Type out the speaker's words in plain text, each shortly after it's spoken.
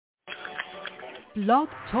Blog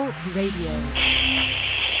Talk Radio.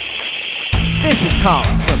 This is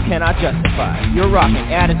Colin from Cannot Justify. You're rocking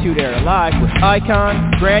Attitude Era Live with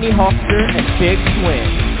Icon, Granny Hawkster, and Big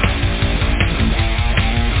Swing.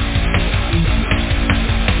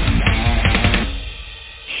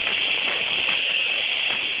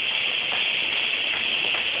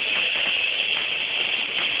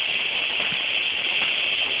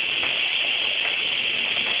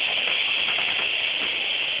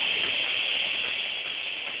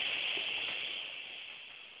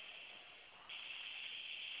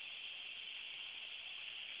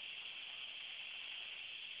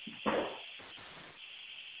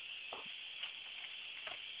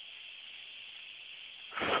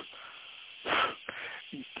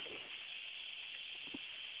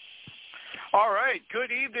 All right,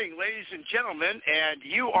 good evening, ladies and gentlemen, and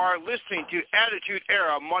you are listening to Attitude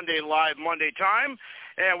Era Monday Live Monday time,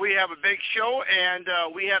 and we have a big show, and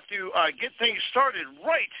we have to get things started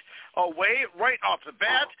right off the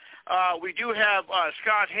bat. We do have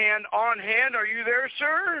Scott Hand on hand. Are you there,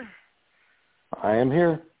 sir? I am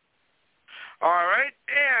here. All right,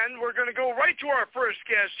 and we're going to go right to our first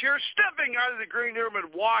guest here, stepping out of the green room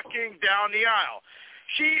and walking down the aisle.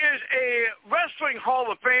 She is a Wrestling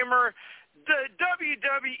Hall of Famer, the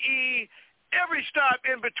WWE, every stop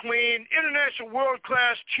in between, International World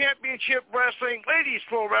Class Championship Wrestling, Ladies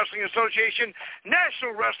Pro Wrestling Association,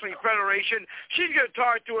 National Wrestling Federation. She's going to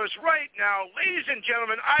talk to us right now. Ladies and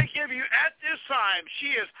gentlemen, I give you at this time,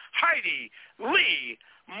 she is Heidi Lee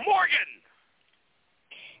Morgan.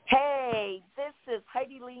 Hey, this is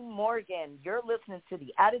Heidi Lee Morgan. You're listening to the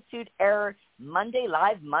Attitude Era Monday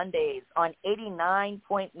Live Mondays on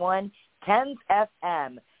 89.1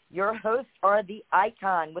 KensFM. Your hosts are the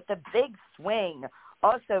Icon with the Big Swing,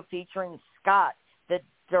 also featuring Scott, the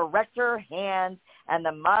Director Hand, and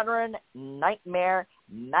the Modern Nightmare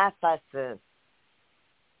Mathesis.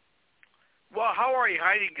 Well, how are you,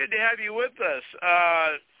 Heidi? Good to have you with us.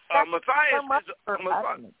 Matthias.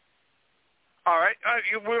 All right.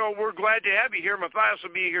 We're glad to have you here. Matthias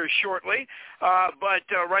will be here shortly. But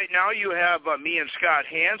right now you have me and Scott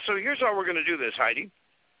Hand. So here's how we're going to do this, Heidi.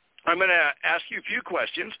 I'm going to ask you a few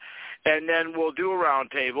questions, and then we'll do a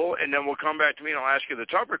round table, and then we'll come back to me and I'll ask you the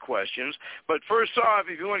tougher questions. But first off,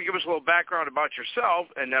 if you want to give us a little background about yourself,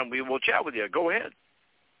 and then we will chat with you. Go ahead.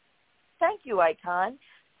 Thank you, Icon.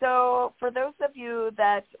 So for those of you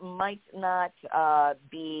that might not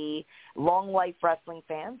be long life wrestling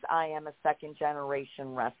fans, I am a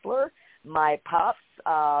second-generation wrestler. My pops,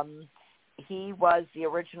 he was the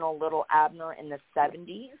original Little Abner in the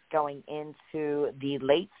 70s, going into the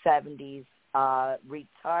late 70s,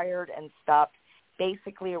 retired and stopped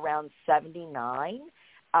basically around 79.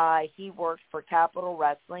 He worked for Capital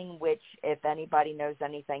Wrestling, which, if anybody knows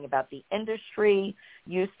anything about the industry,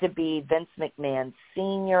 used to be Vince McMahon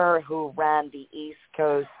Sr., who ran the East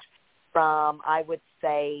Coast from, I would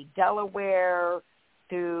say, Delaware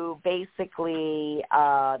to basically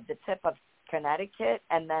the tip of Connecticut,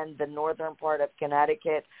 and then the northern part of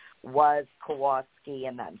Connecticut was Kowalski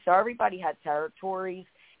and them. So everybody had territories,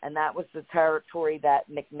 and that was the territory that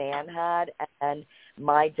McMahon had. And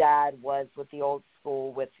my dad was with the old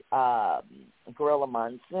school with Gorilla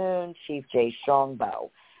Monsoon, Chief Jay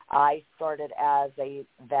Strongbow. I started as a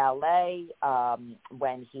valet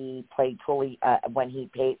when he played Little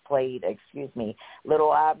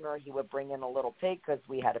Abner. He would bring in a little pig because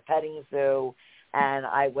we had a petting zoo, and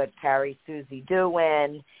I would carry Susie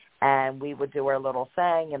Dewin, and we would do our little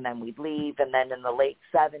thing, and then we'd leave. And then in the late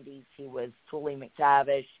 70s, he was Tully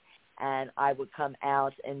McTavish, and I would come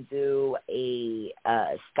out and do a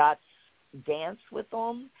Scots dance with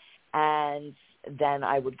them, and then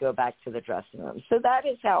I would go back to the dressing room. So that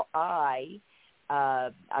is how I've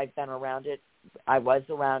been around it. I was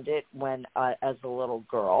around it when as a little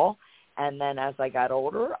girl. And then as I got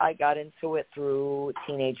older, I got into it through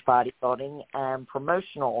teenage bodybuilding and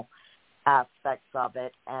promotional aspects of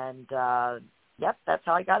it. And, that's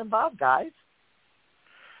how I got involved, guys.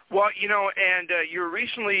 Well, and you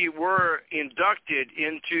recently were inducted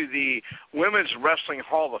into the Women's Wrestling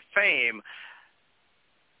Hall of Fame.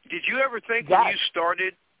 Did you ever think when you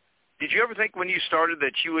started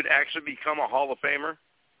that you would actually become a Hall of Famer?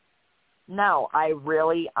 No, I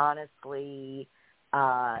really honestly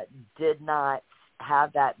did not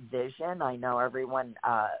have that vision. I know everyone,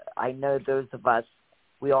 I know those of us,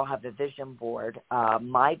 we all have a vision board.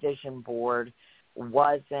 My vision board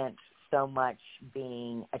wasn't so much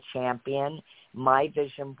being a champion. My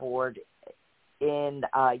vision board in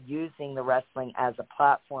using the wrestling as a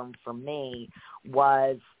platform for me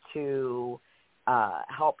was to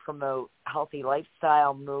help promote healthy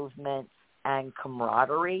lifestyle movements and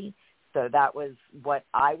camaraderie. So that was what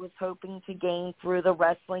I was hoping to gain through the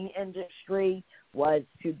wrestling industry, was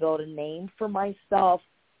to build a name for myself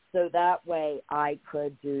so that way I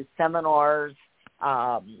could do seminars,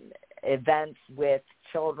 events with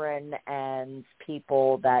children and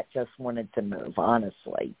people that just wanted to move,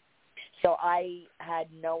 honestly. So I had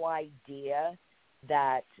no idea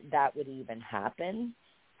that that would even happen.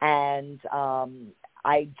 And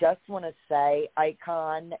I just want to say,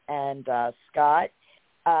 Icon and Scott,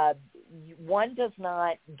 one does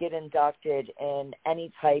not get inducted in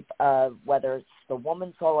any type of, whether it's the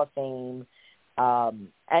Women's Hall of Fame,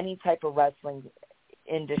 any type of wrestling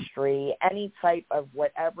industry, any type of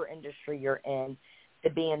whatever industry you're in, to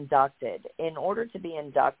be inducted. In order to be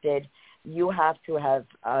inducted, you have to have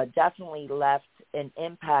definitely left an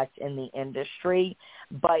impact in the industry,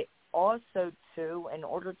 but also, too, in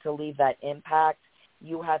order to leave that impact,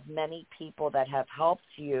 you have many people that have helped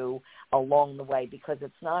you along the way, because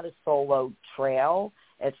it's not a solo trail.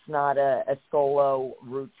 It's not a solo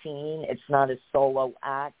routine. It's not a solo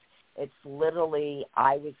act. It's literally,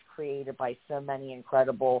 I was created by so many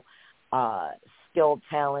incredible, skilled,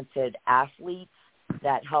 talented athletes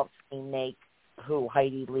that helped me make who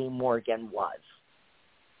Heidi Lee Morgan was.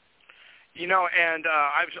 You know, and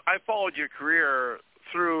I followed your career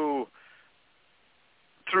through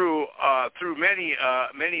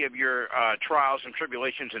many of your trials and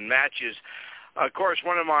tribulations and matches. Of course,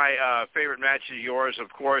 one of my favorite matches of yours, of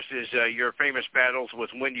course, is your famous battles with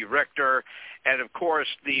Wendy Richter. And, of course,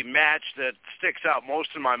 the match that sticks out most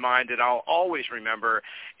in my mind that I'll always remember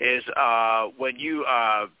is when you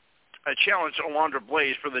challenged Alundra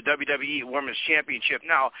Blaze for the WWE Women's Championship.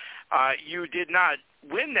 Now, you did not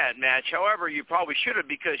win that match. However, you probably should have,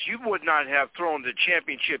 because you would not have thrown the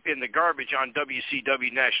championship in the garbage on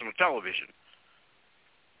WCW national television.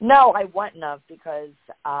 No, I wouldn't have, because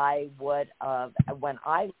I would have, when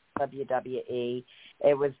I left WWE,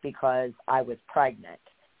 it was because I was pregnant.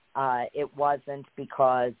 It wasn't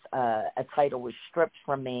because a title was stripped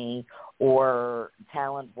from me or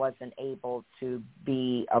talent wasn't able to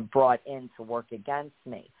be brought in to work against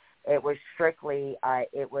me. It was strictly,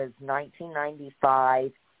 it was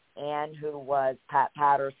 1995, Ann, who was Pat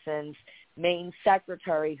Patterson's main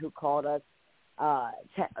secretary, who called us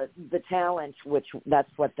the talent, which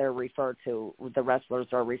that's what they're referred to, the wrestlers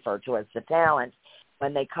are referred to as the talent.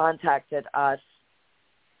 When they contacted us,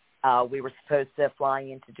 we were supposed to fly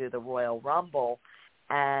in to do the Royal Rumble,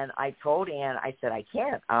 and I told Ann, I said, I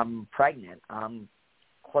can't, I'm pregnant. I'm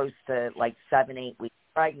close to like 7-8 weeks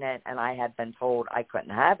pregnant, and I had been told I couldn't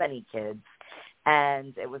have any kids,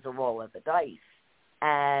 and it was a roll of the dice.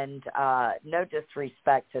 And no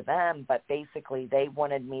disrespect to them, but basically they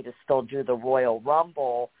wanted me to still do the Royal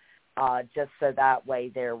Rumble just so that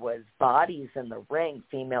way there was bodies in the ring,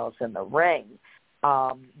 females in the ring.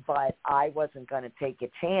 But I wasn't going to take a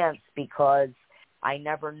chance, because I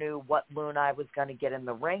never knew what loon I was going to get in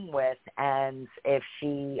the ring with. And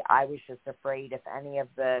I was just afraid if any of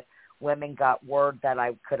the women got word that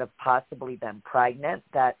I could have possibly been pregnant,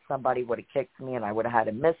 that somebody would have kicked me and I would have had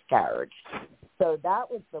a miscarriage. So that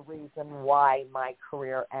was the reason why my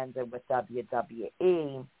career ended with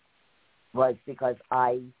WWE, was because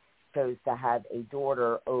I chose to have a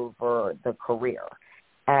daughter over the career.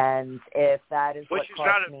 And if that is which what is cost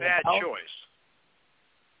not me a bad health, choice.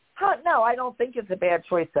 No, I don't think it's a bad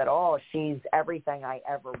choice at all. She's everything I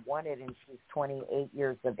ever wanted, and she's 28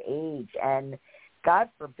 years of age. And God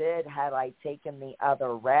forbid, had I taken the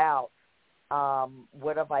other route,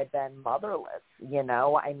 would have I been motherless? You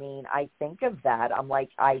know, I mean, I think of that. I'm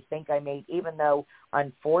like, I think I made, even though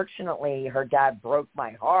unfortunately her dad broke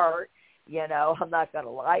my heart, you know, I'm not going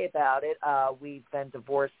to lie about it. We've been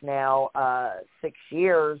divorced now 6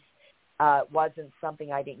 years. It wasn't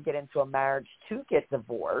something, I didn't get into a marriage to get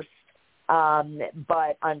divorced.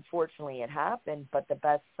 But unfortunately it happened. But the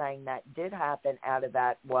best thing that did happen out of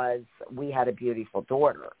that was we had a beautiful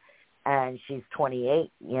daughter. And she's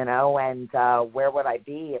 28, you know, and where would I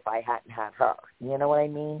be if I hadn't had her? You know what I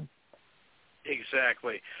mean?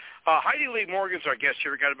 Exactly. Heidi Lee Morgan's our guest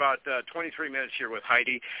here. We've got about 23 minutes here with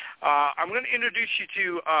Heidi. I'm going to introduce you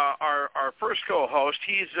to our first co-host.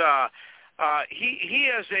 He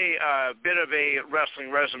has a bit of a wrestling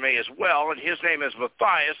resume as well, and his name is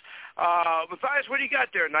Matthias. Matthias, what do you got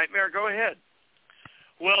there, Nightmare? Go ahead.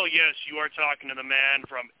 Well, yes, you are talking to the man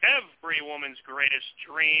from every woman's greatest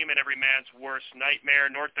dream and every man's worst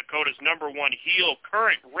nightmare, North Dakota's #1 heel,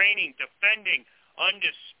 current reigning, defending,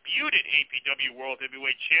 undisputed APW World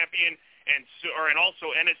Heavyweight Champion, and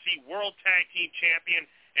also NSC World Tag Team Champion,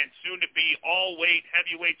 and soon-to-be all-weight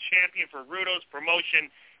heavyweight champion for Rudo's promotion,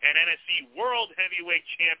 and NSC World Heavyweight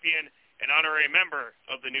Champion, an honorary member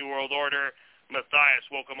of the New World Order. Matthias,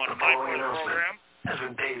 welcome on to my part of the program. Has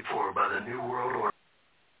been paid for by the New World Order.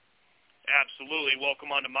 Absolutely.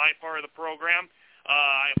 Welcome on to my part of the program.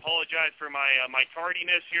 I apologize for my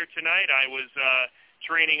tardiness here tonight. I was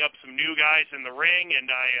training up some new guys in the ring, and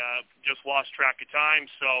I just lost track of time,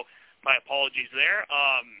 so my apologies there.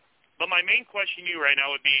 But my main question to you right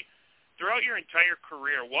now would be, throughout your entire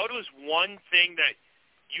career, what was one thing that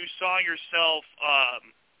you saw yourself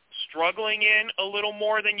struggling in a little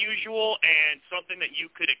more than usual, and something that you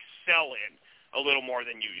could excel in a little more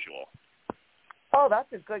than usual? Oh,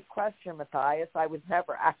 that's a good question, Matthias. I was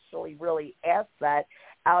never actually really asked that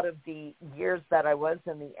out of the years that I was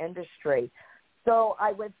in the industry. So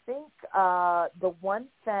I would think the one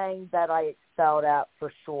thing that I excelled at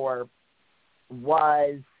for sure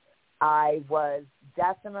was I was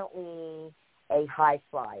definitely a high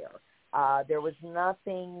flyer. There was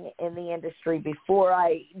nothing in the industry before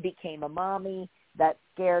I became a mommy that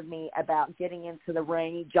scared me about getting into the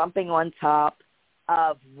ring, jumping on top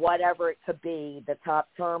of whatever it could be, the top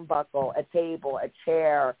turnbuckle, a table, a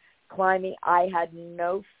chair, climbing. I had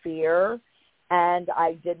no fear, and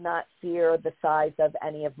I did not fear the size of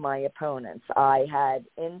any of my opponents. I had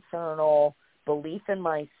internal belief in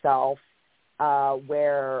myself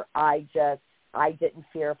where I didn't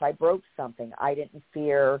fear if I broke something. I didn't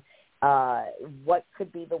fear what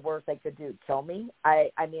could be the worst they could do, kill me.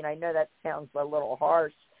 I mean, I know that sounds a little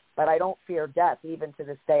harsh, but I don't fear death. Even to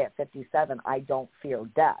this day at 57, I don't fear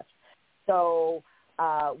death. So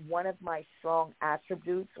one of my strong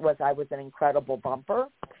attributes was I was an incredible bumper.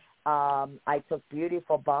 I took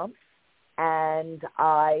beautiful bumps, and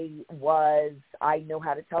I knew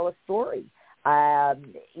how to tell a story.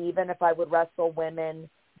 Even if I would wrestle women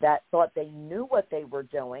that thought they knew what they were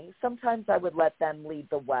doing, sometimes I would let them lead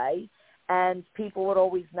the way. And people would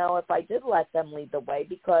always know if I did let them lead the way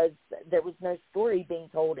because there was no story being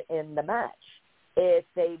told in the match. If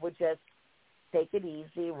they would just take it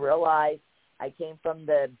easy, realize I came from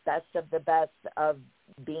the best of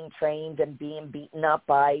being trained and being beaten up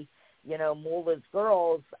by, Moolah's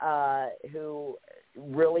girls who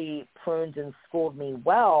really pruned and schooled me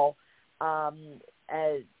well,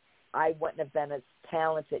 as I wouldn't have been as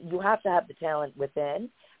talented. You have to have the talent within,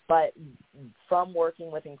 but from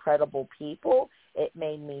working with incredible people, it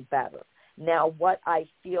made me better. Now, what I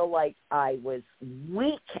feel like I was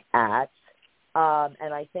weak at,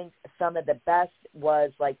 and I think some of the best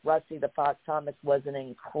was like Rusty the Fox Thomas was an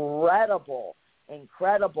incredible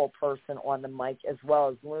person on the mic, as well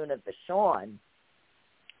as Luna Vachon.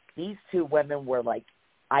 These two women were like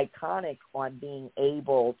iconic on being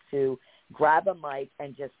able to grab a mic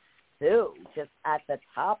and just sue just at the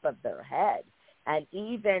top of their head. And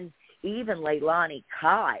even Leilani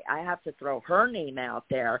Kai, I have to throw her name out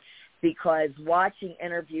there, because watching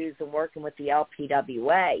interviews and working with the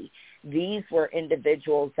LPWA, these were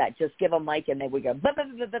individuals that just give a mic and they would go, bah, bah,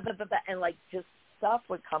 bah, bah, bah, bah, bah, and like just stuff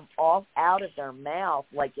would come off out of their mouth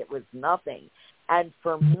like it was nothing. And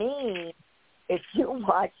for me, if you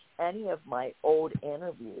watch any of my old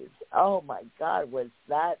interviews, oh my God,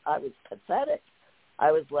 I was pathetic.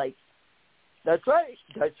 I was like, That's right.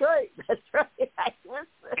 I was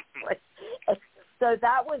like, so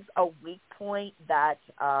that was a weak point that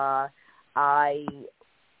I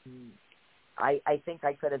think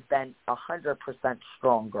I could have been 100%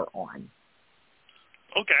 stronger on.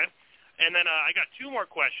 Okay. And then I got two more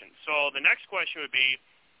questions. So the next question would be,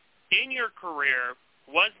 in your career,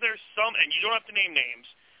 was there some, and you don't have to name names,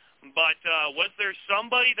 but was there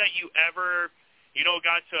somebody that you ever,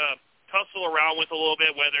 got to tussle around with a little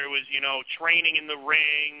bit, whether it was, training in the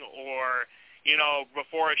ring or,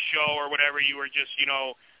 before a show or whatever, you were just,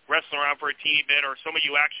 wrestling around for a teeny bit, or somebody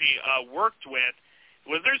you actually worked with?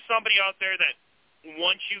 Was there somebody out there that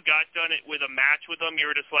once you got done with a match with them, you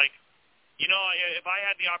were just like, if I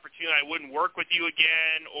had the opportunity, I wouldn't work with you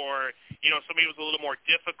again, or, somebody was a little more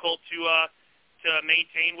difficult to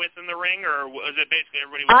maintain with in the ring, or was it basically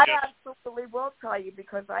everybody was I absolutely will tell you,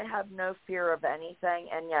 because I have no fear of anything.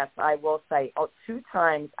 And yes, I will say 2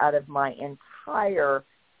 times out of my entire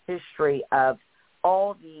history of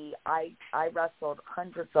I wrestled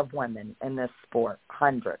hundreds of women in this sport,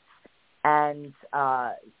 hundreds, and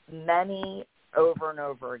many over and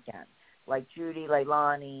over again, like Judy,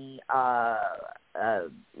 Leilani,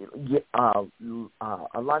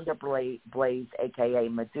 Alundra Blaze, a.k.a.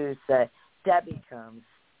 Medusa, Debbie Combs,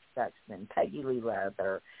 Sexton, Peggy Lee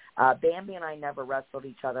Leather. Bambi and I never wrestled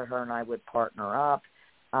each other. Her and I would partner up.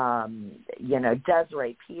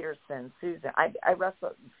 Desiree Peterson, Susan. I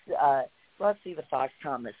wrestled Rusty the Fox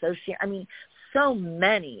Thomas. So so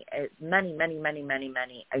many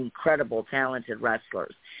incredible, talented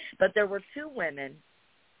wrestlers. But there were two women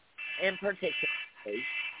in particular,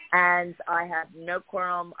 and I have no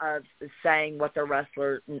qualm of saying what their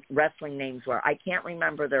wrestling names were. I can't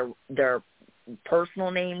remember their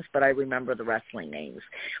personal names, but I remember the wrestling names.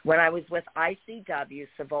 When I was with ICW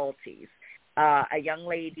Savoltes, a young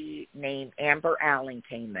lady named Amber Allen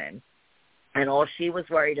came in, and all she was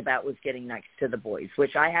worried about was getting next to the boys,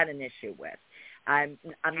 which I had an issue with. I'm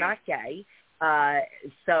not gay,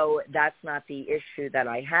 so that's not the issue that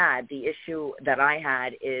I had. The issue that I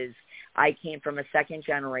had is I came from a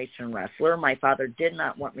second-generation wrestler. My father did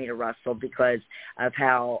not want me to wrestle because of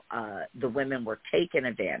how the women were taken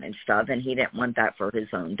advantage of, and he didn't want that for his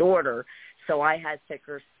own daughter. So I had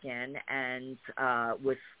thicker skin and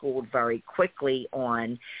was schooled very quickly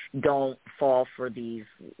on don't fall for these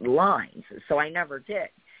lines. So I never did.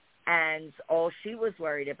 And all she was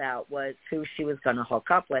worried about was who she was going to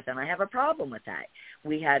hook up with, and I have a problem with that.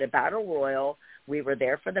 We had a battle royal. We were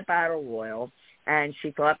there for the battle royal, and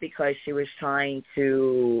she thought because she was trying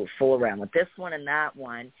to fool around with this one and that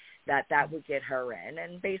one, that would get her in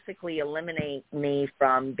and basically eliminate me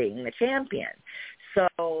from being the champion.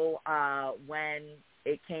 So when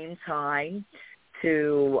it came time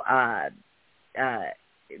to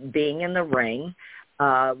being in the ring,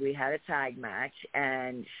 we had a tag match,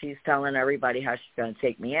 and she's telling everybody how she's going to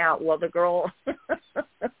take me out. Well, the girl,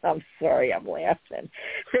 I'm sorry, I'm laughing.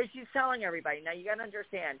 So she's telling everybody. Now, you got to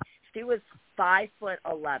understand, she was 5'11".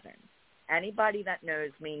 Anybody that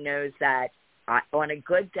knows me knows that on a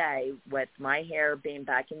good day, with my hair being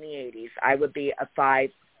back in the 80s, I would be a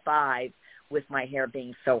 5'5", with my hair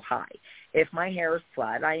being so high. If my hair is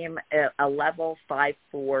flat, I am a level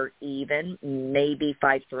 5'4" even, maybe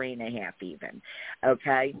 5'3.5" even.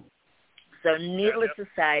 Okay? So needless to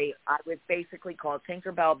say, I was basically called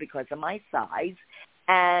Tinkerbell because of my size.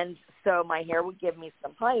 And so my hair would give me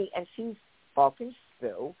some height, and she's fucking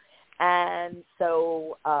Sue. And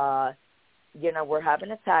so, we're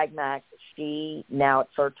having a tag match. Now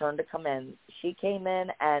it's her turn to come in. She came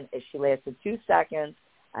in, and she lasted 2 seconds.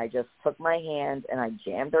 I just took my hand and I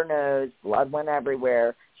jammed her nose. Blood went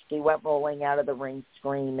everywhere. She went rolling out of the ring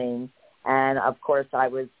screaming. And, of course, I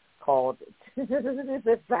was called to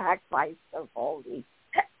the back by Savoltes.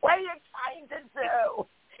 What are you trying to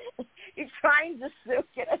do? You're trying to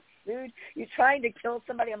get us sued? You're trying to kill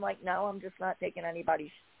somebody? I'm like, no, I'm just not taking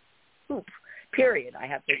anybody's poop, period. I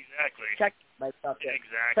have to check myself in.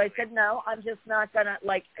 So I said, no, I'm just not going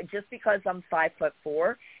to, just because I'm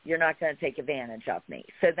 5'4", you're not going to take advantage of me.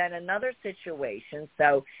 So then another situation,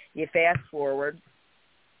 so you fast forward,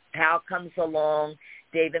 Hal comes along.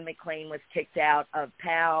 David McLean was kicked out of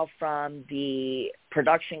PAL from the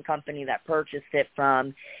production company that purchased it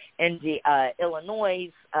from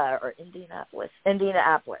Illinois, or Indianapolis.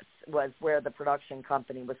 Indianapolis was where the production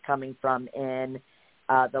company was coming from in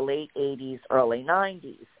the late 80s, early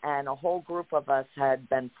 90s. And a whole group of us had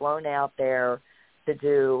been flown out there to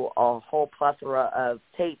do a whole plethora of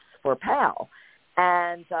tapes for PAL.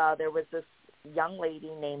 And there was this young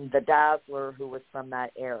lady named the Dazzler who was from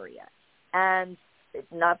that area. And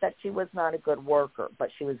not that she was not a good worker, but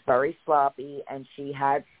she was very sloppy, and she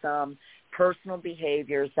had some personal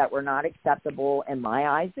behaviors that were not acceptable in my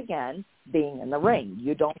eyes, again, being in the ring.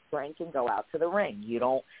 You don't drink and go out to the ring. You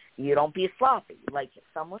don't be sloppy.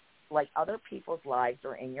 Other people's lives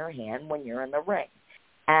are in your hand when you're in the ring.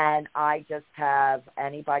 And I just have,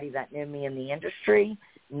 anybody that knew me in the industry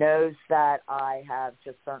knows that I have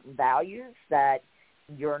just certain values that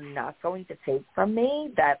you're not going to take from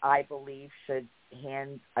me, that I believe should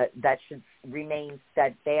remain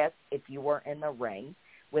steadfast if you were in the ring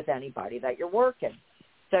with anybody that you're working.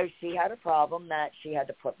 So she had a problem that she had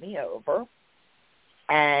to put me over,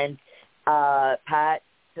 and Pat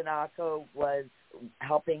Tanaka was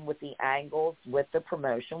helping with the angles with the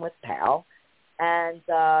promotion with PAL. And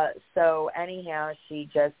so anyhow, she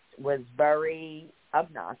just was very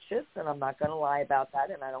obnoxious, and I'm not going to lie about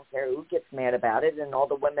that, and I don't care who gets mad about it, and all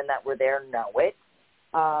the women that were there know it.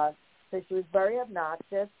 So she was very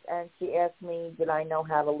obnoxious, and she asked me, did I know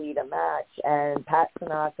how to lead a match? And Pat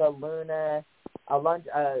Tanaka, Luna,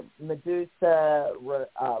 Medusa,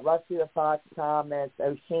 Rusty the Fox Thomas,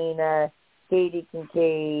 Oshina, Katie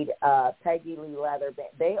Kincaid, Peggy Lee Leatherman,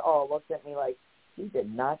 they all looked at me like, she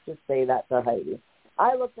did not just say that to Heidi.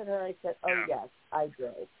 I looked at her and I said, oh, yes, I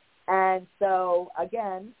did. And so,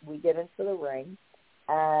 again, we get into the ring,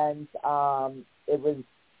 and it was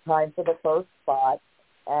time for the first spot,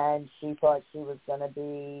 and she thought she was going to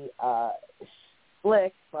be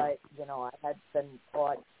slick, but, I had been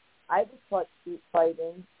taught, I was taught street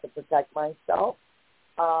fighting to protect myself,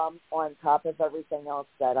 on top of everything else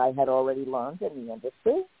that I had already learned in the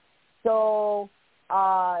industry. So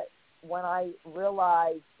when I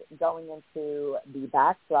realized going into the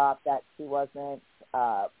backdrop that she wasn't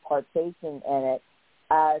partaking in it,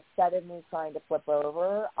 instead of me trying to flip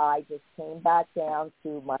over, I just came back down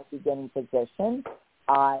to my beginning position.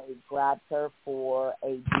 I grabbed her for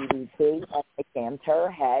a DDT and I jammed her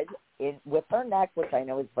head in with her neck, which I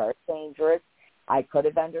know is very dangerous. I could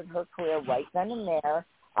have ended her career right then and there.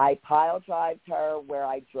 I pile-drived her where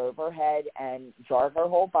I drove her head and jarred her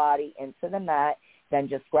whole body into the mat, then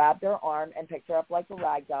just grabbed her arm and picked her up like a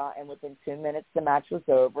rag doll, and within 2 minutes the match was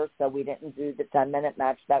over, so we didn't do the 10-minute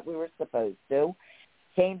match that we were supposed to.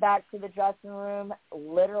 Came back to the dressing room.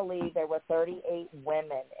 Literally, there were 38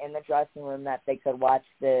 women in the dressing room that they could watch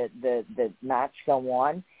the match go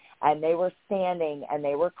on. And they were standing and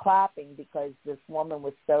they were clapping because this woman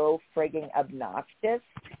was so frigging obnoxious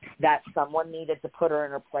that someone needed to put her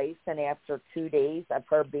in her place. And after 2 days of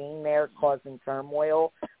her being there causing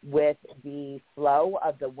turmoil with the flow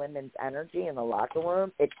of the women's energy in the locker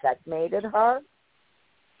room, it checkmated her.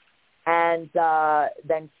 And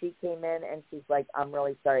then she came in and she's like, I'm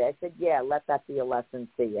really sorry. I said, yeah, let that be a lesson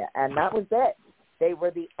to you. And that was it. They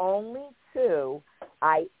were the only two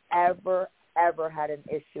I ever had an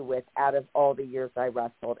issue with out of all the years I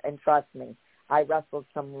wrestled. And trust me, I wrestled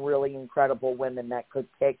some really incredible women that could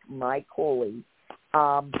kick my coolie.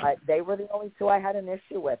 But they were the only two I had an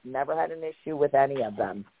issue with. Never had an issue with any of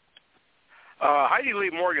them. Heidi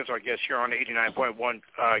Lee Morgan's our guest here on 89.1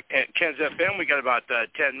 KensFM. We got about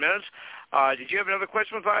 10 minutes. Did you have another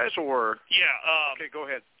question, Matthias, or? Yeah. Okay, go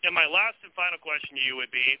ahead. And my last and final question to you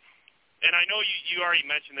would be, and I know you already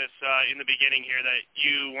mentioned this in the beginning here, that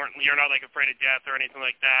you're not like afraid of death or anything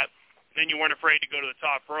like that, and you weren't afraid to go to the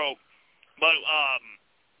top rope. But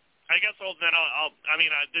I guess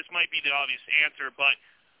this might be the obvious answer, but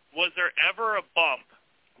was there ever a bump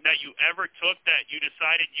that you ever took that you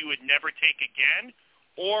decided you would never take again,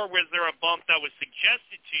 or was there a bump that was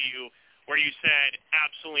suggested to you where you said,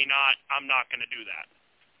 absolutely not, I'm not going to do that?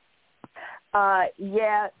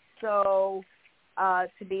 Yeah, so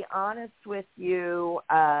to be honest with you,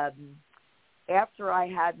 after I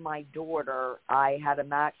had my daughter, I had a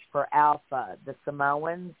match for Alpha, the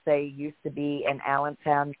Samoans. They used to be in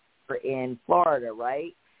Allentown in Florida,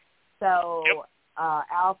 right? So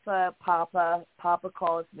Alpha, Papa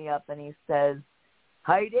calls me up and he says,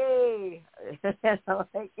 Heidi. And I'm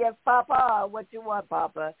like, yes, Papa, what you want,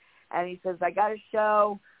 Papa? And he says, I got a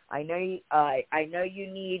show. I know you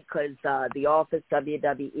need, because the Office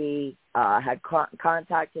WWE had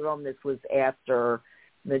contacted him. This was after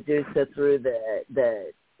Medusa threw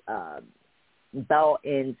the belt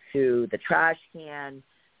into the trash can,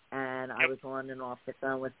 and I was on and off the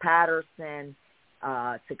phone with Patterson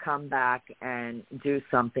to come back and do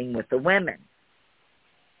something with the women.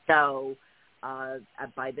 So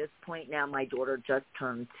by this point now, my daughter just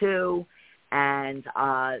turned 2. And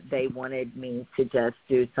they wanted me to just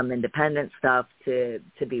do some independent stuff to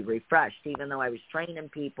be refreshed. Even though I was training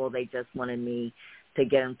people, they just wanted me to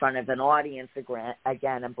get in front of an audience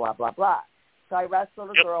again and blah, blah, blah. So I wrestled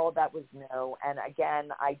a girl that was new, and again,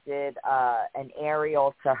 I did an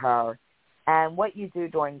aerial to her. And what you do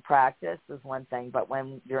during practice is one thing, but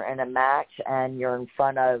when you're in a match and you're in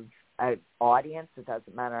front of an audience, it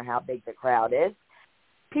doesn't matter how big the crowd is,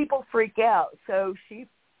 people freak out. So she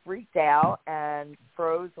freaked out and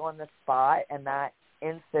froze on the spot, and that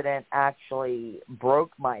incident actually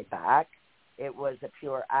broke my back. It was a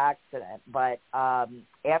pure accident. But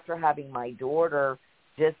after having my daughter,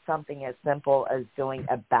 just something as simple as doing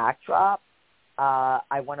a backdrop,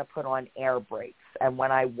 I want to put on air brakes. And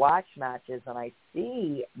when I watch matches and I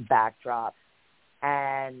see backdrops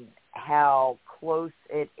and how close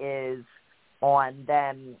it is on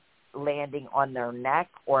them landing on their neck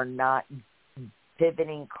or not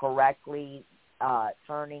pivoting correctly,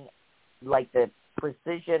 turning, like the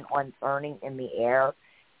precision on turning in the air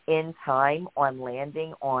in time on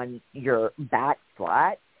landing on your back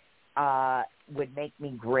flat would make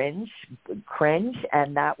me cringe,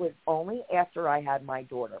 and that was only after I had my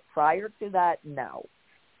daughter. Prior to that, no.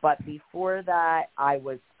 But before that, I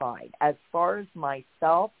was fine. As far as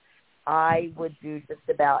myself, I would do just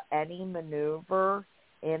about any maneuver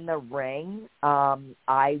in the ring.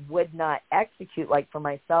 I would not execute, like for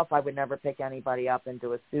myself, I would never pick anybody up and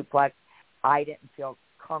do a suplex. I didn't feel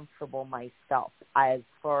comfortable myself. As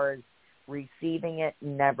far as receiving it,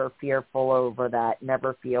 never fearful over that,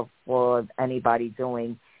 never fearful of anybody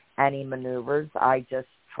doing any maneuvers. I just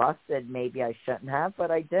trusted. Maybe I shouldn't have, but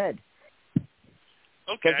I did.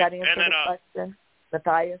 Okay. Does that answer the question,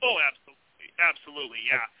 Matthias? Oh, absolutely,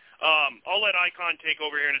 yeah. I'll let Icon take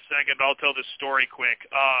over here in a second, but I'll tell this story quick.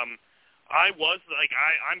 I'm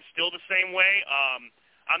still the same way.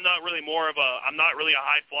 I'm not really a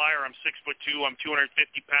high flyer. I'm 6'2". I'm 250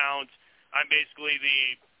 pounds. I'm basically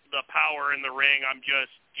the power in the ring. I'm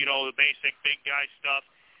just, the basic big guy stuff.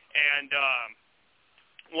 And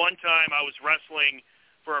one time I was wrestling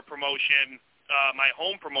for a promotion, my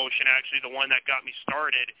home promotion, actually, the one that got me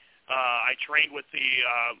started. I trained with the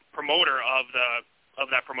promoter of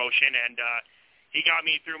that promotion, and he got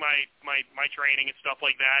me through my training and stuff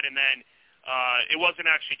like that. And then it wasn't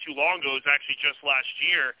actually too long ago. It was actually just last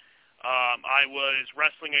year. I was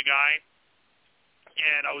wrestling a guy,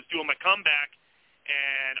 and I was doing my comeback,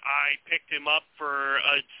 and I picked him up for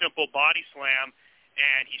a simple body slam,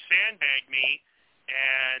 and he sandbagged me,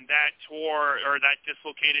 and that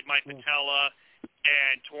dislocated my patella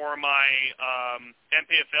and tore my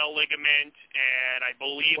MPFL ligament, and I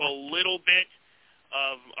believe a little bit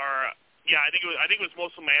of I think it was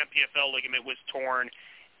most of my MPFL ligament was torn,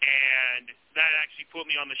 and that actually put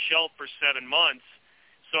me on the shelf for 7 months.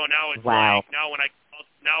 So now it's like now when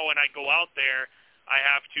I go out there, I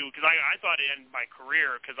have to, because I thought it ended my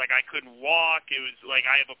career because I couldn't walk. It was like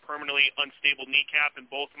I have a permanently unstable kneecap in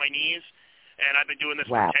both my knees, and I've been doing this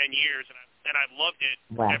for 10 years, and I've loved it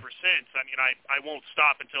ever since. I mean, I won't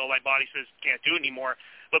stop until my body says can't do it anymore.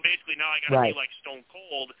 But basically now I got to be like stone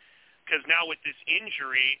cold, because now with this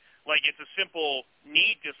injury, like it's a simple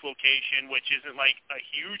knee dislocation, which isn't like a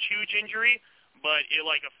huge injury, but it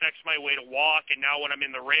like affects my way to walk. And now when I'm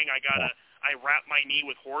in the ring, I wrap my knee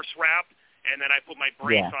with horse wrap, and then I put my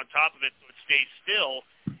brace on top of it so it stays still.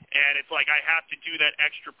 And it's like I have to do that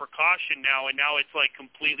extra precaution now, and now it's like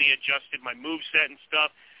completely adjusted my moveset and stuff.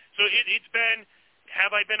 So it's been,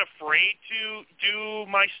 have I been afraid to do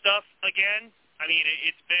my stuff again? I mean,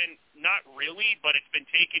 it's been not really, but it's been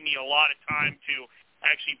taking me a lot of time to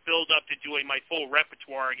actually build up to doing my full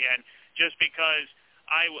repertoire again, just because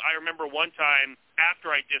I remember one time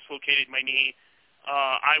after I dislocated my knee,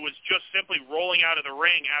 I was just simply rolling out of the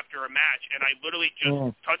ring after a match, and I literally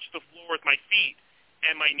just touched the floor with my feet,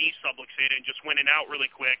 and my knee subluxated and just went in out really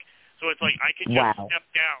quick. So it's like I could just step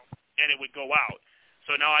down, and it would go out.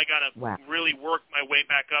 So now I got to really work my way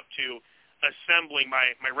back up to assembling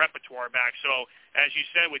my repertoire back. So as you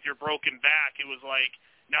said, with your broken back, it was like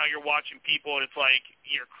now you're watching people, and it's like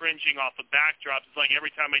you're cringing off the backdrops. It's like every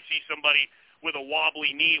time I see somebody with a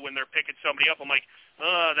wobbly knee when they're picking somebody up, I'm like,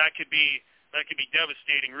 that could be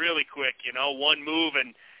devastating really quick. One move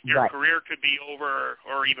and your career could be over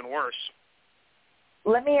or even worse.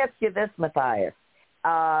 Let me ask you this, Matthias.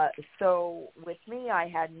 So with me, I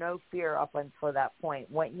had no fear up until that point.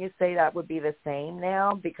 Wouldn't you say that would be the same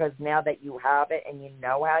now? Because now that you have it and you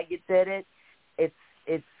know how you did it,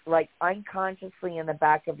 it's like unconsciously in the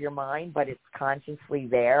back of your mind, but it's consciously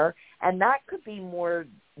there. And that could be more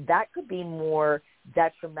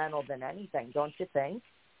detrimental than anything, don't you think?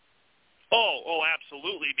 Oh,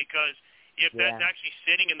 absolutely. Because if that's actually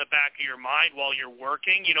sitting in the back of your mind while you're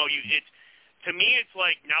working, to me, it's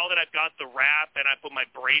like now that I've got the wrap and I put my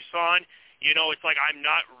brace on, it's like I'm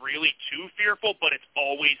not really too fearful, but it's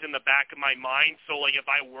always in the back of my mind. So, like, if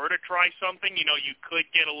I were to try something, you could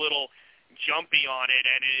get a little jumpy on it,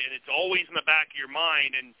 and it's always in the back of your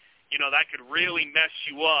mind, and, that could really mess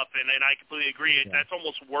you up. And I completely agree. That's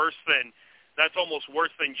almost worse than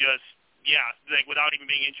just, like without even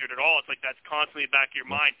being injured at all. It's like that's constantly in the back of your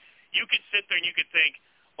mind. You could sit there and you could think,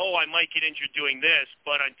 I might get injured doing this,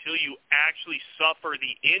 but until you actually suffer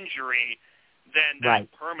the injury, then that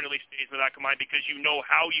permanently stays in the back of mind because you know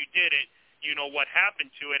how you did it, you know what happened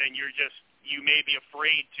to it, and you may be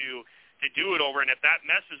afraid to do it over. And if that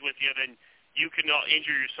messes with you, then you can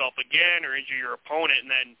injure yourself again or injure your opponent, and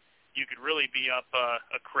then you could really be up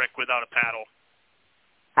a creek without a paddle.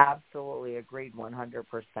 Absolutely agreed, 100%.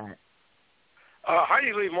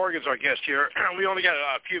 Heidi Lee Morgan's our guest here. We only got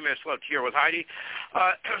a few minutes left here with Heidi.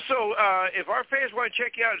 So if our fans want to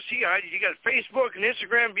check you out and see Heidi, you got Facebook and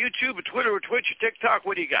Instagram, YouTube, and Twitter, or Twitch, or TikTok.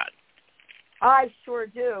 What do you got? I sure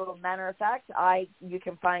do. Matter of fact, you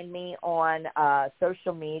can find me on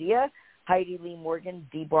social media, Heidi Lee Morgan,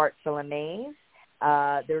 D. Bart Salamaze.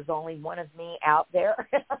 There's only one of me out there,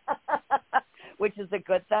 which is a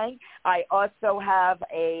good thing. I also have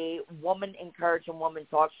a Woman Encouraging Woman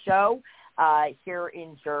Talk show here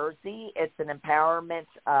in Jersey. It's an empowerment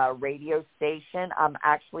radio station. I'm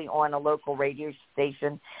actually on a local radio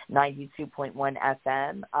station, 92.1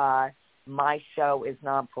 FM. My show is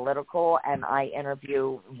non-political, and I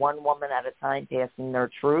interview one woman at a time passing their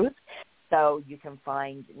truth. So you can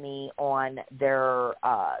find me on their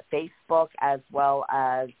Facebook as well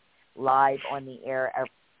as live on the air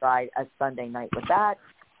every Sunday night with that.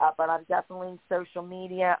 but I'm definitely social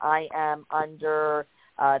media. I am under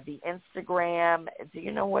the Instagram. Do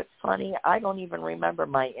you know what's funny? I don't even remember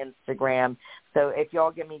my Instagram. So if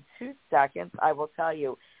y'all give me 2 seconds, I will tell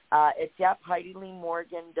you. It's Heidi Lee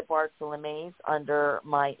Morgan de Bartolome's under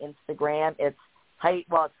my Instagram. It's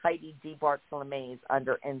Heidi D. Bartolome's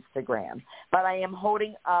under Instagram. But I am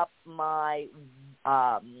holding up my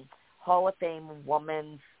Hall of Fame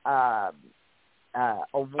Women's Award.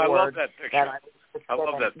 I love that picture. I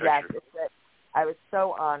love that picture. Yes, I was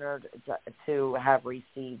so honored to have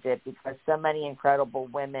received it because so many incredible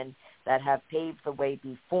women that have paved the way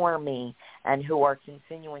before me and who are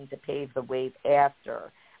continuing to pave the way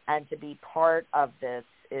after. And to be part of this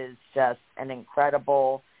is just an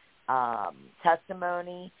incredible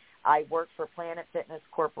testimony. I work for Planet Fitness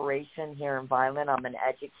Corporation here in Vineland. I'm an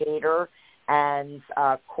educator, and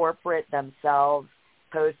corporate themselves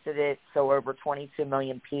posted it, so over 22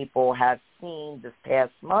 million people have seen this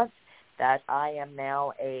past month that I am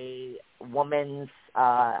now a woman's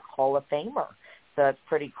Hall of Famer. So it's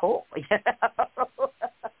pretty cool.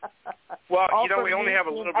 Well, we only have a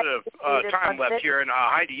little bit of time left here. And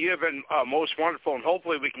Heidi, you have been most wonderful, and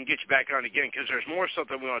hopefully we can get you back on again because there's more stuff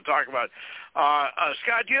that we want to talk about.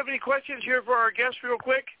 Scott, do you have any questions here for our guests real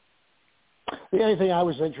quick? The only thing I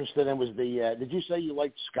was interested in was did you say you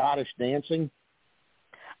liked Scottish dancing?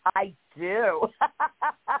 I do.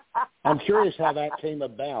 I'm curious how that came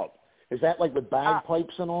about. Is that like with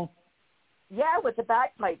bagpipes and all? Yeah, with the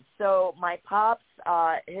bagpipes. So my pops,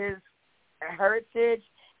 his heritage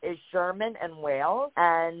is German and Wales.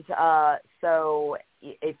 And so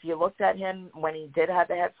if you looked at him when he did have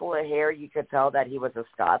the head full of hair, you could tell that he was a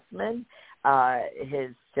Scotsman,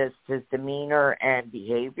 his demeanor and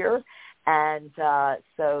behavior. And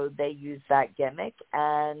so they used that gimmick.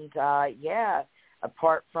 And,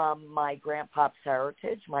 apart from my grandpa's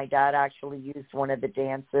heritage, my dad actually used one of the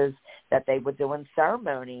dances that they would do in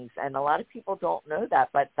ceremonies. And a lot of people don't know that,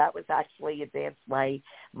 but that was actually a dance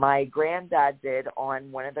my granddad did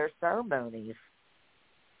on one of their ceremonies.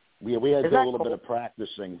 Yeah, we had to do a little bit of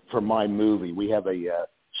practicing for my movie. We have a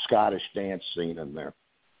Scottish dance scene in there.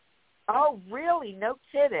 Oh, really? No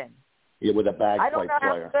kidding. Yeah, with a bagpipe player. I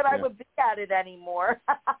don't know how good I would be at it anymore.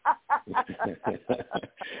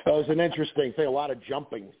 It was an interesting thing, a lot of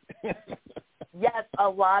jumping. Yes, a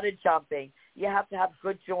lot of jumping. You have to have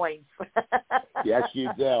good joints. Yes,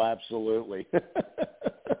 you do, absolutely.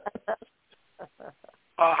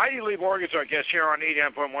 Heidi Lee Morgan's our guest here on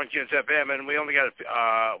 89.1 KensFM, and we only got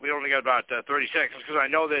about 30 seconds because I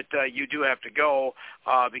know that you do have to go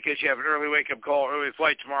because you have an early wake-up call, early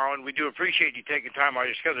flight tomorrow, and we do appreciate you taking time out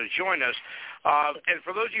of your schedule to join us. And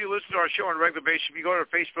for those of you who listen to our show on a regular basis, if you go to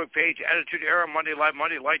our Facebook page, Attitude Era, Monday Live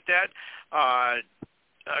Monday, like that.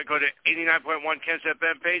 Go to 89.1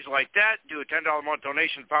 KensFM page like that. Do a $10 a month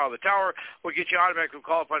donation to Power of the Tower. We'll get you automatically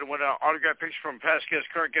qualified to win an autographed picture from past guests,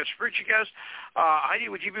 current guests, future guests. Heidi,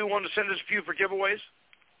 would you be willing to send us a few for giveaways?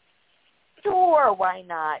 Sure, why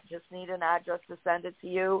not? Just need an address to send it to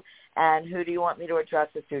you. And who do you want me to address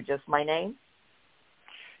it to? Just my name?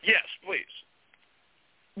 Yes, please.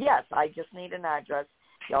 Yes, I just need an address.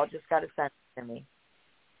 Y'all just got to send it to me.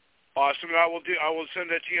 Awesome. I will send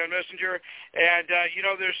that to you on Messenger. And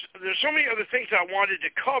there's so many other things I wanted to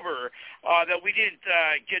cover that we didn't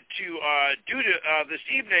get to do this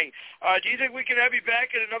evening. Do you think we can have you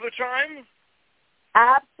back at another time?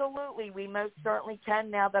 Absolutely. We most certainly can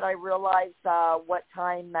now that I realize what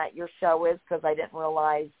time that your show is because I didn't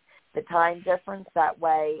realize the time difference. That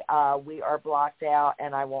way we are blocked out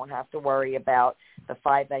and I won't have to worry about the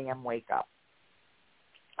 5 a.m. wake up.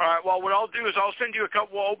 All right. Well, what I'll do is I'll send you a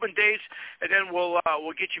couple of open dates, and then we'll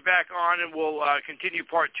get you back on, and we'll continue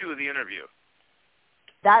part 2 of the interview.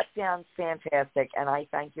 That sounds fantastic, and I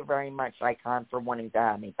thank you very much, Icon, for wanting to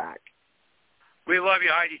have me back. We love you,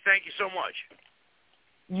 Heidi. Thank you so much.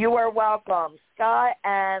 You are welcome, Scott.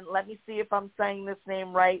 And let me see if I'm saying this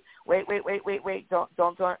name right. Wait. Don't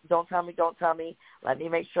tell me. Don't tell me. Let me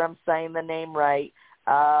make sure I'm saying the name right.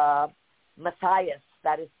 Matthias.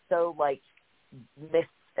 That is so like.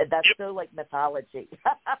 That's so like mythology.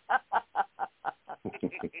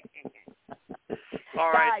 All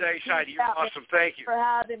right, thanks, Heidi. You're awesome. Thank you for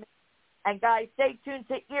having me. And guys, stay tuned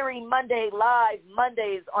to Erie Monday Live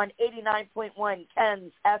Mondays on 89.1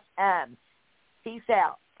 Ken's FM. Peace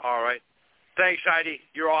out. All right. Thanks, Heidi.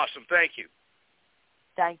 You're awesome. Thank you.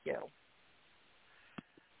 Thank you.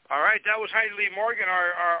 All right, that was Heidi Lee Morgan.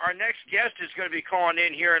 Our next guest is going to be calling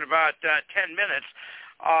in here in about 10 minutes.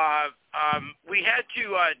 we had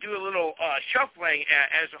to do a little shuffling,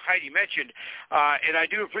 as Heidi mentioned, and I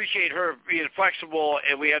do appreciate her being flexible,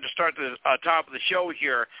 and we had to start the top of the show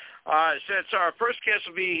here. Since our first guest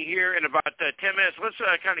will be here in about 10 minutes, let's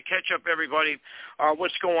kind of catch up, everybody,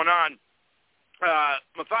 what's going on.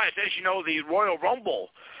 Matthias, as you know, the Royal Rumble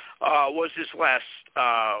was this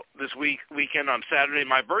weekend on Saturday,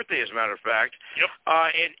 my birthday, as a matter of fact. Yep.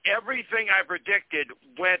 And everything I predicted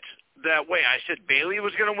went that way. I said Bayley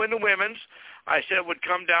was going to win the women's. I said it would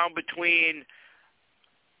come down between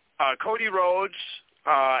Cody Rhodes,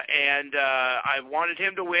 and I wanted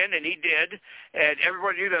him to win, and he did. And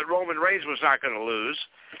everybody knew that Roman Reigns was not going to lose.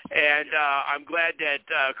 And I'm glad that,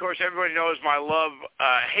 of course, everybody knows my love,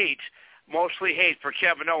 mostly hate for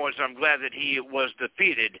Kevin Owens. I'm glad that he was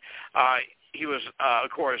defeated. He was, of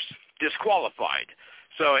course, disqualified.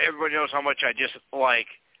 So everybody knows how much I dislike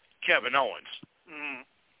Kevin Owens. Mm.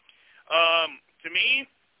 To me,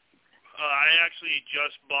 I actually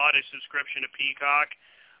just bought a subscription to Peacock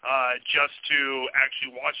just to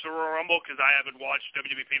actually watch the Royal Rumble because I haven't watched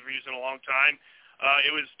WWE pay-per-views in a long time.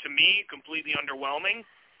 It was, to me, completely underwhelming.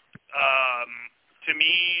 To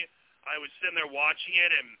me, I was sitting there watching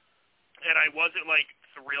it, and I wasn't, like,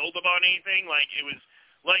 thrilled about anything. Like, it was,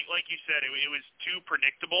 like you said, it was too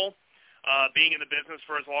predictable. Being in the business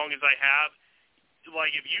for as long as I have,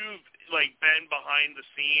 like, if you've, like, been behind the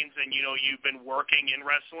scenes and, you know, you've been working in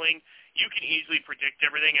wrestling, you can easily predict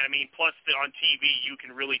everything. I mean, plus on TV, you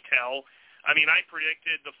can really tell. I mean, I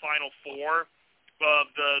predicted the Final Four of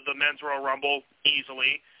the Men's Royal Rumble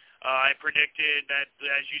easily. I predicted that,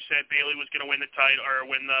 as you said, Bayley was going to win the title, or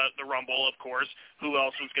win the Rumble, of course. Who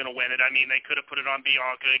else was going to win it? I mean, they could have put it on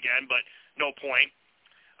Bianca again, but no point.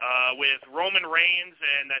 With Roman Reigns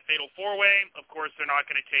and that Fatal 4-Way, of course, they're not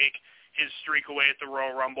going to take his streak away at the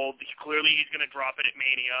Royal Rumble. Clearly, he's going to drop it at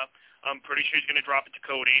Mania. I'm pretty sure he's going to drop it to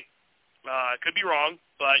Cody. Could be wrong,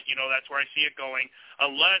 but, you know, that's where I see it going.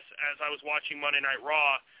 Unless, as I was watching Monday Night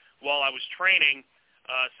Raw while I was training,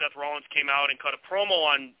 Seth Rollins came out and cut a promo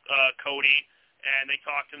on Cody, and they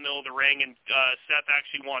talked in the middle of the ring, and Seth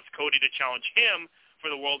actually wants Cody to challenge him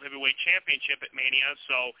for the World Heavyweight Championship at Mania,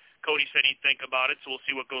 so Cody said he'd think about it, so we'll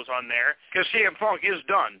see what goes on there. Because CM Punk is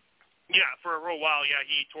done. Yeah, for a real while, yeah,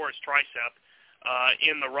 he tore his tricep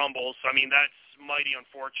in the Rumble, so, I mean, that's mighty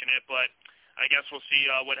unfortunate, but I guess we'll see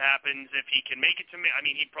what happens if he can make it to Mania. I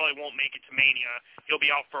mean, he probably won't make it to Mania. He'll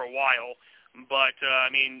be out for a while. But,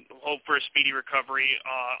 I mean, hope for a speedy recovery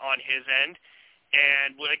on his end.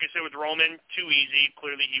 And like I said, with Roman, too easy.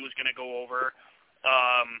 Clearly he was going to go over.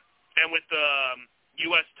 And with the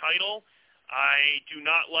U.S. title, I'm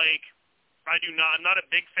not a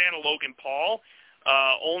big fan of Logan Paul,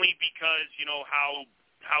 only because, you know, how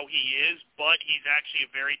he is, but he's actually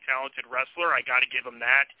a very talented wrestler. I got to give him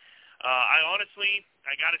that. I got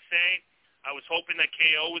to say, I was hoping that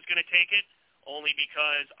KO was going to take it, only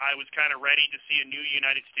because I was kind of ready to see a new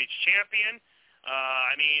United States champion.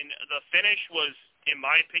 I mean, the finish was, in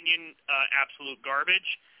my opinion, absolute garbage.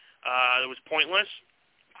 It was pointless.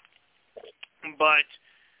 But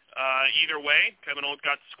either way, Kevin Owens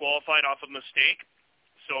got disqualified off of a mistake,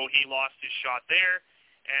 so he lost his shot there.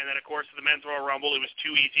 And then, of course, for the Men's Royal Rumble, it was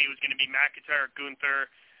too easy. It was going to be McIntyre, Gunther,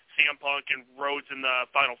 CM Punk, and Rhodes in the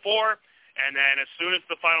Final Four. And then as soon as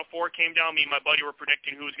the Final Four came down, me and my buddy were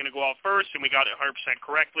predicting who was going to go out first, and we got it 100%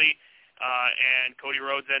 correctly. And Cody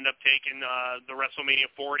Rhodes ended up taking the WrestleMania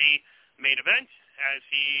 40 main event, as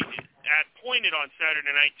he had pointed on Saturday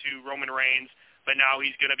night to Roman Reigns, but now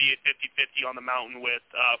he's going to be at 50-50 on the mountain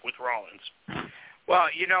with Rollins. Well,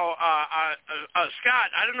 you know, Scott,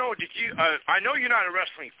 I don't know, I know you're not a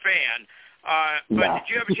wrestling fan, but did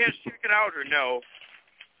you have a chance to check it out or no?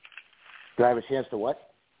 Did I have a chance to what?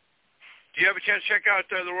 Do you have a chance to check out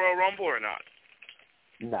the Royal Rumble or not?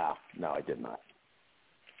 No, I did not.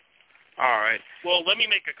 All right. Well, let me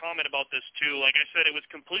make a comment about this, too. Like I said, it was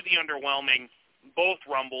completely underwhelming, both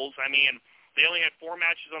Rumbles. I mean, they only had 4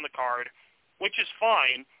 matches on the card, which is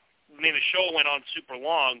fine. I mean, the show went on super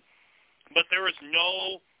long, but there was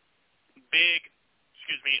no big,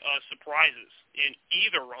 surprises in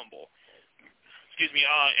either Rumble.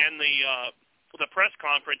 And the press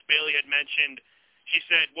conference, Bayley had mentioned, she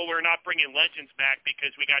said, well, we're not bringing legends back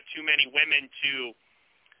because we got too many women to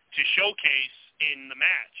showcase in the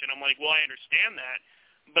match. And I'm like, well, I understand that,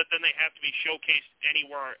 but then they have to be showcased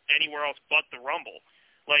anywhere else but the Rumble.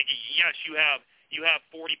 Like, yes, you have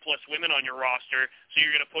 40-plus women on your roster, so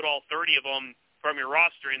you're going to put all 30 of them from your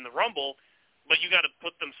roster in the Rumble, but you got to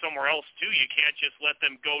put them somewhere else, too. You can't just let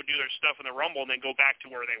them go do their stuff in the Rumble and then go back to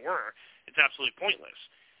where they were. It's absolutely pointless.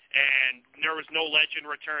 And there was no legend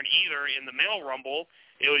return either in the male Rumble.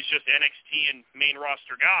 It was just NXT and main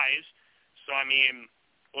roster guys. So, I mean,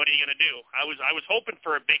 what are you going to do? I was hoping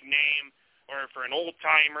for a big name or for an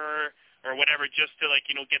old-timer or whatever just to, like,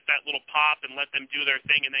 you know, get that little pop and let them do their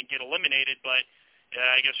thing and then get eliminated. But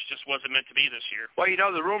I guess it just wasn't meant to be this year. Well, you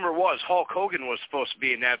know, the rumor was Hulk Hogan was supposed to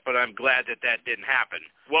be in that, but I'm glad that didn't happen.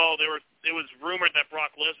 Well, it was rumored that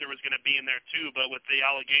Brock Lesnar was going to be in there too, but with the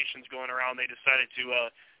allegations going around, they decided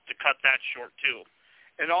to cut that short too.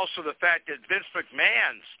 And also the fact that Vince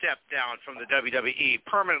McMahon stepped down from the WWE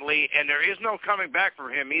permanently, and there is no coming back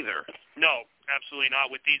for him either. No, absolutely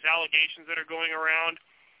not. With these allegations that are going around,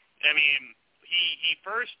 I mean, he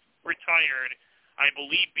first retired, I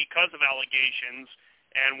believe, because of allegations,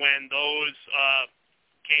 and when those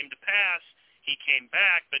came to pass, he came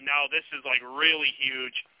back, but now this is, like, really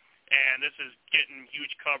huge, and this is getting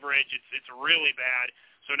huge coverage. It's really bad.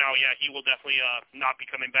 So now, yeah, he will definitely not be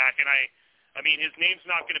coming back. And I mean, his name's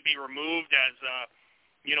not going to be removed as,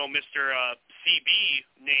 you know, Mr. CB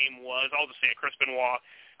name was. I'll just say it, Chris Benoit.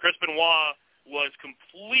 Chris Benoit was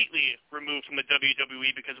completely removed from the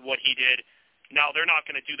WWE because of what he did. Now, they're not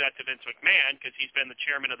going to do that to Vince McMahon because he's been the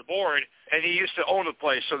chairman of the board. And he used to own the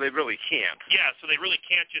place, so they really can't. Yeah, so they really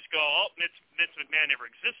can't just go, oh, Vince McMahon never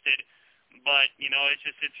existed. But, you know,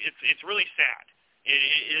 it's really sad. It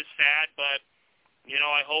is sad, but, you know,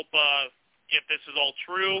 I hope if this is all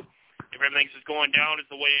true, if everything's just going down as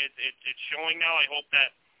the way it's showing now, I hope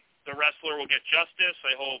that the wrestler will get justice.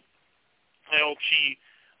 I hope she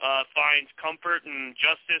finds comfort and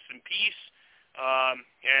justice and peace.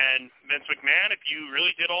 And Vince McMahon, if you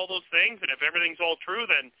really did all those things and if everything's all true,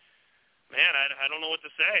 then, man, I don't know what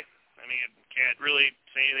to say. I mean, I can't really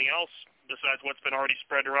say anything else besides what's been already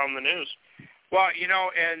spread around the news. Well, you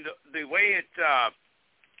know, and the way it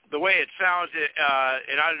sounds,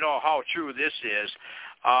 and I don't know how true this is.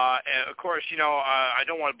 And of course, you know, I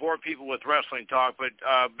don't want to bore people with wrestling talk, but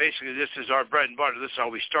basically this is our bread and butter. This is how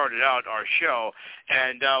we started out our show,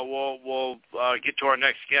 and we'll get to our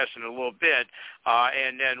next guest in a little bit,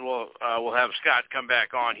 and then we'll have Scott come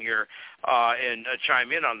back on here and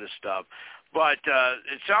chime in on this stuff. But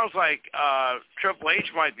it sounds like Triple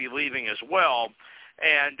H might be leaving as well.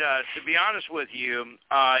 And to be honest with you,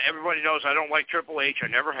 everybody knows I don't like Triple H. I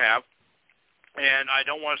never have, and I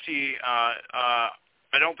don't want to see.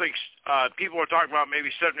 I don't think people are talking about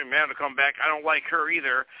maybe Stephanie McMahon to come back. I don't like her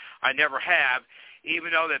either. I never have,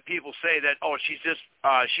 even though that people say that, oh, she's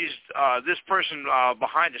this person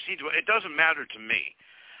behind the scenes. It doesn't matter to me.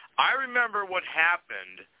 I remember what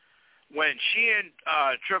happened when she and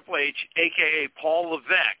Triple H, a.k.a. Paul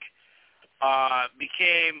Levesque,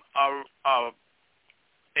 became a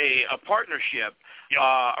partnership,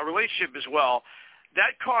 a relationship as well.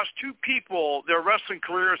 That cost two people their wrestling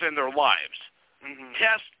careers and their lives. Mm-hmm.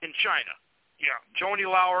 Tess in China. Yeah, Joni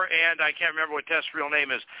Lauer, and I can't remember what Tess' real name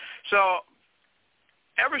is. So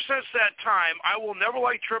ever since that time, I will never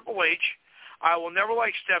like Triple H. I will never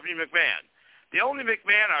like Stephanie McMahon. The only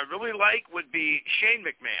McMahon I really like would be Shane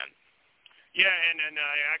McMahon. Yeah, and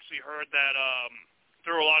I actually heard that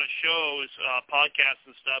through a lot of shows, podcasts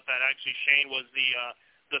and stuff, that actually Shane was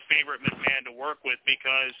the favorite McMahon to work with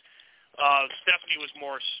because Stephanie was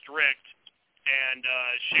more strict. And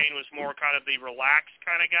Shane was more kind of the relaxed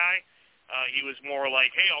kind of guy. He was more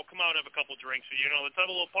like, hey, I'll come out and have a couple drinks. You know, let's have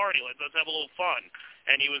a little party. Let's have a little fun.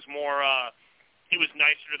 And he was more, he was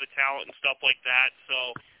nicer to the talent and stuff like that.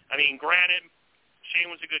 So, I mean, granted,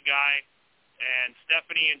 Shane was a good guy. And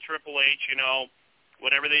Stephanie and Triple H, you know,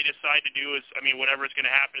 whatever they decide to do is, I mean, whatever is going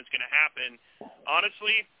to happen is going to happen.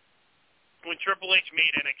 Honestly, when Triple H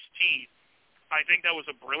made NXT, I think that was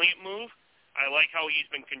a brilliant move. I like how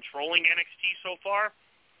he's been controlling NXT so far.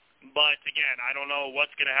 But, again, I don't know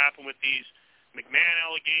what's going to happen with these McMahon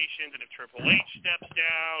allegations. And if Triple H steps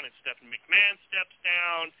down and Stephanie McMahon steps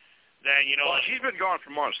down, then, you know. Well, she's been gone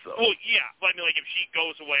for months, though. Well, yeah. But, I mean, like, if she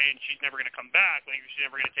goes away and she's never going to come back, like, if she's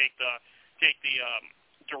never going to take the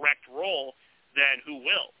direct role, then who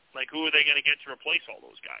will? Like, who are they going to get to replace all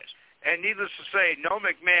those guys? And needless to say, no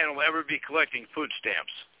McMahon will ever be collecting food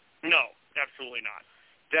stamps. No, absolutely not.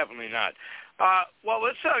 Definitely not. Well,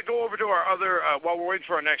 let's go over to our other, while we're waiting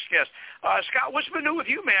for our next guest. Scott, what's been new with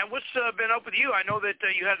you, man? What's been up with you? I know that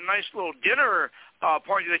you had a nice little dinner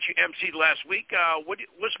party that you emceed last week.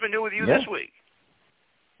 What's been new with you this week?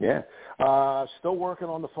 Yeah. Still working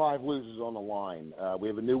on the 5 losers on the line. We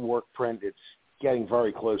have a new work print. It's getting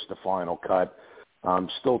very close to final cut. I'm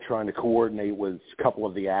still trying to coordinate with a couple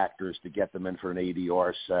of the actors to get them in for an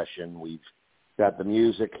ADR session. We've got the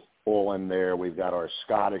music all in there. We've got our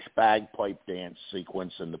Scottish bagpipe dance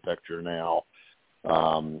sequence in the picture now.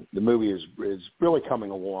 The movie is really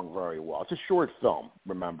coming along very well. It's a short film,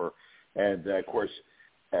 remember, and of course,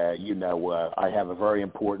 I have a very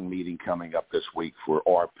important meeting coming up this week for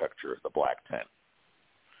our picture, The Black Tent.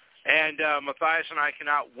 And Matthias and I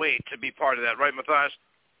cannot wait to be part of that, right, Matthias?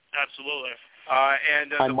 Absolutely.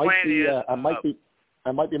 And the plan is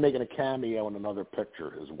I might be making a cameo in another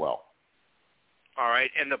picture as well. All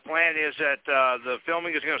right, and the plan is that the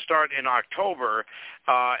filming is going to start in October,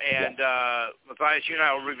 and Matthias, you and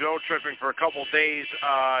I will be road tripping for a couple days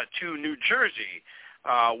to New Jersey,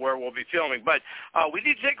 where we'll be filming. But we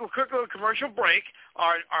need to take a quick little commercial break.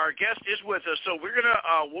 Our guest is with us, so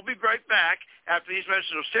we'll be right back after these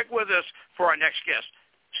messages. So stick with us for our next guest.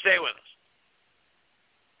 Stay with us.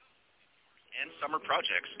 And summer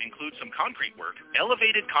projects include some concrete work.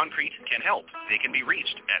 Elevated Concrete can help. They can be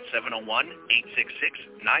reached at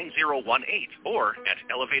 701-866-9018 or at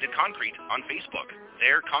Elevated Concrete on Facebook.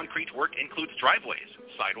 Their concrete work includes driveways,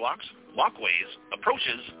 sidewalks, walkways,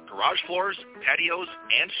 approaches, garage floors, patios,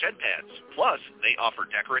 and shed pads. Plus, they offer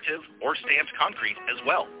decorative or stamped concrete as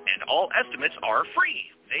well, and all estimates are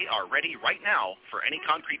free. They are ready right now for any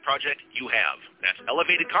concrete project you have. That's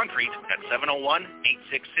Elevated Concrete at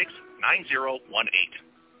 701-866-9018.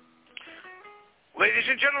 Ladies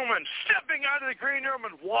and gentlemen, stepping out of the green room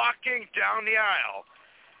and walking down the aisle,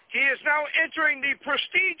 he is now entering the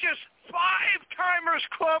prestigious Five-Timers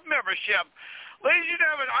Club membership. Ladies and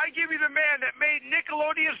gentlemen, I give you the man that made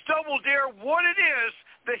Nickelodeon's Double Dare what it is,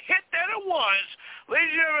 the hit that it was.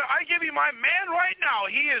 Ladies and gentlemen, I give you my man right now.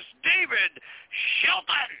 He is David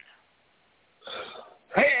Shelton.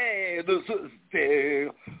 Hey, this is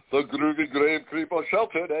Dave, the groovy grave creeper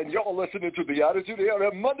Shelton, and you're listening to the Attitude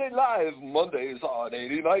Era Monday Live, Mondays on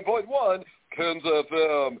 89.1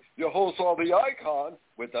 KensFM. Your host on the icon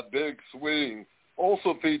with a big swing,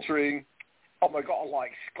 also featuring, oh my God,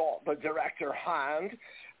 like Scott, the director Hand,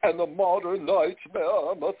 and the modern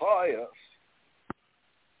nightmare Matthias.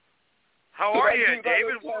 How are you,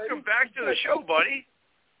 David? Welcome back to the show, buddy.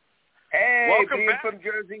 Hey, welcome being back. From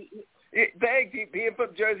Jersey. Thank you. Being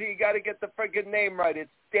from Jersey, you got to get the freaking name right.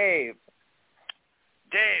 It's Dave.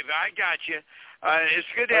 Dave, I got you.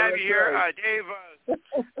 It's good to have you here, Dave.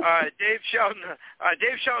 Dave Shelton.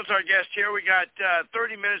 Dave Shelton's our guest here. We got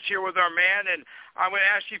 30 minutes here with our man, and I'm going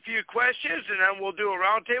to ask you a few questions, and then we'll do a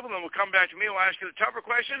roundtable, and then we'll come back to me. We'll ask you the tougher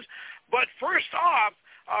questions. But first off,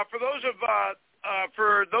 for those that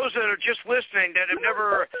are just listening that have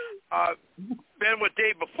never been with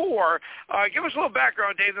Dave before, give us a little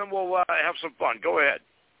background, Dave, and we'll have some fun. Go ahead.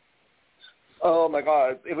 Oh, my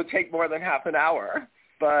God. It would take more than half an hour.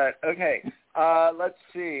 But, okay, let's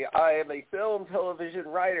see. I am a film, television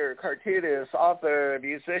writer, cartoonist, author,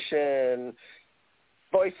 musician,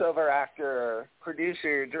 voiceover actor,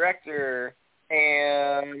 producer, director,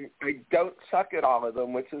 and I don't suck at all of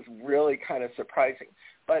them, which is really kind of surprising.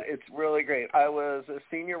 But it's really great. I was a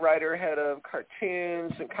senior writer, head of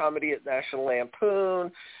cartoons and comedy at National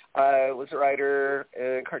Lampoon. I was a writer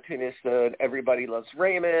and cartoonist at Everybody Loves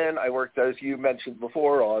Raymond. I worked, as you mentioned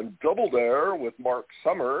before, on Double Dare with Mark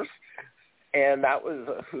Summers, and that was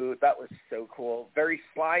so cool. Very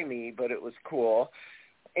slimy, but it was cool.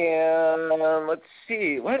 And let's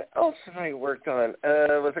see, what else have I worked on?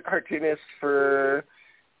 I was a cartoonist for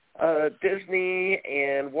Disney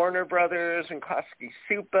and Warner Brothers and Klasky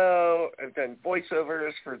Supo. I've done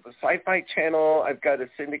voiceovers for the Sci-Fi Channel. I've got a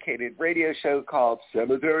syndicated radio show called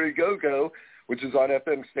Cemetery Go-Go, which is on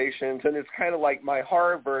FM stations, and it's kind of like my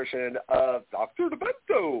horror version of Dr.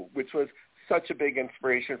 Demento, which was such a big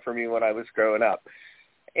inspiration for me when I was growing up.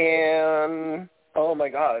 And oh my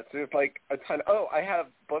God, there's like a ton. Oh, I have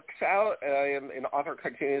books out. I am an author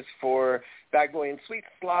cartoonist for Bad Boy and Sweet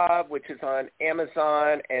Slob, which is on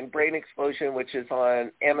Amazon, and Brain Explosion, which is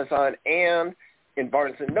on Amazon and in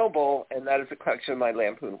Barnes & Noble, and that is a collection of my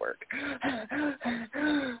Lampoon work. And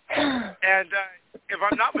if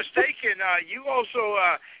I'm not mistaken, you also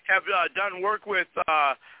have done work with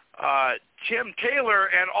Tim Taylor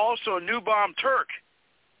and also New Bomb Turk.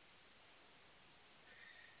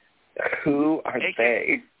 Who are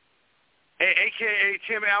they? A.K.A.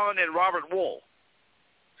 Tim Allen and Robert Wool.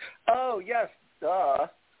 Oh, yes, duh.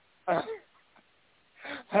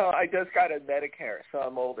 I just got a Medicare, so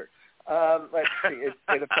I'm older. Let's see.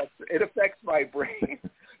 It affects my brain.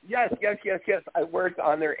 Yes. I worked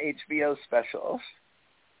on their HBO specials.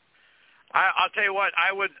 I'll tell you what.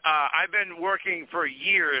 I've been working for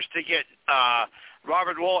years to get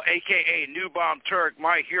Robert Wool, a.k.a. New Bomb Turk,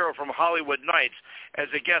 my hero from Hollywood Nights, as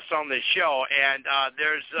a guest on this show. And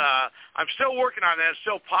I'm still working on that. It's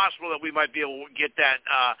still possible that we might be able to get that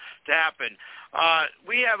to happen.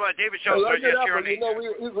 We have David Schultz, our guest here on the...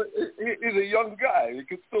 He's a young guy. He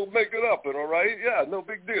can still make it up, all right? Yeah, no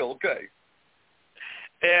big deal. Okay.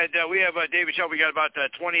 And we have David Schultz. We got about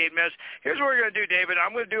 28 minutes. Here's what we're going to do, David.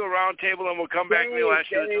 I'm going to do a round table, and we'll come back and we'll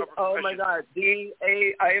ask you the tougher Oh, question. my God.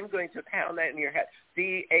 I am going to pound that in your head.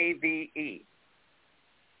 D-A-V-E.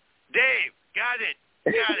 Dave. Got it.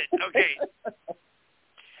 Okay.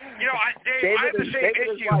 You know, Dave, I have the same David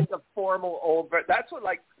issue. is like a formal old... That's what,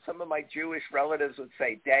 like, some of my Jewish relatives would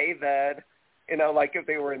say. David. You know, like if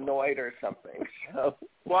they were annoyed or something. So.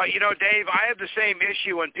 Well, you know, Dave, I have the same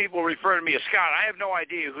issue when people refer to me as Scott. I have no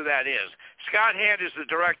idea who that is. Scott Hand is the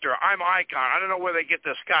director. I'm Icon. I don't know where they get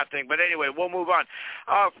the Scott thing, but anyway, we'll move on.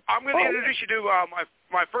 I'm going to introduce you to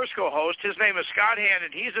my first co-host. His name is Scott Hand,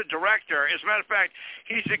 and he's a director. As a matter of fact,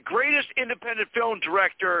 he's the greatest independent film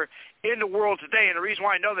director in the world today, and the reason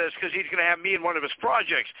why I know this is because he's going to have me in one of his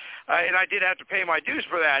projects, and I did have to pay my dues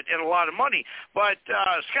for that and a lot of money. But,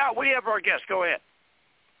 Scott, what do you have for our guest? Go ahead.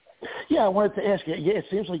 Yeah, I wanted to ask you, it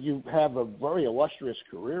seems like you have a very illustrious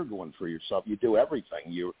career going for yourself. You do everything.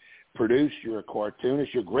 You produce, you're a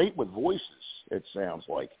cartoonist, you're great with voices, it sounds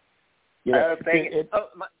like. You know,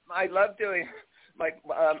 I love doing,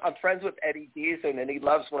 I'm friends with Eddie Deason, and he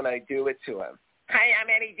loves when I do it to him. Hi, I'm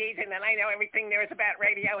Eddie Deason, and I know everything there is about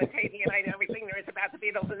radio and TV, and I know everything there is about the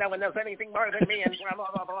Beatles, and no one knows anything more than me, and blah,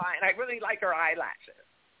 blah, blah, blah. And I really like her eyelashes.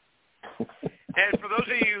 And for those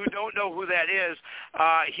of you who don't know who that is,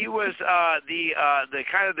 he was the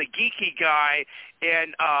kind of the geeky guy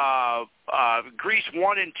in Grease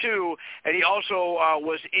 1 and 2, and he also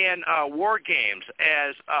was in War Games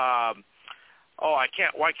as why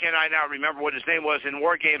can't I now remember what his name was in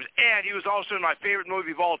War Games? And he was also in my favorite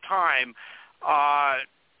movie of all time.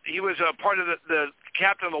 He was a part of the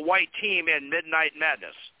captain of the white team in Midnight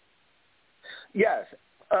Madness. Yes,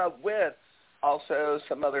 with also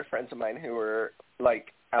some other friends of mine who were,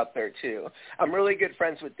 like, out there, too. I'm really good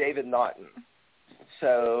friends with David Naughton.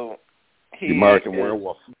 So he the American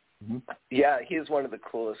Werewolf. Mm-hmm. Yeah, he's one of the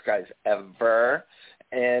coolest guys ever.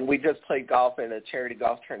 And we just played golf in a charity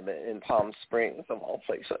golf tournament in Palm Springs, of all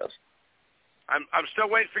places. I'm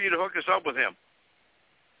still waiting for you to hook us up with him.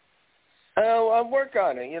 Oh, I'll work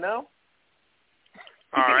on it, you know?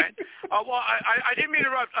 All right. Well, I didn't mean to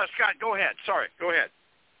interrupt. Scott, go ahead. Sorry. Go ahead.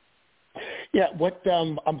 Yeah,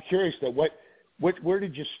 I'm curious though. Where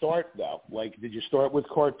did you start though? Like, did you start with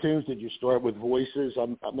cartoons? Did you start with voices?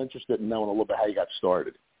 I'm interested in knowing a little bit how you got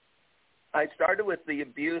started. I started with the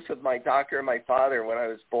abuse of my doctor and my father when I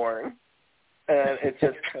was born, and it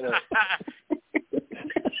just kind of.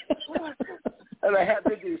 And I had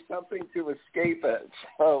to do something to escape it.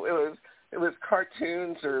 So it was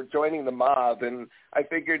cartoons or joining the mob, and I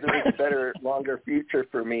figured there was a better, longer future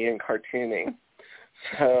for me in cartooning.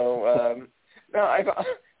 So,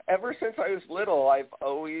 ever since I was little, I've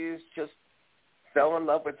always just fell in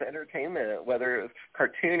love with entertainment, whether it was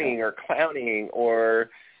cartooning or clowning or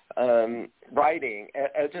writing,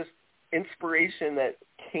 just inspiration that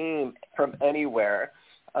came from anywhere.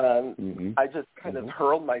 I just kind of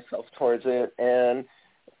hurled myself towards it, and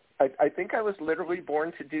I think I was literally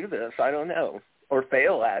born to do this. I don't know, or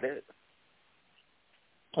fail at it.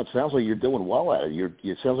 It sounds like you're doing well at it.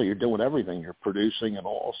 It sounds like you're doing everything. You're producing and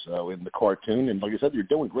also in the cartoon. And like I said, you're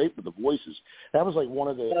doing great with the voices. That was like one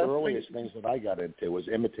of the earliest things that I got into was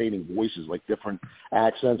imitating voices, like different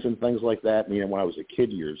accents and things like that. You know, when I was a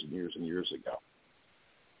kid years and years and years ago.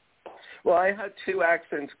 Well, I had two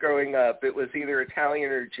accents growing up. It was either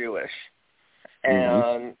Italian or Jewish.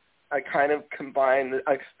 And I kind of combined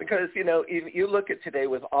because, you know, you look at today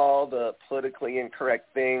with all the politically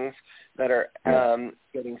incorrect things that are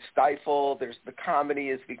getting stifled. The comedy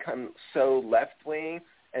has become so left-wing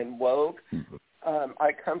and woke.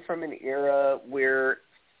 I come from an era where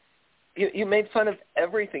you made fun of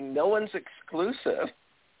everything. No one's exclusive.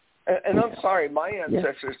 And I'm sorry, my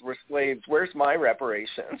ancestors were slaves. Where's my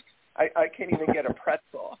reparations? I can't even get a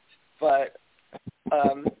pretzel. But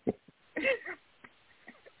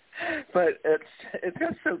but it's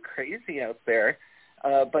just so crazy out there.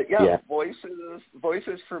 But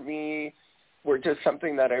voices for me were just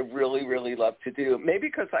something that I really, really loved to do. Maybe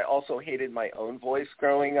because I also hated my own voice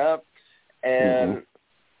growing up, and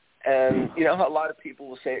you know how a lot of people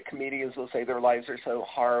will say it. Comedians will say their lives are so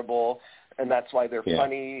horrible, and that's why they're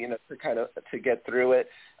funny. You know, to get through it.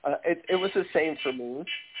 It was the same for me.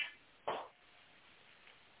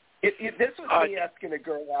 This was me asking a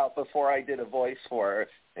girl out before I did a voice for her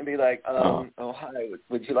and be like, oh, hi,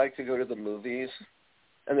 would you like to go to the movies?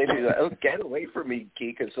 And they'd be like, oh, get away from me,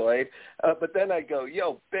 geekazoid. But then I go,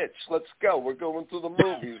 yo, bitch, let's go. We're going to the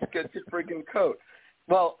movies. Get your friggin' coat.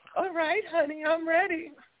 Well, all right, honey, I'm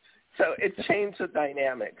ready. So it changed the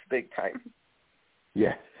dynamics big time.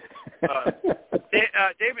 Yeah.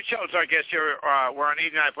 David Shelton's our guest here. We're on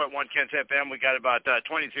 89.1 KensFM. We got about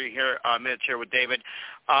 23 minutes here with David.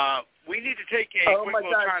 We need to take a quick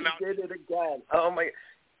little time out. Oh, my God, you did it again. Oh, my.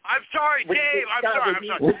 I'm sorry, Dave. I'm sorry.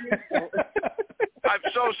 I'm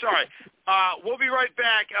so sorry. We'll be right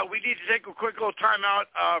back. We need to take a quick little time out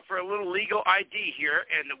for a little legal ID here,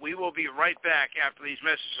 and we will be right back after these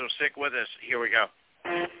messages, so stick with us. Here we go.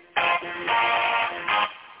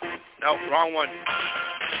 No, wrong one.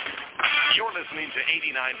 You're listening to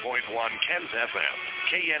 89.1 KensFM,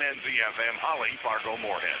 KNNZ-FM, Holly, Fargo,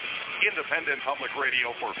 Moorhead. Independent public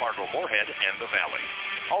radio for Fargo, Moorhead, and the Valley.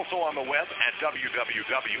 Also on the web at www.kensfm.com.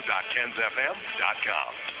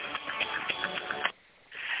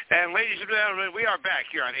 And ladies and gentlemen, we are back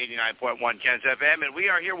here on 89.1 KensFM, and we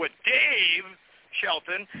are here with Dave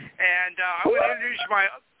Shelton. And I want to introduce my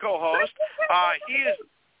co-host.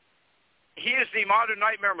 He is the Modern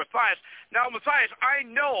Nightmare Matthias. Now, Matthias, I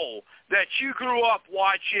know that you grew up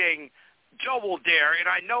watching Double Dare, and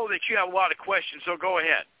I know that you have a lot of questions, so go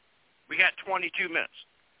ahead. We got 22 minutes.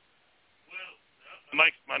 Well,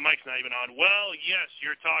 my mic's not even on. Well, yes,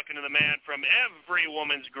 you're talking to the man from every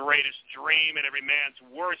woman's greatest dream and every man's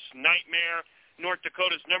worst nightmare, North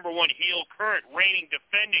Dakota's #1 heel, current reigning,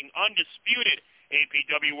 defending, undisputed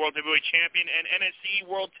APW World Heavyweight Champion and NSE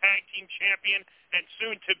World Tag Team Champion, and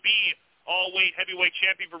soon to be all-weight heavyweight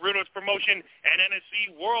champion for Bruno's promotion and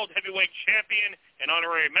NSE World Heavyweight Champion and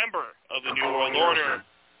honorary member of the New World Order.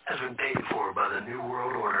 Has been paid for by the New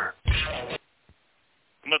World Order.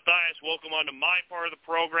 Matthias, welcome onto my part of the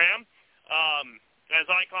program. As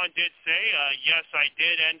Icon did say, yes, I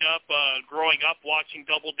did end up growing up watching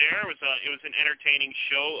Double Dare. It was an entertaining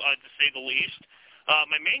show, to say the least.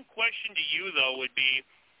 My main question to you, though, would be,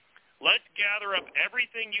 let's gather up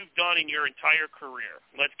everything you've done in your entire career.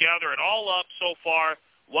 Let's gather it all up so far,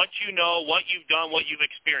 what you know, what you've done, what you've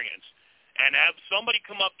experienced, and have somebody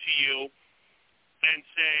come up to you and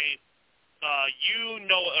say,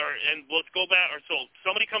 and let's go back, so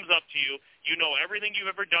somebody comes up to you, you know everything you've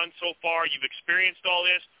ever done so far, you've experienced all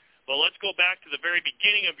this, but let's go back to the very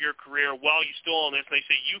beginning of your career while you still own this, and they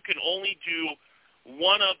say you can only do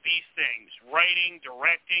one of these things, writing,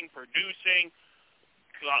 directing, producing,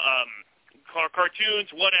 cartoons,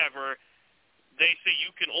 whatever. They say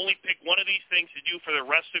you can only pick one of these things to do for the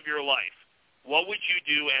rest of your life. What would you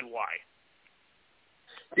do and why?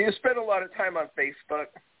 Do you spend a lot of time on Facebook?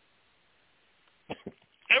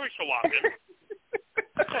 Every so often.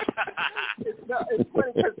 It's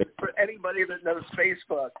funny because for anybody that knows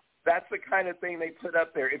Facebook, that's the kind of thing they put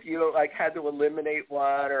up there. If you had to eliminate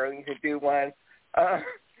one or you could do one,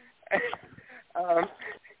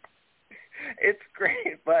 it's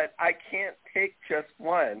great, but I can't pick just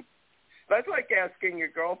one. That's like asking your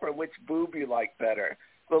girlfriend which boob you like better,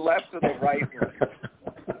 the left or the right one.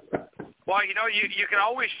 Well, you can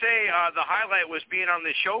always say the highlight was being on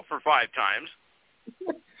this show for 5 times.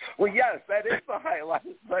 Well, yes, that is the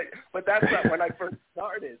highlight, but that's not when I first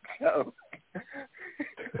started. So,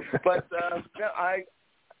 but no, I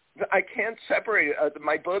can't separate it.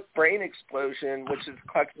 My book, Brain Explosion, which is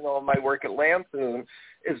collecting all of my work at Lampoon,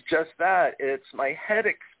 is just that. It's my head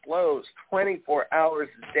explodes 24 hours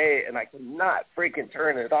a day, and I cannot freaking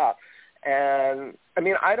turn it off. And, I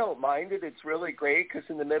mean, I don't mind it. It's really great because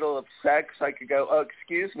in the middle of sex, I could go, oh,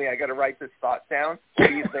 excuse me, I got to write this thought down. What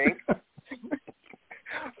do you think?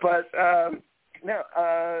 But, no,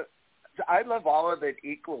 I love all of it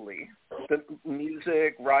equally. The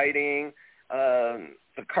music, writing, the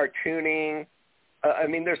cartooning. I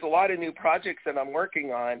mean, there's a lot of new projects that I'm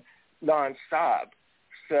working on nonstop.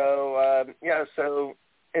 So, so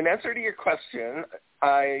in answer to your question,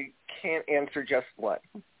 I can't answer just one.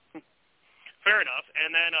 Fair enough.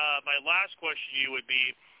 And then my last question to you would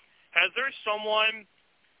be, has there someone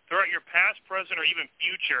throughout your past, present, or even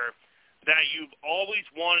future that you've always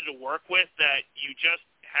wanted to work with that you just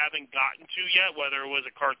haven't gotten to yet, whether it was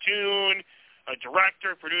a cartoon, a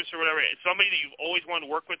director, producer, whatever, it's somebody that you've always wanted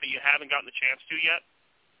to work with that you haven't gotten the chance to yet?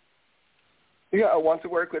 Yeah, I want to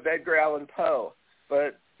work with Edgar Allan Poe,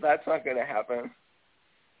 but that's not going to happen.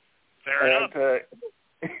 Fair enough.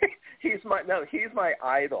 He's my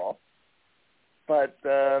idol. But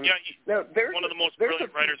he's one of the most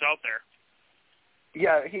brilliant writers out there.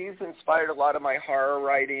 Yeah, he's inspired a lot of my horror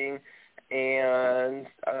writing, and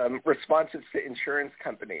responses to insurance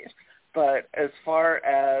companies. But as far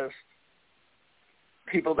as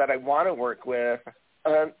people that I want to work with,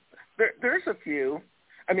 there's a few.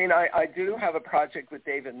 I mean, I do have a project with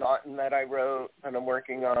David Naughton that I wrote and I'm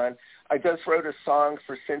working on. I just wrote a song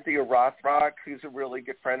for Cynthia Rothrock, who's a really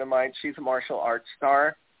good friend of mine. She's a martial arts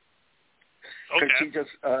star. Okay.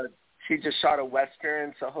 She just shot a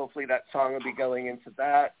Western, so hopefully that song will be going into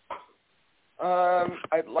that.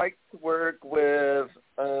 I'd like to work with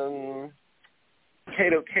Kato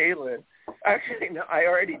Kalin. Actually, no, I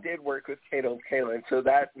already did work with Kato Kalin, so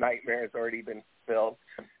that nightmare has already been filled.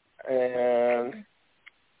 And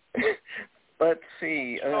let's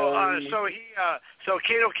see. So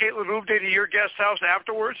Kato Kalin moved into your guest house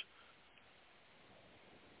afterwards?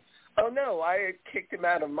 Oh no, I kicked him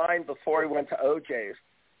out of mine before he went to OJ's.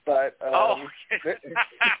 But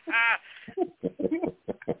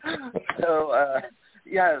so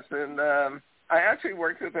yes, and I actually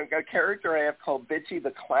worked with a character I have called Bitchy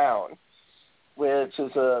the Clown, which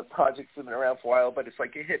is a project that's been around for a while, but it's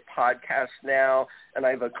like a hit podcast now, and I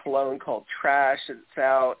have a clone called Trash that's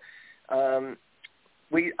out.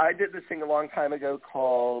 I did this thing a long time ago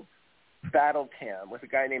called Battle Cam with a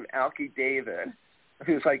guy named Alki David,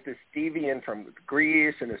 who's like this deviant from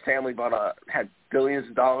Greece, and his family had billions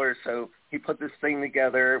of dollars, so he put this thing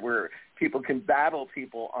together where people can battle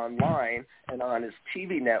people online and on his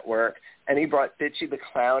TV network, and he brought Bitchy the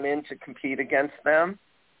Clown in to compete against them,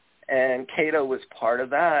 and Kato was part of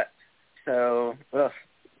that. So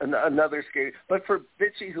another scary. But for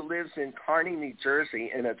Bitchy, who lives in Kearney, New Jersey,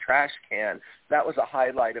 in a trash can, that was a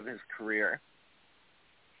highlight of his career.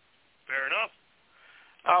 Fair enough.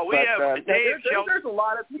 There's a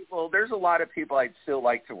lot of people. There's a lot of people I'd still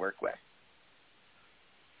like to work with.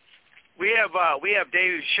 We have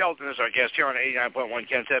Dave Shelton as our guest here on 89.1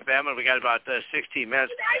 KensFM, and we got about 16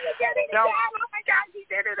 minutes. Now, oh my God, he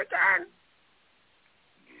did it again.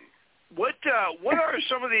 What are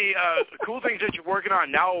some of the cool things that you're working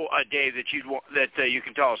on now, Dave, that you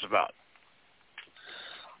can tell us about?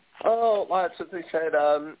 Oh, lots. As I said,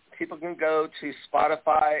 people can go to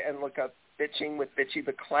Spotify and look up Bitching with Bitchy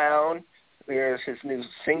the Clown. There's his new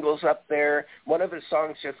singles up there. One of his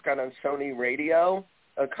songs just got on Sony Radio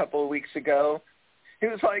a couple of weeks ago. He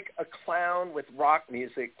was like a clown with rock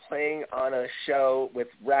music playing on a show with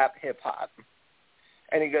rap hip-hop.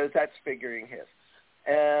 And he goes, that's figuring his.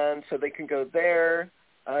 And so they can go there.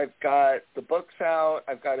 I've got the books out.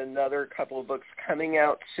 I've got another couple of books coming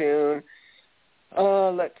out soon.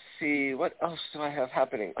 Let's see. What else do I have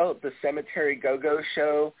happening? Oh, the Cemetery Go-Go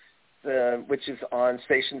Show, which is on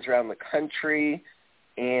stations around the country,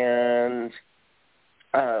 and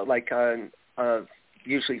like on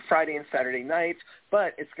usually Friday and Saturday nights.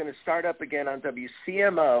 But it's going to start up again on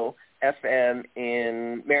WCMO FM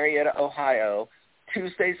in Marietta, Ohio,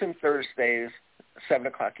 Tuesdays and Thursdays, 7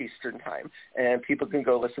 o'clock Eastern time. And people can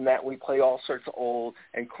go listen to that. We play all sorts of old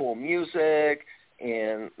and cool music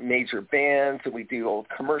and major bands, and we do old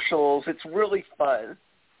commercials. It's really fun.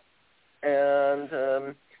 And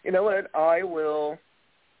you know what? I will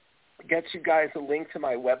get you guys a link to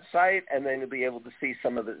my website, and then you'll be able to see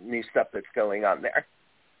some of the new stuff that's going on there.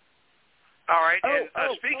 All right.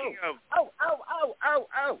 Speaking of...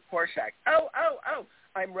 Horshack.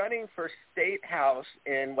 I'm running for State House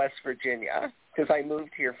in West Virginia because I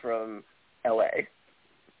moved here from L.A.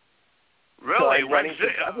 Really? So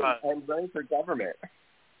I'm running for government.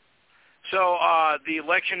 So the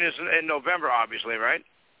election is in November, obviously, right?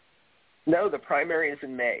 No, the primary is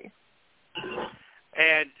in May.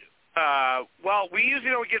 And, well, we usually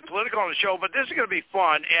don't get political on the show, but this is going to be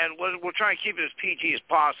fun, and we'll try and keep it as PG as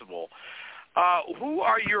possible. Who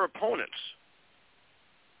are your opponents?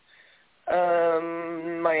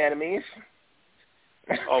 My enemies.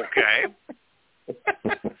 Okay.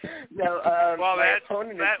 No, well, that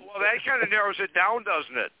kind of narrows it down,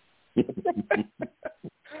 doesn't it?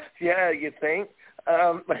 Yeah, you think?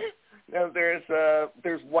 No,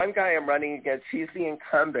 there's one guy I'm running against. He's the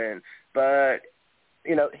incumbent, but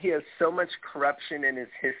you know he has so much corruption in his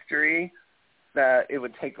history that it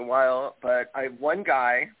would take a while. But I have one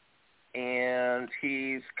guy, and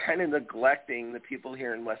he's kind of neglecting the people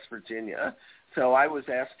here in West Virginia. So I was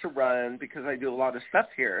asked to run because I do a lot of stuff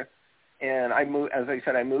here. And I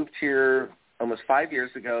moved here almost 5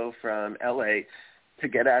 years ago from L.A. to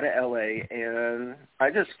get out of L.A., and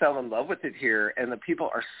I just fell in love with it here, and the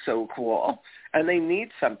people are so cool. And they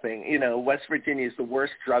need something. You know, West Virginia is the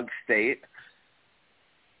worst drug state.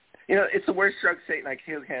 You know, it's the worst drug state, and I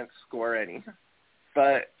can't score any.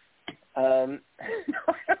 But I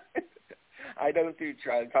don't do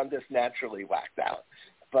drugs. I'm just naturally whacked out.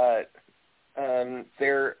 But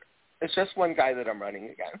It's just one guy that I'm running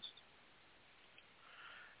against.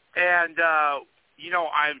 And,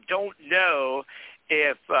 I don't know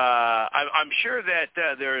if I'm sure that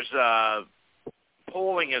there's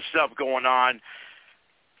polling and stuff going on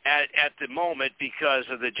at the moment because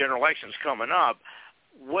of the general elections coming up.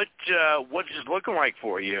 What is it looking like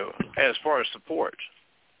for you as far as support?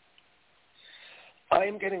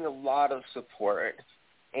 I'm getting a lot of support.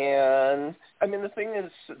 And, I mean, the thing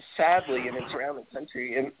is, sadly, and it's around the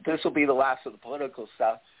country, and this will be the last of the political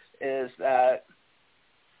stuff, is that,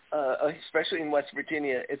 especially in West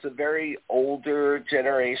Virginia, it's a very older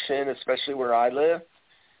generation, especially where I live,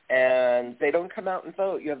 and they don't come out and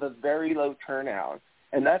vote. You have a very low turnout.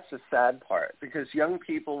 And that's the sad part, because young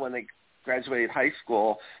people, when they graduate high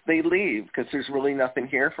school, they leave because there's really nothing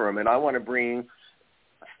here for them. And I want to bring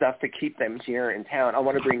stuff to keep them here in town. I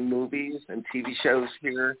want to bring movies and TV shows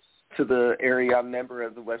here to the area. I'm a member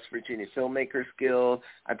of the West Virginia Filmmakers Guild.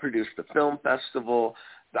 I produced the film festival.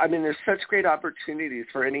 I mean, there's such great opportunities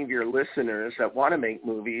for any of your listeners that want to make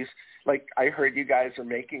movies. Like I heard you guys are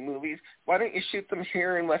making movies. Why don't you shoot them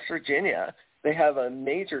here in West Virginia? They have a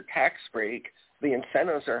major tax break. The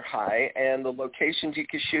incentives are high, and the locations you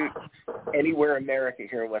can shoot anywhere in America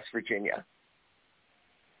here in West Virginia.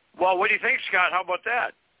 Well, what do you think, Scott? How about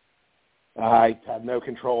that? I have no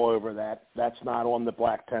control over that. That's not on the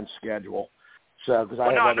Black Tent schedule. So, because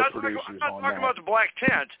I have other producers on that. I'm not talking about the Black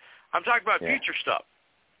Tent. I'm talking about future stuff.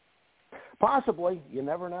 Possibly. You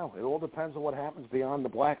never know. It all depends on what happens beyond the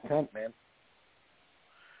Black Tent, man.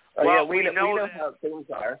 Well, we know how things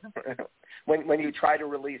are. when you try to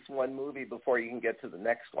release one movie before you can get to the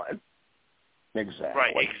next one. Exactly.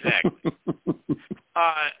 Right, exactly.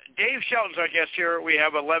 Dave Shelton's our guest here. We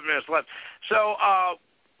have 11 minutes left. So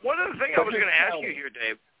one other thing I was going to ask you here,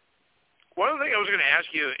 Dave,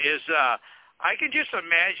 is I can just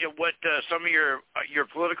imagine what some of your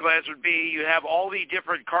political ads would be. You have all the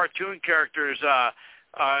different cartoon characters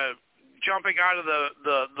jumping out of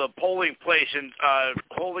the polling place and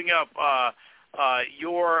holding up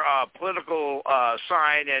your political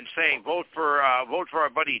sign and saying vote for our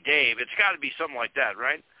buddy Dave. It's got to be something like that,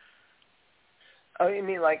 right? Oh, you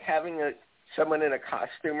mean like having someone in a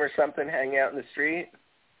costume or something hang out in the street?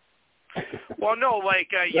 Well, no,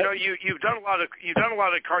 like you've done a lot of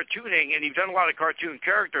cartooning, and you've done a lot of cartoon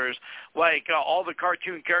characters, like all the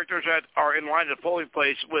cartoon characters that are in line at the polling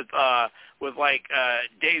place with like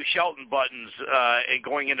Dave Shelton buttons and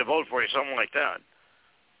going in to vote for you, something like that.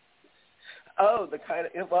 Oh,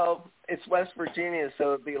 it's West Virginia,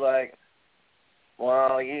 so it'd be like,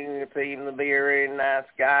 well, you seem to be a really nice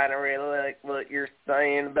guy, and I really like what you're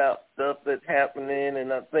saying about stuff that's happening,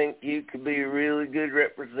 and I think you could be a really good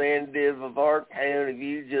representative of our town if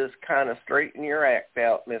you just kind of straighten your act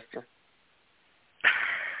out, mister.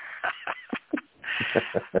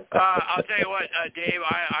 I'll tell you what, Dave,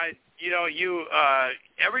 you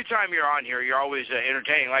every time you're on here, you're always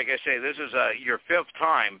entertaining. Like I say, this is your fifth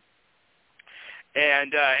time.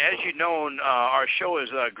 And as you've known, our show has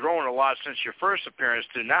grown a lot since your first appearance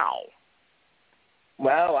to now.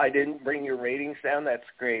 Wow, I didn't bring your ratings down. That's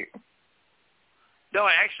great. No,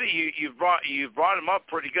 actually, you've brought them up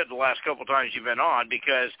pretty good the last couple of times you've been on,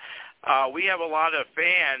 because we have a lot of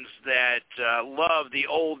fans that love the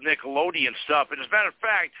old Nickelodeon stuff. And as a matter of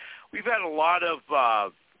fact, we've had a lot of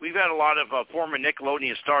former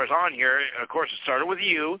Nickelodeon stars on here. Of course, it started with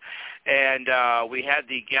you, and we had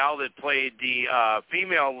the gal that played the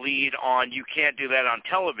female lead on You Can't Do That on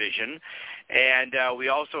Television, and we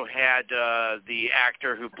also had the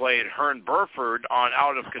actor who played Hearn Burford on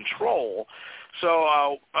Out of Control.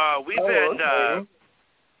 So we've had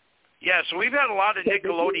so we've had a lot of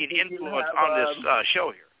Nickelodeon influence on this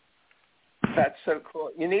show here. That's so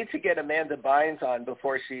cool. You need to get Amanda Bynes on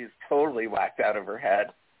before she's totally whacked out of her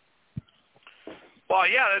head. Well,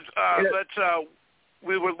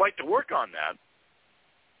 we would like to work on that.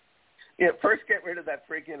 Yeah, first get rid of that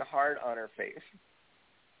freaking heart on her face.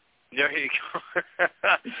 There you go.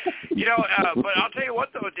 But I'll tell you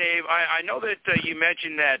what, though, Dave, I know that you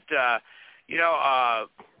mentioned that,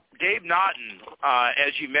 Dave Naughton,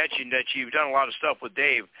 as you mentioned, that you've done a lot of stuff with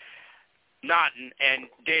Dave Naughton and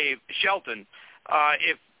Dave Shelton.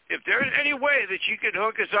 If there's any way that you could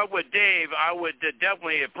hook us up with Dave, I would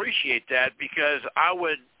definitely appreciate that, because I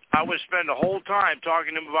would spend the whole time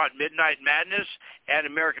talking to him about Midnight Madness and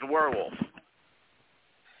American Werewolf.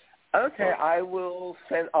 Okay, I'll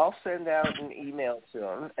send out an email to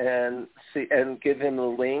him and give him the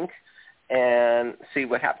link and see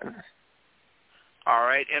what happens. All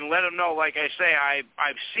right, and let him know, like I say,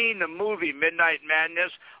 I've seen the movie Midnight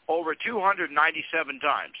Madness over 297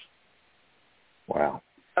 times. Wow.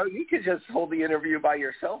 Oh, you could just hold the interview by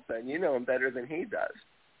yourself then. You know him better than he does.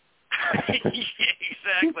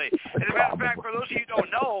 Exactly. As a matter of fact, for those of you who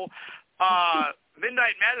don't know,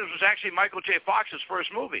 Midnight Madness was actually Michael J. Fox's first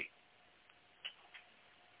movie.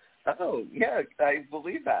 Oh, yeah, I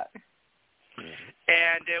believe that.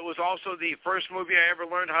 And it was also the first movie I ever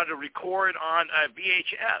learned how to record on a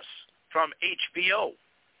VHS from HBO.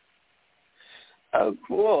 Oh,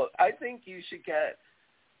 cool. I think you should get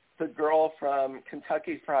the girl from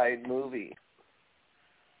Kentucky Fried Movie.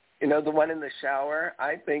 You know, the one in the shower?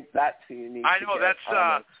 I think that's who you need I to know, get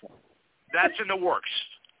that's in the works.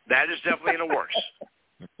 That is definitely in the works.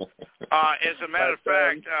 As a matter of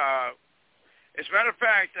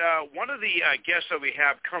fact, one of the guests that we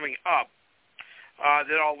have coming up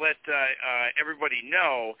that I'll let everybody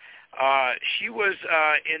know, she was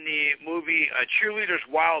in the movie Cheerleaders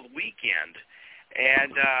Wild Weekend,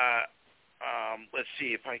 and let's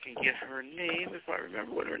see if I can get her name, if I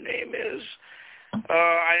remember what her name is.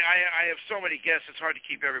 I have so many guests, it's hard to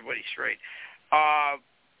keep everybody straight.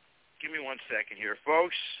 Give me 1 second here,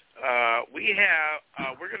 folks. We're going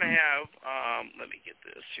to have, let me get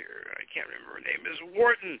this here. I can't remember her name. Ms.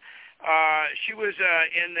 Wharton. She was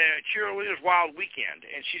in the Cheerleaders Wild Weekend,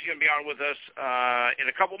 and she's going to be on with us in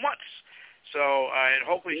a couple months. So, and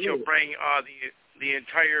hopefully she'll bring the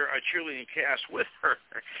entire cheerleading cast with her,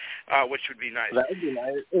 which would be nice. That would be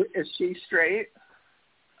nice. Is she straight?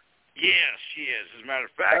 Yes, she is, as a matter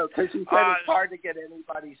of fact. Because you said it's hard to get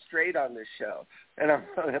anybody straight on this show. And I'm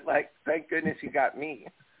like, thank goodness you got me.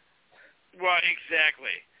 Well,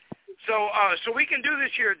 exactly. So we can do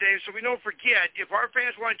this here, Dave, so we don't forget. If our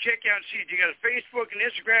fans want to check out and see, you got a Facebook, an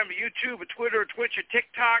Instagram, a YouTube, a Twitter, a Twitch, a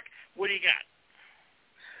TikTok. What do you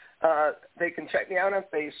got? They can check me out on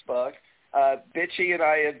Facebook. Bitchy and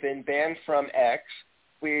I have been banned from X.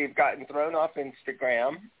 We've gotten thrown off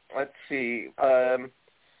Instagram. Let's see.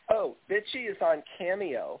 Bitchy is on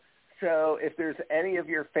Cameo. So if there's any of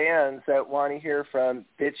your fans that want to hear from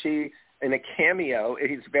Bitchy in a cameo,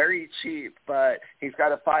 he's very cheap, but he's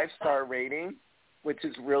got a 5-star rating, which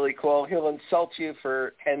is really cool. He'll insult you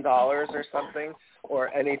for $10 or something,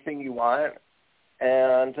 or anything you want.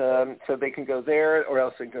 And so they can go there, or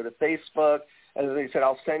else they can go to Facebook. And as I said,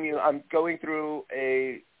 I'm going through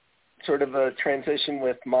a sort of a transition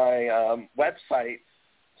with my website.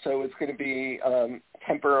 So it's going to be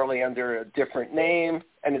temporarily under a different name,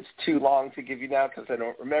 and it's too long to give you now because I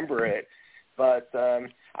don't remember it. But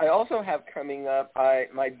I also have coming up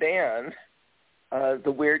my band,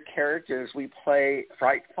 The Weird Characters. We play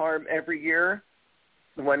Fright Farm every year,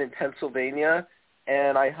 the one in Pennsylvania,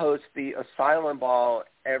 and I host the Asylum Ball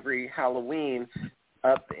every Halloween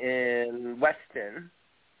up in Weston,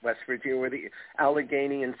 West Virginia, where the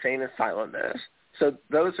Allegheny Insane Asylum is. So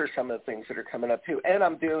those are some of the things that are coming up, too. And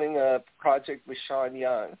I'm doing a project with Sean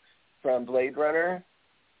Young from Blade Runner.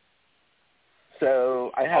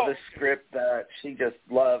 So I have a script that she just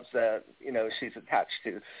loves that, she's attached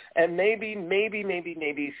to. And maybe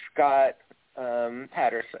Scott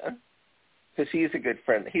Patterson, because he's a good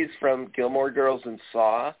friend. He's from Gilmore Girls and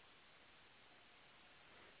Saw.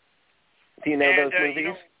 Do you know those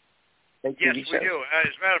movies? Yes, we do. As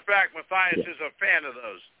a matter of fact, Matthias is a fan of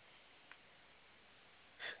those.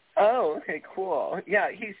 Oh, okay, cool. Yeah,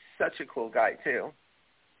 he's such a cool guy, too.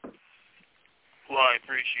 Well, I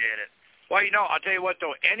appreciate it. Well, I'll tell you what,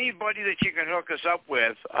 though, anybody that you can hook us up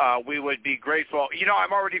with, we would be grateful.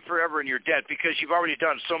 I'm already forever in your debt because you've already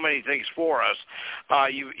done so many things for us.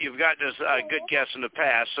 You've gotten us good guests in the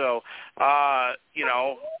past. So,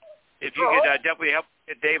 if you could definitely help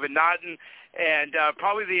David Naughton, and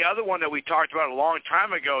probably the other one that we talked about a long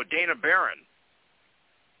time ago, Dana Barron.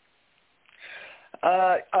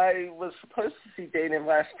 I was supposed to see Dana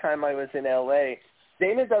last time I was in L.A.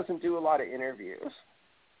 Dana doesn't do a lot of interviews.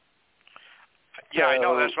 Yeah, I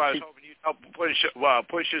know. That's why I was hoping you'd help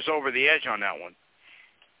push us over the edge on that one.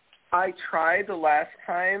 I tried the last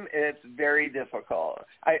time, and it's very difficult.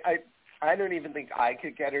 I don't even think I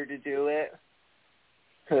could get her to do it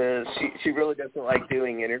because she really doesn't like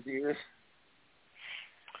doing interviews.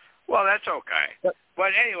 Well, that's okay.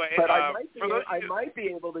 But anyway, I might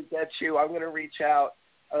be able to get you. I'm going to reach out.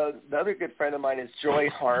 Another good friend of mine is Joy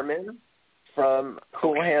Harmon from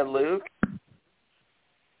Cool Hand Luke.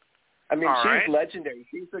 I mean, she's legendary.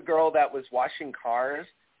 She's the girl that was washing cars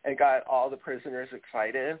and got all the prisoners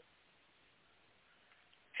excited.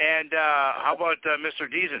 And how about Mr.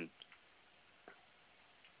 Deason?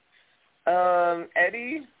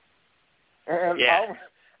 Eddie? Yeah.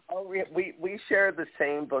 We share the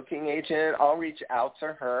same booking agent. I'll reach out to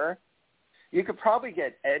her. You could probably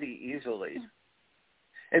get Eddie easily.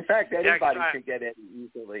 In fact, anybody could get Eddie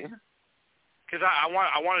easily. because I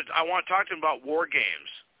want to talk to him about war games.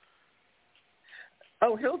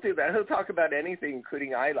 Oh, he'll do that. He'll talk about anything,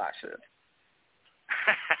 including eyelashes.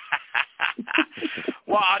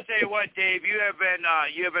 Well, I'll tell you what, Dave, you have been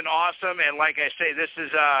awesome, and like I say, this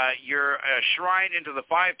is your shrine into the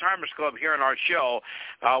Five Timers Club here on our show.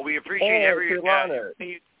 We appreciate every honor.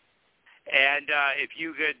 And if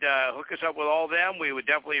you could hook us up with all of them, we would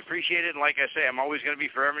definitely appreciate it. And like I say, I'm always going to be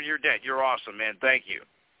forever in your debt. You're awesome, man. Thank you.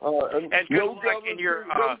 And good no luck in your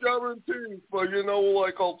no guarantees, but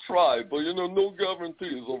like I'll try, but no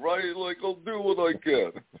guarantees, all right? Like I'll do what I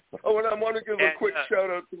can. Oh, and I want to give a quick shout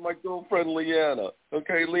out to my girlfriend Leanna.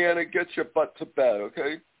 Okay, Leanna, get your butt to bed,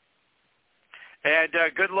 okay? And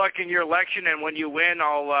good luck in your election, and when you win,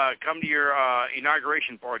 I'll come to your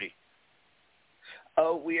inauguration party.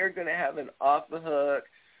 Oh, we are going to have an off-the-hook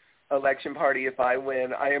election party if I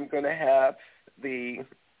win. I am going to have the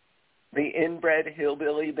inbred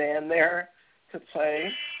hillbilly band there to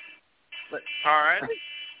play. All right.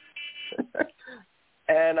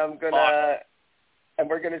 And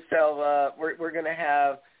we're gonna sell. We're gonna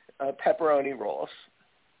have pepperoni rolls.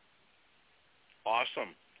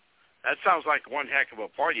 Awesome. That sounds like one heck of a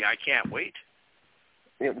party. I can't wait.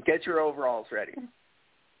 Get your overalls ready.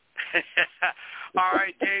 All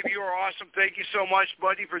right, Dave, you are awesome. Thank you so much,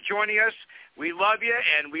 buddy, for joining us. We love you,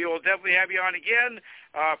 and we will definitely have you on again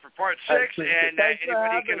for part 6. And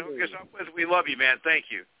anybody you can hook us up with, we love you, man.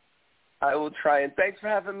 Thank you. I will try, and thanks for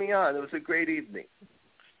having me on. It was a great evening.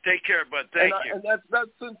 Take care, bud. Thank you. And that's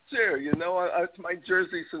sincere, it's my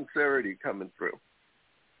Jersey sincerity coming through.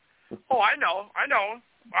 Oh, I know.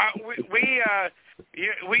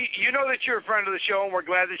 You know that you're a friend of the show, and we're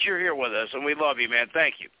glad that you're here with us, and we love you, man.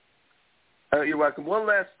 Thank you. You're welcome. One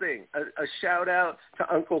last thing, a shout out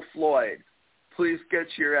to Uncle Floyd. Please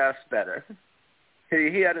get your ass better.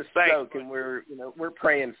 He had a stroke, and we're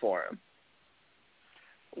praying for him.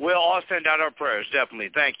 We'll all send out our prayers, definitely.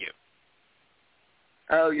 Thank you.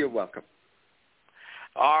 Oh, you're welcome.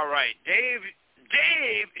 All right, Dave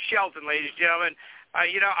Shelton, ladies and gentlemen. I'll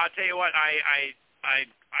tell you what, I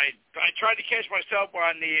tried to catch myself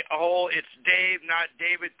on the whole "it's Dave, not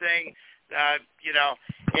David" thing.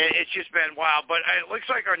 It's just been wild. But it looks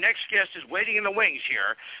like our next guest is waiting in the wings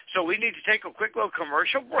here. So we need to take a quick little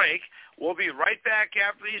commercial break. We'll be right back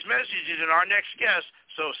after these messages and our next guest.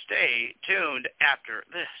 So stay tuned after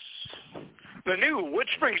this. The new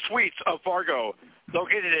Woodspring Suites of Fargo,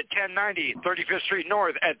 located at 1090 35th Street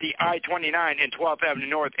North at the I-29 and 12th Avenue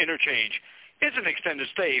North interchange. It's an extended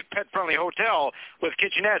stay, pet-friendly hotel with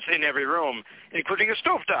kitchenettes in every room, including a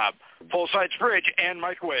stovetop, full-size fridge, and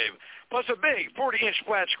microwave, plus a big 40-inch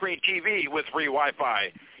flat-screen TV with free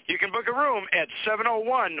Wi-Fi. You can book a room at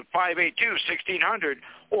 701-582-1600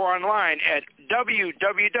 or online at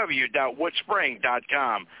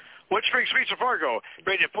www.woodspring.com. Woodspring Suites of Fargo,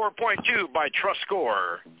 rated 4.2 by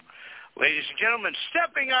TrustScore. Ladies and gentlemen,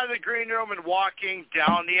 stepping out of the green room and walking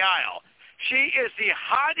down the aisle, she is the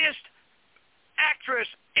hottest actress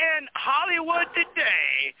in Hollywood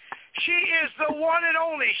today. She is the one and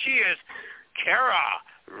only. She is Kara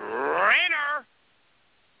Rayner.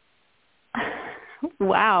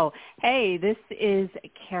 Wow. Hey, this is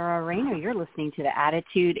Kara Rayner. You're listening to the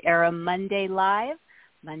Attitude Era Monday Live,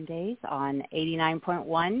 Mondays on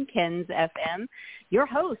 89.1 KensFM. Your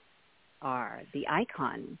hosts are The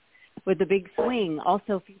Icon with the Big Swing,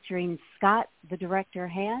 also featuring Scott the Director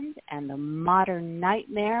Hand and the Modern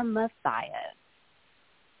Nightmare Matthias.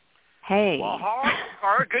 Hey. Well,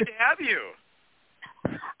 Kara, good to have you.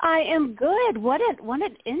 I am good. What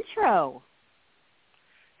an intro.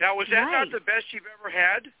 Now, was that not the best you've ever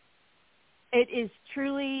had? It is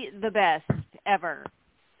truly the best ever.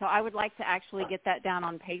 So I would like to actually get that down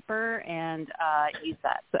on paper and use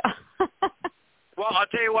that. Well, I'll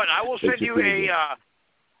tell you what. I will send you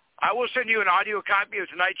an audio copy of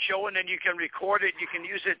tonight's show, and then you can record it. You can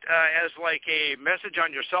use it as like a message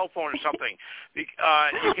on your cell phone or something. You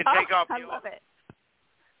can take off. I love it.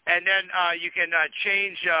 And then you can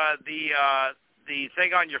change the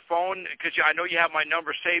thing on your phone, because I know you have my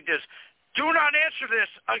number saved as "Do not answer this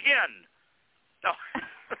again." No.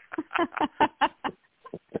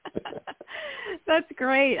 That's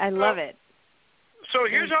great. I love it. So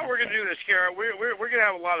here's how we're going to do this, Kara. We're going to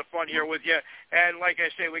have a lot of fun here with you, and like I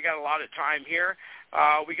say, we got a lot of time here.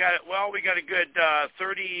 We got a good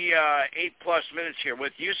 38 plus minutes here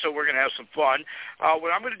with you, so we're going to have some fun.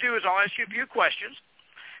 What I'm going to do is I'll ask you a few questions,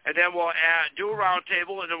 and then we'll do a round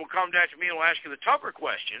table, and then we'll come back to me and we'll ask you the tougher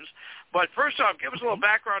questions. But first off, give us a little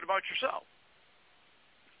background about yourself.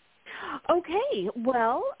 Okay.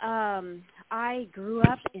 Well, I grew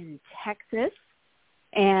up in Texas,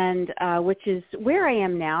 and which is where I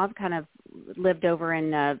am now. I've kind of lived over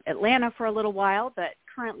in Atlanta for a little while, but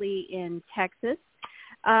currently in Texas.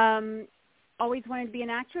 Always wanted to be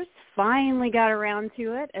an actress. Finally got around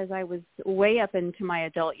to it as I was way up into my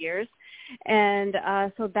adult years. And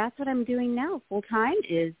so that's what I'm doing now full time,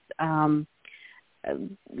 is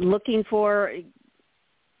looking for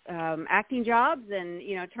acting jobs and,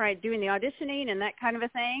 doing the auditioning and that kind of a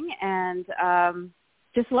thing. And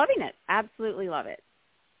just loving it. Absolutely love it.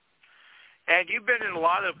 And you've been in a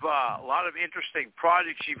lot of interesting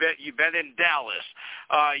projects. You've been in Dallas.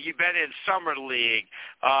 You've been in Summer League.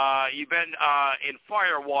 You've been in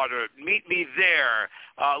Firewater. Meet Me There.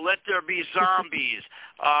 Let There Be Zombies.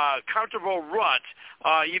 Comfortable Rut.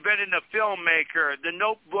 You've been in The Filmmaker, The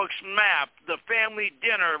Notebook's Map, The Family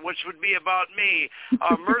Dinner, which would be about me.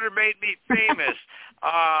 Murder Made Me Famous.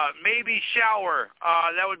 Maybe Shower.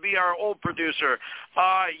 That would be our old producer.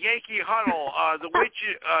 Yankee Huddle. The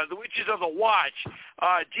Witches of the Watch.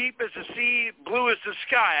 Deep as the Sea, Blue as the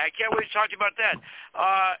Sky. I can't wait to talk to you about that.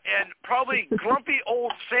 And probably Grumpy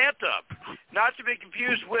Old Santa, not to be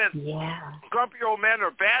confused with Grumpy Old Man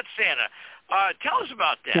or Bad Santa. Tell us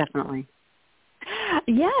about that. Definitely.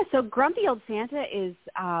 Yeah, so Grumpy Old Santa is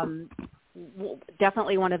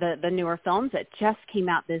definitely one of the newer films that just came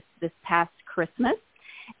out this past Christmas.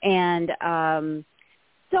 And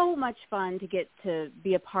so much fun to get to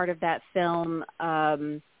be a part of that film.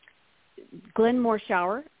 Glenn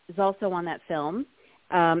Morshower is also on that film.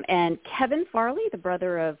 And Kevin Farley, the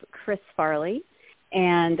brother of Chris Farley.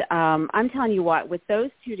 And I'm telling you what, with those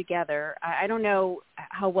two together, I don't know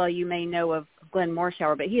how well you may know of Glenn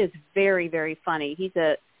Morshower, but he is very, very funny. He's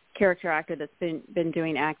a character actor that's been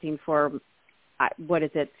doing acting for,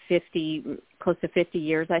 close to 50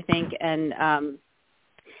 years, I think. And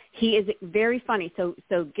he is very funny. So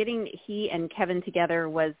getting he and Kevin together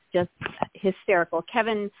was just hysterical.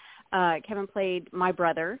 Kevin played my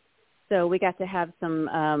brother, so we got to have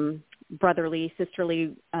some brotherly,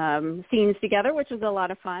 sisterly scenes together, which was a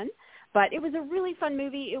lot of fun. But it was a really fun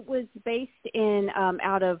movie. It was based in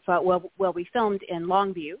we filmed in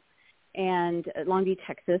Longview,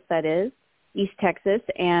 Texas, that is, East Texas,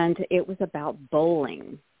 and it was about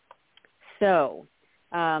bowling. So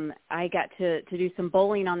I got to do some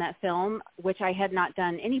bowling on that film, which I had not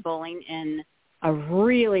done any bowling in a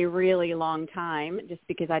really, really long time, just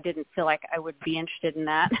because I didn't feel like I would be interested in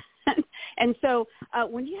that. And so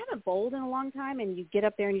when you haven't bowled in a long time and you get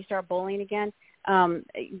up there and you start bowling again,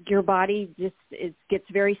 your body gets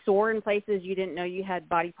very sore in places you didn't know you had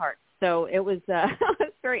body parts. So it was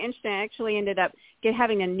very interesting. I actually ended up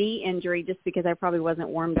having a knee injury just because I probably wasn't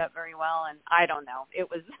warmed up very well, and I don't know.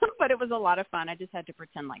 But it was a lot of fun. I just had to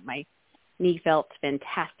pretend like my knee felt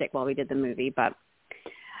fantastic while we did the movie, but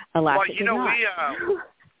alas, it did not.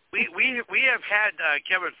 We have had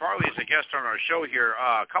Kevin Farley as a guest on our show here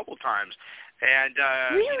a couple times, and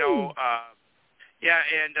really?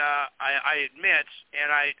 I admit,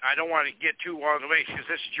 and I don't want to get too long away because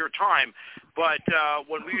this is your time, but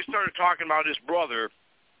when we started talking about his brother,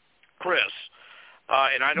 Chris,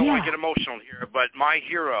 and I don't want to get emotional here, but my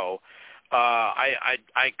hero,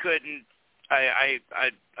 I couldn't.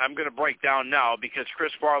 I'm going to break down now because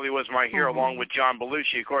Chris Farley was my hero along with John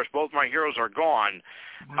Belushi. Of course, both my heroes are gone,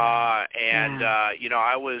 I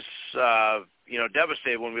was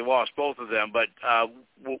devastated when we lost both of them. But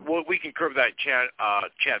we can curve that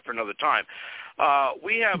chat for another time.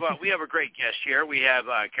 We have a great guest here. We have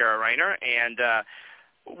Kara Rayner, and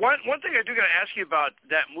one thing I do got to ask you about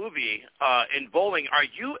that movie in bowling. Are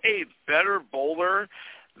you a better bowler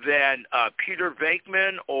than Peter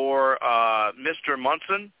Venkman or Mr.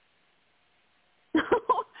 Munson?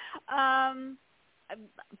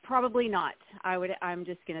 Probably not. I'm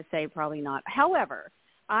just going to say probably not. However,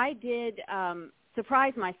 I did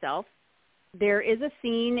surprise myself. There is a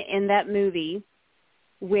scene in that movie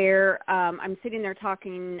where I'm sitting there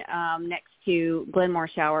talking next to Glenn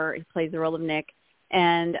Morshower, who plays the role of Nick,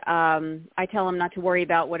 and I tell him not to worry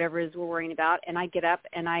about whatever it is we're worrying about, and I get up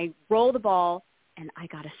and I roll the ball, and I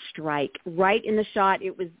got a strike right in the shot.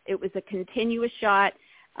 It was a continuous shot.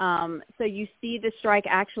 So you see the strike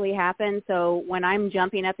actually happen. So when I'm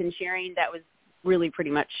jumping up and cheering, that was really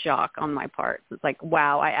pretty much shock on my part. It's like,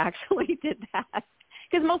 wow, I actually did that.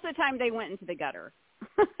 Because most of the time they went into the gutter.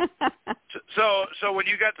 So when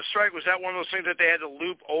you got the strike, was that one of those things that they had to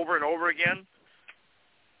loop over and over again?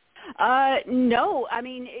 No. I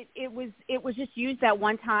mean, it was just used that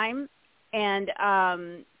one time. And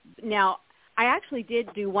now I actually did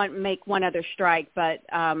make one other strike, but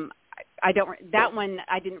that one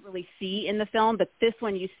I didn't really see in the film, but this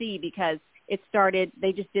one you see because it started,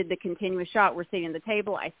 they just did the continuous shot. We're sitting at the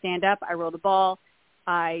table. I stand up, I roll the ball,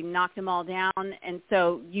 I knocked them all down, and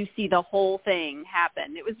so you see the whole thing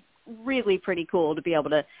happen. It was really pretty cool to be able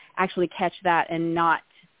to actually catch that and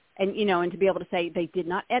to be able to say they did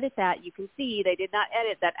not edit that. You can see they did not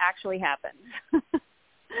edit that actually happened.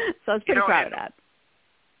 So I was pretty proud of that.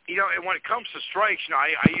 And when it comes to strikes,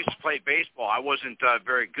 I used to play baseball. I wasn't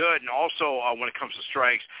very good, and also when it comes to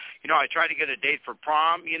strikes, I tried to get a date for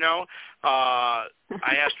prom. I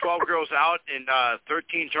asked 12 girls out, and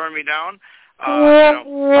 13 turned me down.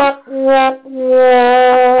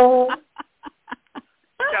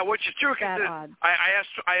 Yeah, which is true. I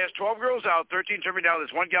asked 12 girls out, 13 turned me down.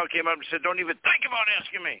 This one gal came up and said, "Don't even think about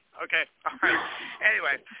asking me." Okay, all right.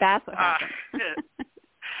 Anyway, that's what happened.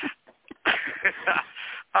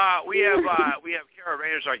 We have Kara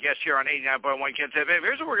Rayners, our guest here on 89.1 KensFM.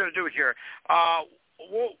 Here's what we're going to do here. I'm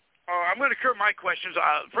going to curve my questions.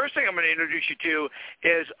 First thing I'm going to introduce you to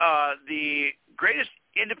is the greatest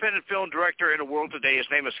independent film director in the world today. His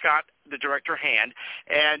name is Scott, the director, Hand.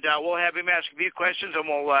 And we'll have him ask a few questions, and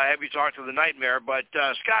we'll have you talk to the Nightmare. But,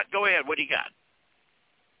 Scott, go ahead. What do you got?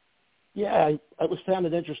 Yeah, I found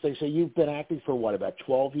it interesting. So you've been acting for, about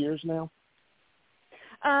 12 years now?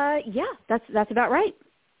 Yeah, that's about right.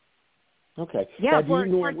 Okay. Yeah, for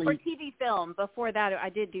TV film. Before that, I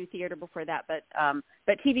did do theater before that, but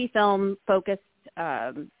TV film focused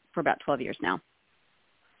for about 12 years now.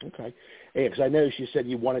 Okay. Yeah, because I noticed you said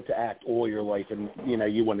you wanted to act all your life, and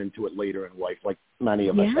you went into it later in life, like many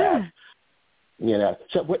of us have.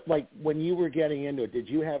 So when you were getting into it, did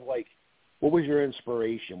you have what was your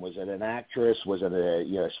inspiration? Was it an actress? Was it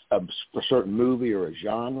a certain movie or a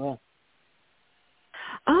genre?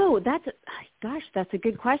 Oh, that's a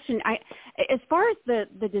good question. As far as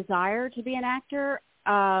the desire to be an actor,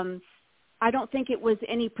 I don't think it was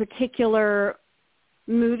any particular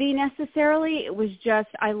movie necessarily. It was just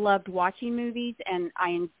I loved watching movies, and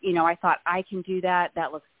I thought I can do that.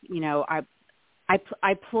 That looks,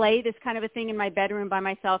 I play this kind of a thing in my bedroom by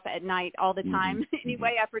myself at night all the time.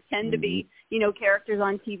 Anyway, I pretend to be, characters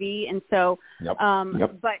on TV, and so,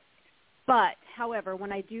 But, however,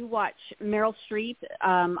 when I do watch Meryl Streep,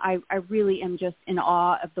 I really am just in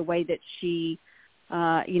awe of the way that she,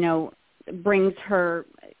 brings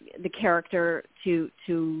the character to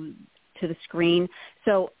the screen.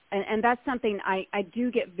 So, and that's something I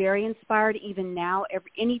do get very inspired even now.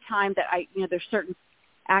 Any time that there's certain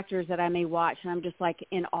actors that I may watch, and I'm just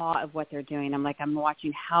in awe of what they're doing. I'm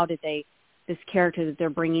watching this character that they're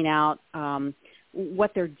bringing out,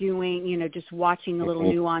 what they're doing, just watching the little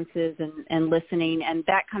nuances and listening, and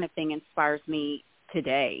that kind of thing inspires me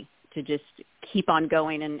today to just keep on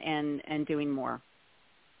going and doing more.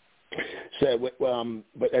 So,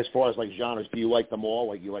 but as far as genres, do you like them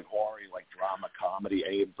all? You like horror, you like drama, comedy,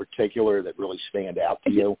 any in particular that really stand out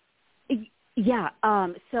to you? Yeah.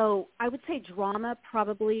 So I would say drama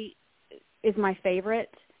probably is my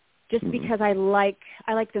favorite, just because I like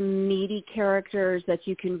the meaty characters that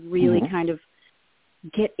you can really kind of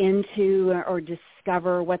get into or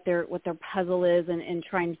discover what their puzzle is and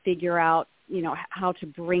try and figure out, how to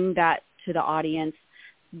bring that to the audience.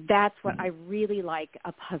 That's what I really like,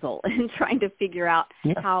 a puzzle, and trying to figure out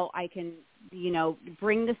how I can,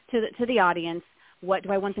 bring this to the audience. What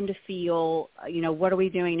do I want them to feel? What are we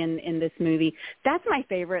doing in this movie? That's my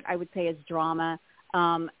favorite, I would say, is drama.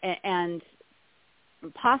 And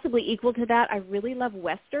possibly equal to that, I really love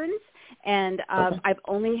Westerns. And I've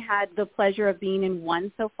only had the pleasure of being in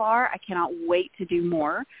one so far. I cannot wait to do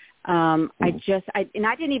more. I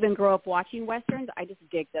didn't even grow up watching Westerns. I just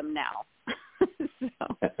dig them now.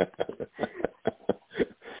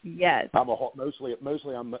 Yes. I'm mostly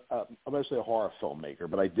a horror filmmaker,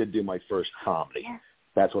 but I did do my first comedy. Yeah.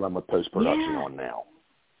 That's what I'm with post-production on now.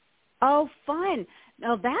 Oh, fun.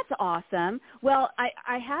 Oh, that's awesome. Well,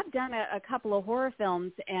 I have done a couple of horror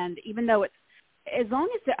films, and even though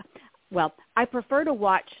I prefer to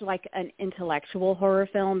watch an intellectual horror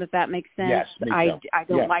film, if that makes sense. Yes, me too. I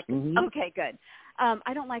don't like. Okay, good.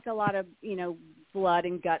 I don't like a lot of blood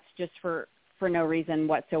and guts just for no reason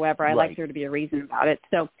whatsoever. I like there to be a reason about it.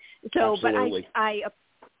 So, absolutely.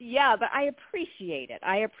 But I appreciate it.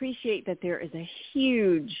 I appreciate that there is a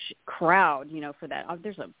huge crowd, for that.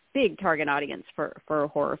 There's a big target audience for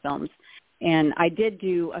horror films. And I did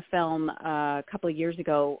do a film a couple of years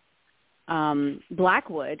ago,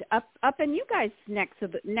 Blackwood, up in you guys' neck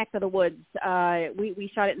of the woods.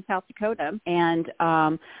 We shot it in South Dakota, and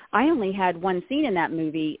I only had one scene in that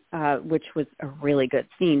movie, which was a really good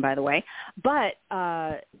scene, by the way. But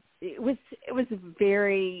it was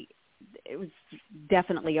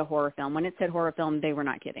definitely a horror film. When it said horror film, they were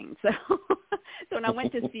not kidding. So So when I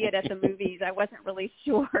went to see it at the movies, I wasn't really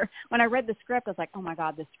sure. When I read the script, I was like, oh, my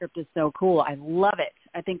God, this script is so cool. I love it.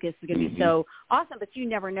 I think this is going to be so awesome, but you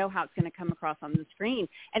never know how it's going to come across on the screen.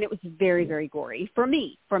 And it was very, very gory. For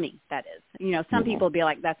me, that is. You know, some people would be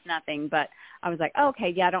like, that's nothing. But I was like, oh,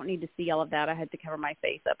 okay, yeah, I don't need to see all of that. I had to cover my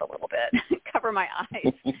face up a little bit, cover my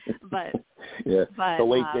eyes. But the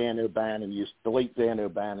late Dan O'Bannon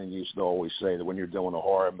used to always say that when you're doing a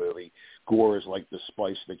horror movie, gore is like the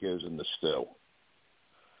spice that goes in the stew.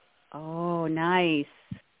 Oh, nice.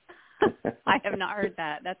 I have not heard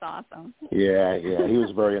that. That's awesome. Yeah. He was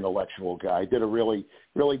a very intellectual guy. He did a really,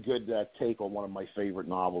 really good take on one of my favorite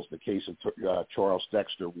novels, The Case of Charles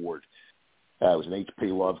Dexter Ward. It was an H.P.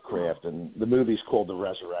 Lovecraft, and the movie's called The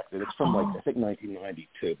Resurrected. It's from, I think,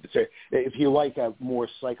 1992. If you like a more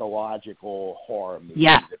psychological horror movie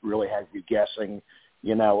that really has you guessing,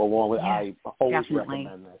 you know, along with, I always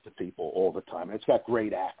recommend that to people all the time. And it's got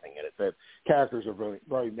great acting in it. The characters are very,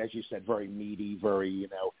 very, as you said, very meaty, very, you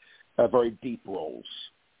know, very deep roles.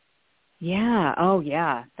 Yeah. Oh,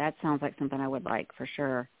 yeah. That sounds like something I would like for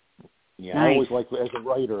sure. Yeah, nice. I always like, as a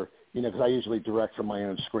writer, you know, because I usually direct from my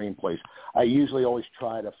own screenplays, I usually always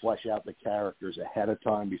try to flesh out the characters ahead of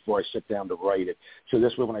time before I sit down to write it. So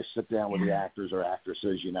this way, when I sit down with the actors or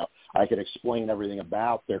actresses, you know, I can explain everything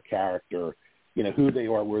about their character, you know, who they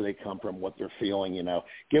are, where they come from, what they're feeling, you know,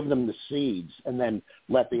 give them the seeds, and then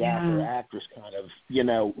let the actor or actress kind of, you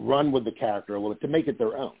know, run with the character a little bit to make it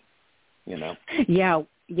their own, you know.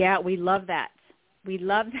 Yeah, we love that. We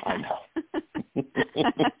love that. I know.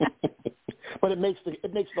 But it makes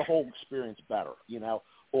the whole experience better, you know,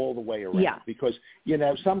 all the way around. Yeah. Because, you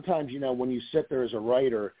know, sometimes, you know, when you sit there as a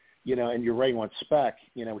writer, you know, and you're writing on spec,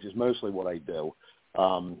 you know, which is mostly what I do,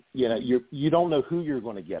 you know, you don't know who you're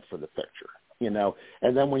going to get for the picture, you know.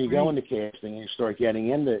 And then when you go into casting and you start getting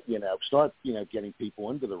into, getting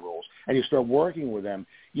people into the roles and you start working with them,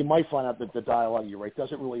 you might find out that the dialogue you write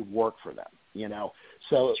doesn't really work for them, you know.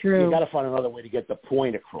 So you got to find another way to get the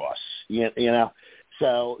point across, you know.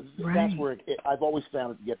 So that's where I've always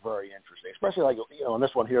found it to get very interesting, especially like, you know, on this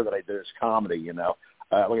one here that I did is comedy, you know.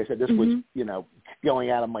 Like I said, this was, you know, going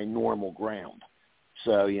out of my normal ground.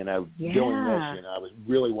 So, you know, doing this, you know, I was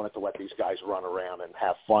really wanted to let these guys run around and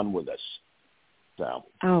have fun with this. So.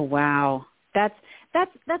 Oh, wow. That's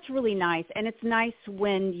really nice. And it's nice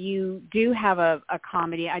when you do have a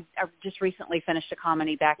comedy. I just recently finished a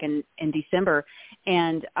comedy back in December,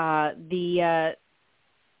 and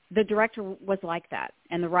the director was like that,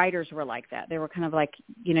 and the writers were like that. They were kind of like,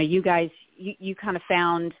 you know, you guys, you kind of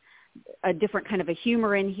found a different kind of a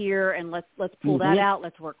humor in here, and let's pull that out.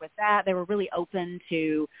 Let's work with that. They were really open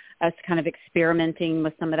to us kind of experimenting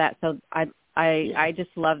with some of that. So I just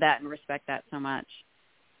love that and respect that so much.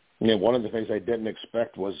 Yeah, one of the things I didn't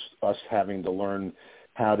expect was us having to learn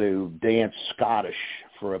how to dance Scottish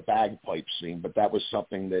for a bagpipe scene, but that was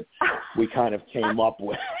something that we kind of came up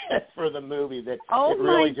with for the movie that it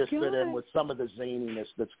really just fit in with some of the zaniness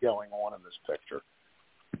that's going on in this picture.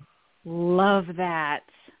 Love that.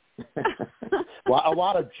 Well, a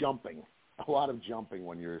lot of jumping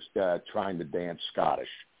when you're trying to dance Scottish.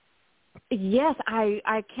 Yes,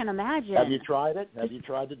 I can imagine. Have you tried it? Have you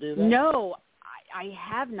tried to do that? No, I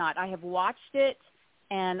have not. I have watched it,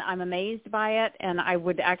 and I'm amazed by it, and I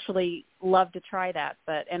would actually love to try that.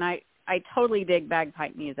 And I totally dig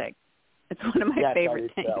bagpipe music. It's one of my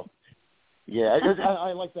favorite things. So. Yeah,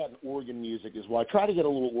 I like that in organ music as well. I try to get a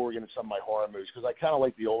little organ in some of my horror movies because I kind of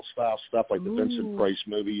like the old style stuff, like the Vincent Price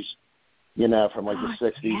movies, you know, from like the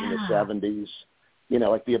 60s and the 70s, you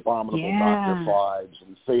know, like The Abominable Dr. Phibes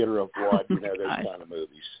and Theater of Blood, you know, those kind of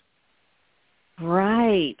movies.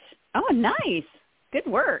 Right. Oh, nice. Good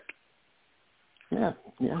work. Yeah.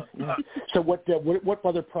 So what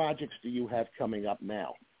other projects do you have coming up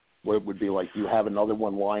now? What would be like, do you have another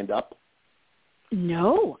one lined up?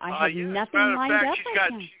 No, I have nothing lined up. She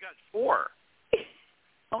got 4.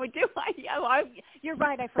 Oh, I do. You're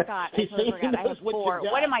right. I forgot. I have 4.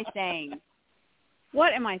 What am I saying?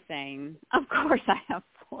 Of course I have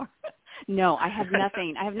 4. No, I have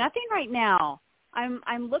nothing. I have nothing right now.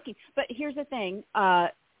 I'm looking. But here's the thing.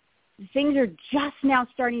 Things are just now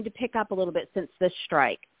starting to pick up a little bit since this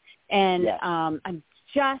strike. And I'm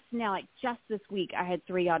just now, like just this week, I had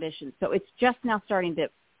 3 auditions. So it's just now starting to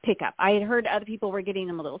pick up. I had heard other people were getting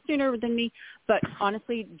them a little sooner than me, but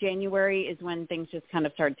honestly, January is when things just kind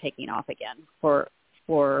of started taking off again for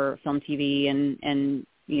film, TV, and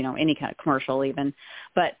you know, any kind of commercial even.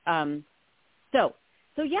 But so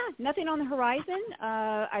yeah, nothing on the horizon.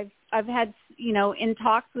 I've had, you know, in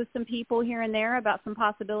talks with some people here and there about some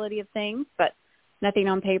possibility of things, but nothing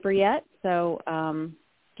on paper yet. So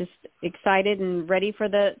just excited and ready for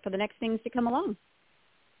the next things to come along.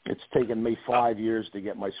 It's taken me 5 years to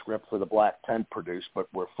get my script for the Black Tent produced, but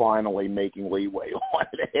we're finally making leeway on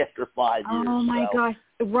it after 5 years. Oh my gosh!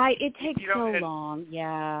 Right, it takes so long.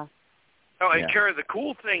 Yeah. Oh, and Kara, the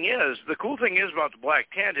cool thing is about the Black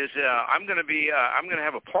Tent is I'm going to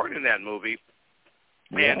have a part in that movie,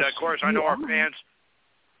 Yes. and of course I know our fans.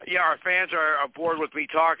 Yeah, our fans are bored with me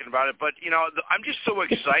talking about it, but I'm just so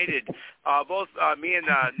excited. Both me and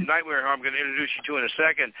Nightmare, who I'm going to introduce you to in a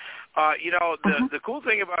second. The cool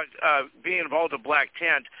thing about being involved with Black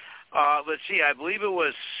Tent. Let's see, I believe it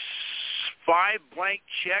was 5 blank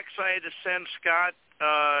checks I had to send Scott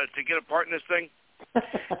to get a part in this thing,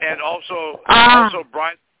 and also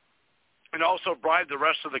bribe the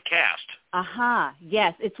rest of the cast.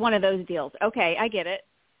 Yes, it's one of those deals. Okay, I get it.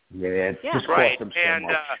 Yeah, it's just right. cost them so and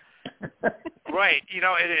much. right,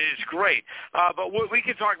 it's great. But we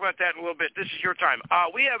can talk about that in a little bit. This is your time.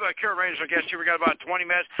 We have Kara Rainer, our guest here. We got about 20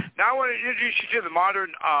 minutes. Now I want to introduce you to the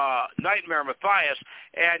modern Nightmare, Matthias.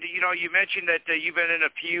 And you mentioned that you've been in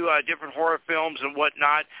a few different horror films and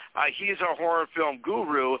whatnot. He's a horror film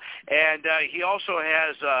guru, and he also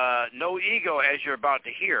has no ego, as you're about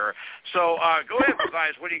to hear. So go ahead,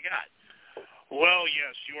 Matthias. What do you got? Well,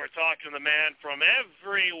 yes, you are talking to the man from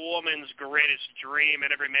every woman's greatest dream and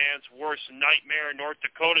every man's worst nightmare, North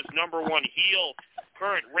Dakota's #1 heel,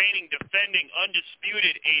 current reigning, defending,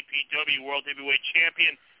 undisputed APW World Heavyweight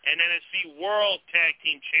Champion and NSC World Tag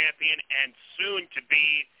Team Champion and soon-to-be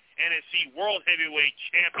NSC World Heavyweight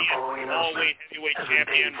Champion, always heavyweight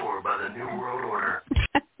champion. By the New World Order.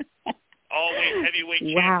 Always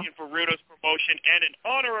heavyweight champion for Rudo's promotion and an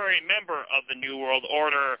honorary member of the New World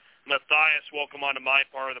Order. Matthias, welcome onto my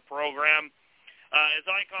part of the program. As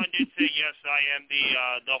Icon did say, yes, I am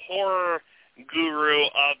the horror guru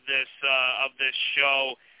of this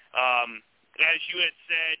show. As you had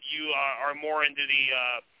said, you are more into the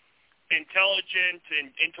intelligent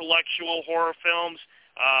and intellectual horror films.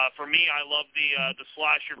 For me, I love the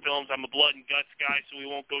slasher films. I'm a blood and guts guy, so we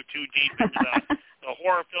won't go too deep into the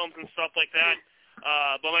horror films and stuff like that.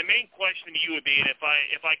 But my main question to you would be, and if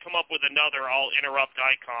I come up with another, I'll interrupt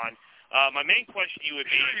Icon. My main question to you would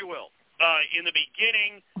be, sure you will. In the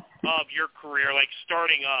beginning of your career, like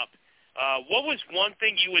starting up, what was one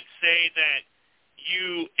thing you would say that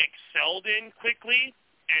you excelled in quickly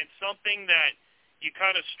and something that you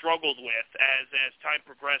kind of struggled with as time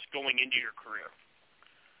progressed going into your career?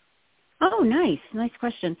 Oh, nice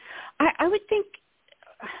question. I would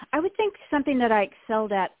think something that I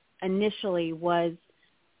excelled at initially was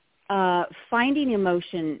finding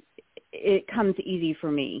emotion. It comes easy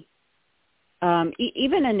for me.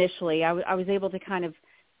 Even initially, I was able to kind of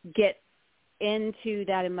get into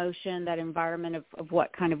that emotion, that environment of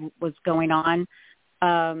what kind of was going on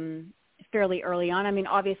fairly early on. I mean,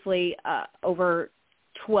 obviously, over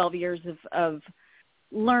 12 years of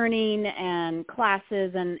learning and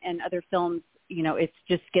classes and other films, it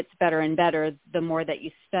just gets better and better the more that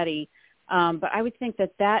you study. But I would think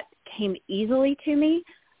that came easily to me.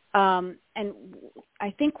 And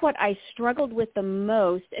I think what I struggled with the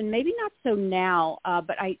most, and maybe not so now,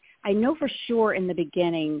 but I know for sure in the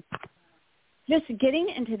beginning, just getting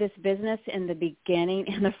into this business in the beginning,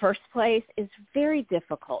 in the first place, is very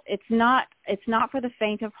difficult. It's not for the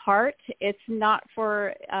faint of heart. It's not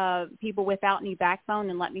for people without any backbone.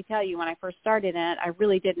 And let me tell you, when I first started in it, I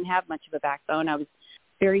really didn't have much of a backbone. I was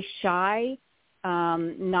very shy,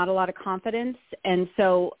 not a lot of confidence. And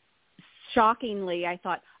so shockingly, I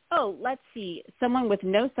thought, oh, let's see, someone with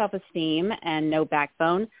no self-esteem and no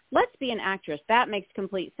backbone, let's be an actress. That makes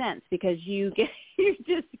complete sense because you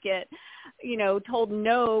just get, told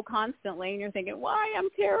no constantly, and you're thinking, why? I'm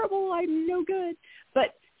terrible. I'm no good.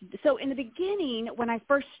 But so in the beginning, when I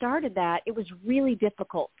first started that, it was really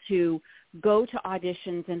difficult to go to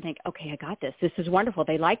auditions and think, okay, I got this. This is wonderful.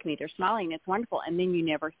 They like me. They're smiling. It's wonderful. And then you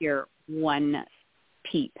never hear one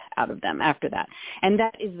peep out of them after that. And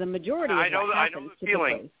that is the majority of what happens. I know the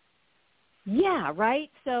feeling. Yeah, right?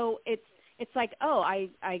 So it's like, oh,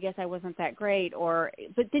 I guess I wasn't that great.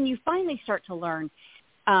 But then you finally start to learn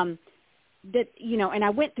that, and I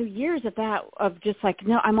went through years of that, of just like,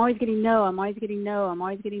 no, I'm always getting no, I'm always getting no, I'm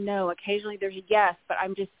always getting no. Occasionally there's a yes, but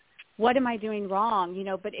I'm just, what am I doing wrong?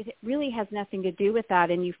 But it really has nothing to do with that.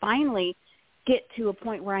 And you finally get to a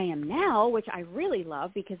point where I am now, which I really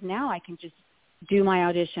love, because now I can just do my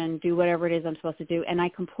audition, do whatever it is I'm supposed to do, and I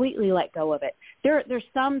completely let go of it. There's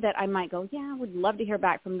some that I might go, yeah, I would love to hear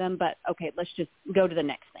back from them, but okay, let's just go to the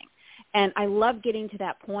next thing. And I love getting to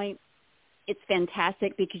that point. It's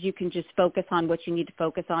fantastic because you can just focus on what you need to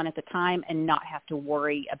focus on at the time and not have to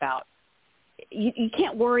worry about you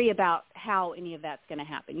can't worry about how any of that's going to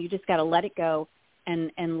happen. You just got to let it go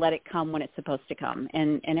and let it come when it's supposed to come,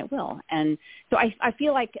 and it will. And so I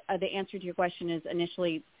feel like the answer to your question is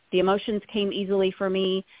initially the emotions came easily for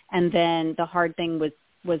me, and then the hard thing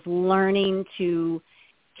was learning to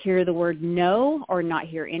hear the word no or not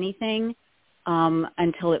hear anything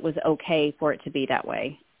until it was okay for it to be that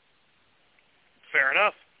way. Fair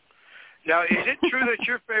enough. Now, is it true that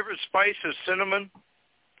your favorite spice is cinnamon?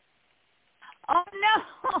 Oh,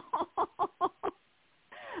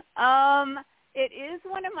 no. It is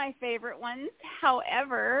one of my favorite ones.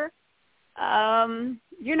 However,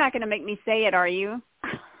 you're not going to make me say it, are you?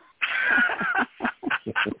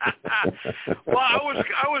 Well, I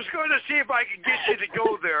was going to see if I could get you to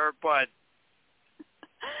go there, but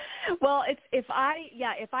well, if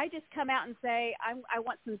I just come out and say I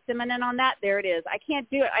want some cinnamon on that, there it is. I can't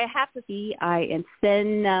do it. I have to see and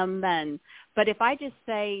cinnamon. But if I just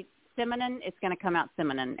say cinnamon, it's going to come out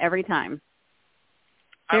cinnamon every time.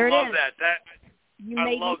 There I love that. You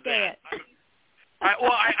made me say it.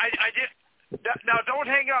 I did. Now, don't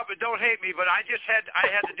hang up and don't hate me, but I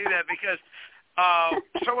had to do that because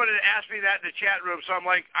someone had asked me that in the chat room, so I'm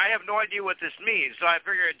like, I have no idea what this means. So I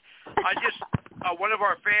figured one of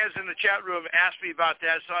our fans in the chat room asked me about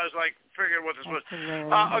that, so I was like, figuring what this was.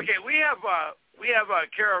 Okay, we have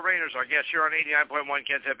Kara Rayner's our guest here on 89.1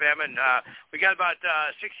 KensFM, and we got about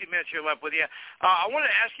 60 minutes here left with you. I want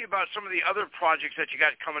to ask you about some of the other projects that you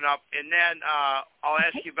got coming up, and then I'll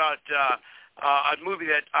ask you about a movie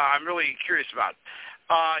that I'm really curious about.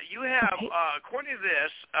 You have, according to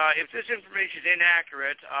this, if this information is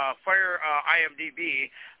inaccurate, fire IMDb,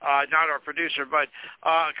 not our producer, but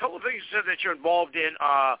a couple of things said that you're involved in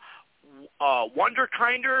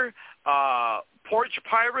Wonderkinder, Porch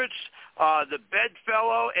Pirates, The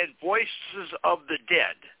Bedfellow, and Voices of the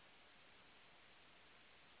Dead.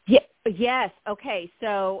 Yes. Okay.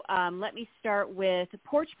 So let me start with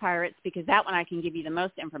Porch Pirates because that one I can give you the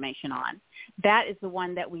most information on. That is the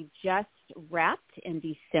one that we just wrapped in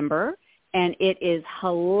December, and it is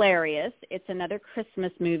hilarious. It's another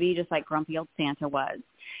Christmas movie, just like Grumpy Old Santa was.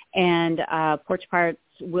 And Porch Pirates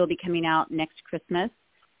will be coming out next Christmas.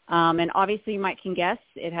 And obviously, you might can guess,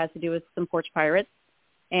 it has to do with some porch pirates.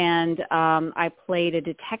 And I played a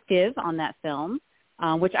detective on that film,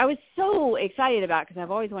 which I was so excited about because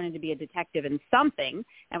I've always wanted to be a detective in something.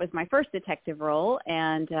 That was my first detective role,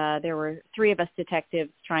 and there were three of us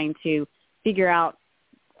detectives trying to figure out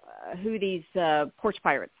who these porch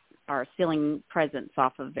pirates are stealing presents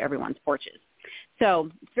off of everyone's porches. So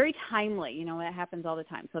it's very timely. You know, that happens all the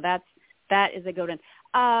time. So that is a good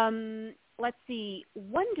one. Let's see,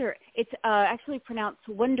 it's actually pronounced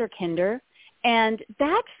Wonderkinder. And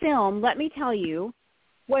that film, let me tell you,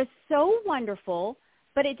 was so wonderful,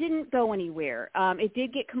 but it didn't go anywhere. It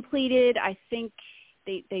did get completed. I think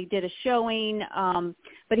they did a showing,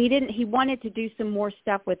 but he wanted to do some more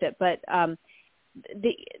stuff with it. But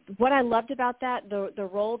what I loved about that, the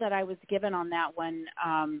role that I was given on that one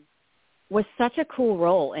was such a cool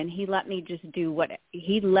role, and he let me just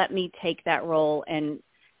he let me take that role and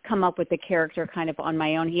come up with the character kind of on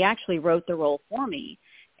my own. He actually wrote the role for me.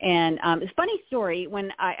 And it's a funny story.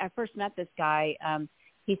 When I first met this guy,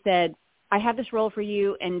 he said, I have this role for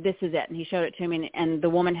you, and this is it. And he showed it to me, and the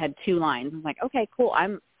woman had 2 lines. I'm like, okay, cool.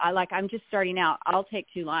 I'm just starting out. I'll take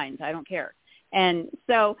 2 lines. I don't care. And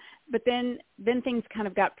so, but then things kind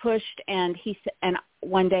of got pushed, and and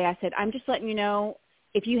one day I said, I'm just letting you know,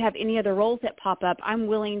 if you have any other roles that pop up, I'm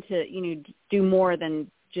willing to, do more than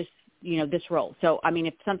just, this role. So, I mean,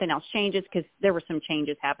 if something else changes, because there were some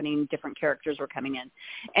changes happening, different characters were coming in.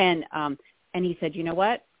 And he said, you know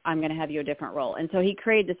what? I'm going to have you a different role. And so he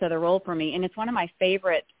created this other role for me. And it's one of my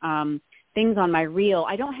favorite things on my reel.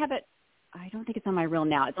 I don't think it's on my reel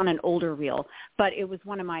now. It's on an older reel. But it was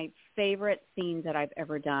one of my favorite scenes that I've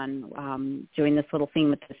ever done, doing this little scene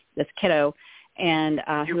with this kiddo and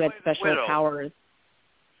who had special powers.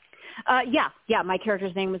 Yeah. My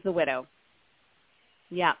character's name was the Widow.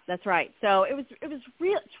 Yeah, that's right. So it's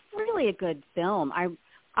really a good film.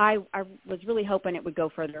 I was really hoping it would go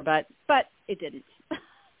further, but it didn't.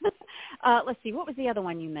 Let's see, what was the other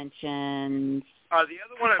one you mentioned? The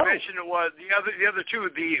other one I mentioned was the other two,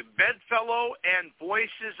 the Bedfellow and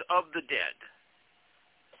Voices of the Dead.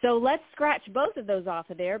 So let's scratch both of those off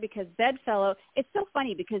of there because Bedfellow, it's so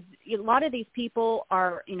funny because a lot of these people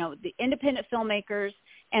are, the independent filmmakers,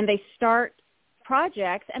 and they start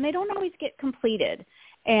projects and they don't always get completed.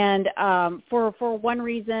 And for one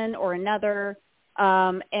reason or another,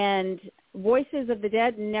 and Voices of the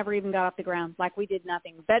Dead never even got off the ground. Like, we did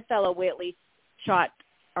nothing. Bedfellow, we at least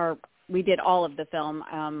we did all of the film.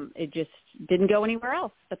 It just didn't go anywhere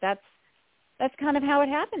else. But that's that's kind of how it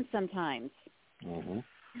happens sometimes. Mm-hmm.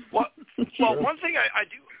 Well, one thing I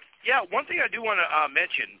do. Yeah, one thing I do want to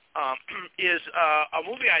mention is a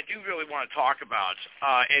movie I do really want to talk about,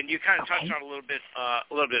 and you kind of touched on it a little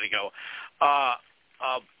bit ago.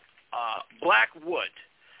 Blackwood.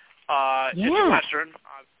 It's a Western,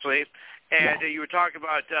 obviously, and you were talking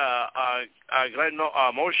about Glenn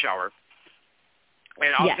Moschauer.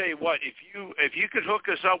 And I'll tell you what, if you could hook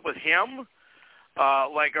us up with him,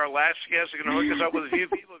 like our last guest is going to hook us up with a few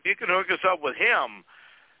people, if you could hook us up with him,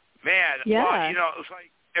 man, well, you know, it's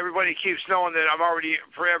like everybody keeps knowing that I'm already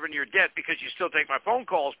forever in your debt because you still take my phone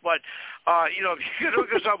calls. But, you know, if you could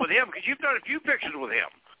hook us up with him, because you've done a few pictures with him.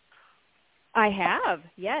 I have,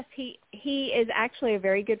 yes. He is actually a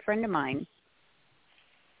very good friend of mine.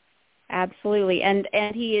 Absolutely. And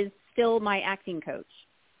he is still my acting coach.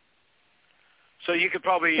 So you could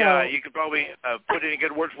probably put in a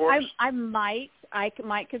good word for us? I might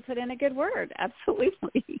could put in a good word.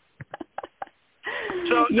 Absolutely.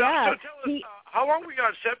 So tell us, how long were you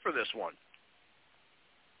on set for this one?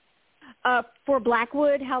 For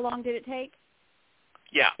Blackwood, how long did it take?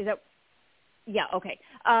 Yeah. Yeah, okay.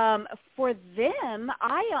 For them,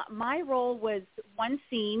 my role was one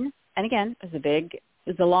scene, and again, it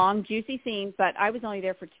was a long, juicy scene, but I was only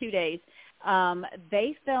there for 2 days.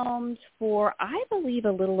 They filmed for, I believe,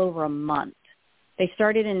 a little over a month. They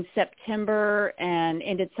started in September and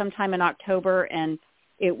ended sometime in October, and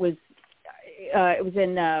it was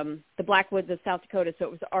in the Blackwoods of South Dakota, so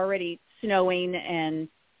it was already snowing, and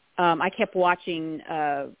I kept watching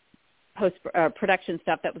post-production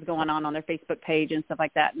stuff that was going on their Facebook page and stuff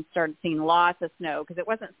like that, and started seeing lots of snow because it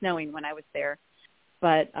wasn't snowing when I was there.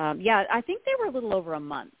 But, I think they were a little over a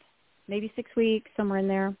month, maybe 6 weeks, somewhere in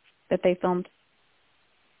there that they filmed.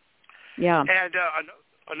 Yeah. And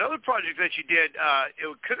another project that you did,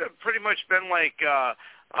 it could have pretty much been like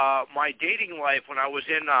my dating life when I was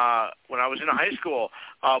in high school,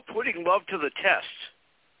 putting love to the test.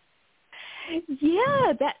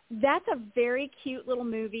 Yeah, that's a very cute little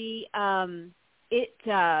movie.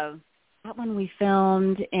 That one we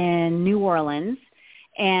filmed in New Orleans,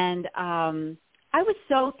 and I was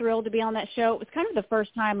so thrilled to be on that show. It was kind of the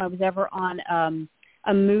first time I was ever on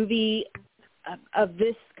a movie of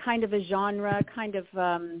this kind of a genre, kind of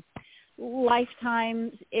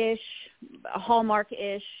Lifetime-ish,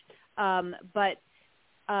 Hallmark-ish, but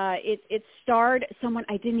it starred someone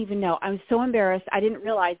I didn't even know. I was so embarrassed. I didn't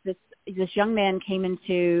realize this young man came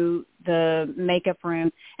into the makeup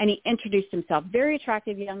room, and he introduced himself. Very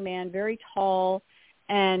attractive young man, very tall,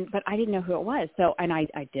 but I didn't know who it was. So, and I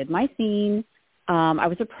did my scene. I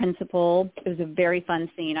was a principal. It was a very fun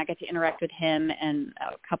scene. I got to interact with him and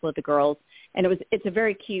a couple of the girls, and it's a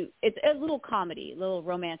very cute. It's a little comedy, a little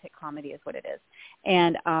romantic comedy is what it is.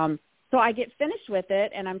 And so I get finished with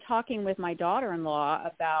it, and I'm talking with my daughter-in-law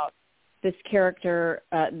about this character,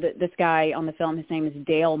 this guy on the film. His name is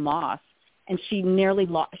Dale Moss, and she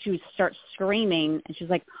would start screaming, and she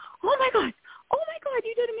was like, "Oh my God,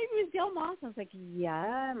 you did a movie with Dale Moss." I was like,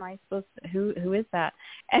 "Yeah, am I supposed to? Who is that?"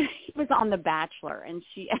 And he was on The Bachelor, and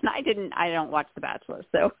I don't watch The Bachelor,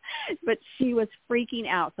 so, but she was freaking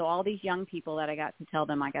out. So all these young people that I got to tell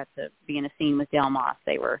them I got to be in a scene with Dale Moss,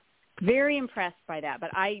 they were very impressed by that,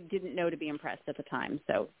 but I didn't know to be impressed at the time.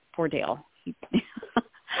 So poor Dale. And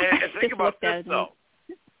think about this, though.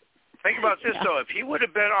 Though. If he would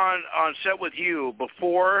have been on set with you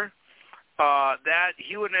before that,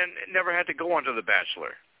 he would have never had to go onto The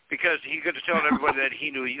Bachelor because he could have told everybody that he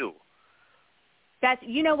knew you.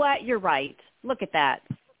 You know what? You're right. Look at that.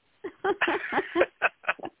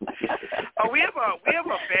 We have a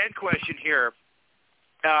fan question here.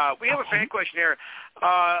 A fan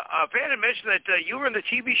had mentioned that you were in the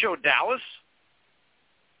TV show Dallas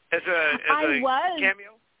as a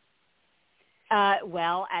cameo.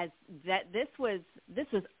 This was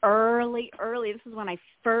early. This was when I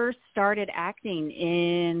first started acting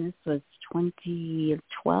this was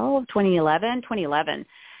 2011.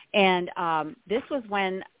 And this was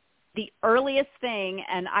when the earliest thing,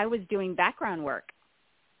 and I was doing background work.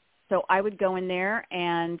 So I would go in there,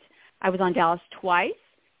 and I was on Dallas twice.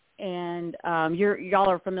 And y'all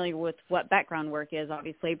are familiar with what background work is,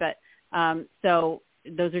 obviously, but so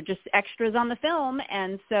those are just extras on the film.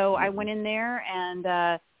 And so I went in there and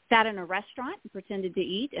sat in a restaurant and pretended to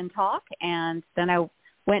eat and talk. And then I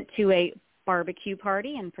went to a barbecue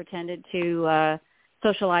party and pretended to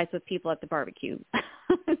socialize with people at the barbecue.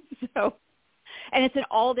 And it's an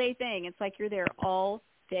all-day thing. It's like you're there all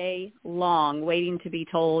day long waiting to be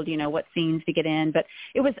told, what scenes to get in. But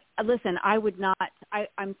it was, listen,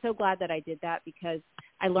 I'm so glad that I did that because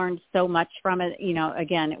I learned so much from it.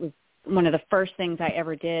 Again, it was one of the first things I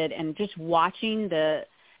ever did, and just watching the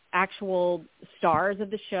actual stars of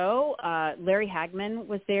the show. Larry Hagman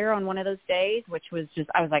was there on one of those days, which was just,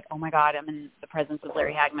 I was like, oh my God, I'm in the presence of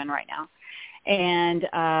Larry Hagman right now. And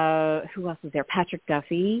who else was there? Patrick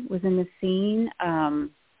Duffy was in the scene.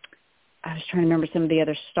 I was trying to remember some of the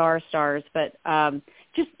other stars, but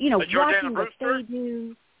just, watching what they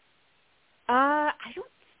do. I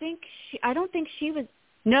don't think she was.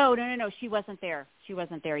 No, she wasn't there. She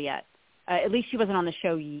wasn't there yet. At least she wasn't on the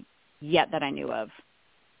show yet that I knew of.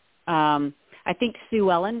 I think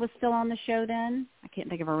Sue Ellen was still on the show then. I can't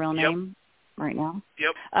think of her real name right now.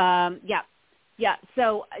 Yep. Yeah.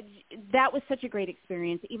 So that was such a great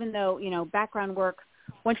experience, even though, background work,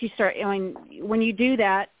 once you start, when you do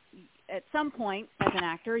that, at some point as an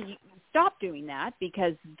actor, you stop doing that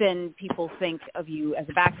because then people think of you as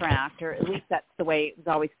a background actor. At least that's the way it was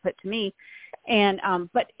always put to me. And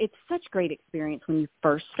but it's such great experience when you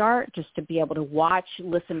first start, just to be able to watch,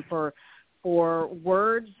 listen for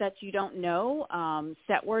words that you don't know,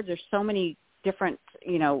 set words. There's so many different,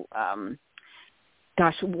 the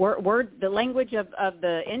language of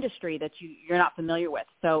the industry that you're not familiar with.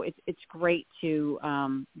 So it's great to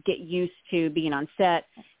get used to being on set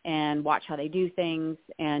and watch how they do things,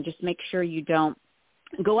 and just make sure you don't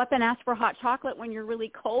go up and ask for hot chocolate when you're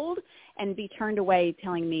really cold and be turned away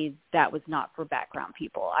telling me that was not for background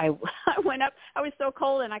people. I went up, I was so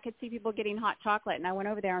cold and I could see people getting hot chocolate, and I went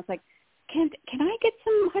over there and I was like, can I get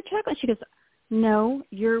some hot chocolate? She goes, no,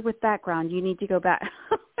 you're with background. You need to go back.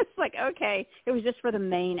 It's like, okay, it was just for the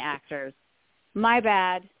main actors. My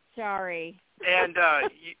bad. Sorry. And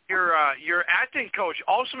your acting coach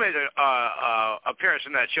also made an appearance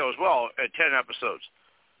in that show as well, at 10 episodes.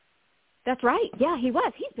 That's right. Yeah, he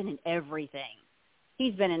was. He's been in everything.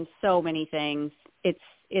 He's been in so many things. It's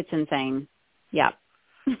insane. Yeah.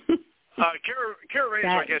 Kara Reyes,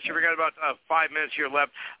 I guess you forgot about 5 minutes here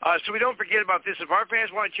left. So we don't forget about this. If our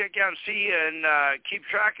fans want to check out and see you and keep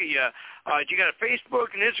track of you, you got a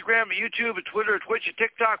Facebook and Instagram, a YouTube, a Twitter, a Twitch, a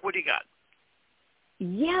TikTok. What do you got?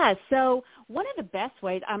 Yeah, so one of the best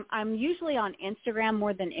ways, I'm usually on Instagram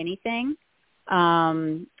more than anything,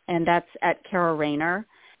 and that's at Kara Rayner.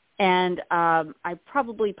 And I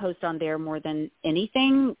probably post on there more than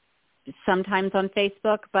anything, sometimes on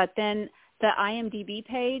Facebook, but then the IMDb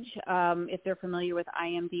page, if they're familiar with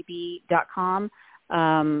imdb.com,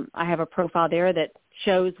 I have a profile there that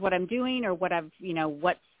shows what I'm doing or what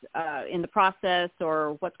what's in the process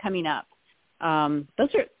or what's coming up.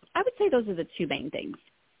 I would say those are the two main things.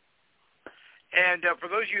 And for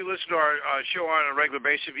those of you who listen to our show on a regular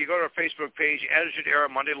basis, if you go to our Facebook page, Attitude Era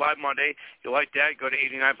Monday, Live Monday, you like that, go to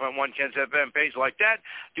 89.1 KensFM page, like that,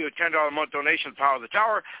 do a $10 a month donation to Power of the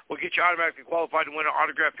Tower. We'll get you automatically qualified to win an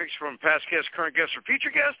autographed picture from past guests, current guests, or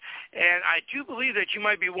future guests. And I do believe that you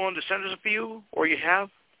might be willing to send us a few, or you have?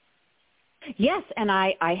 Yes, and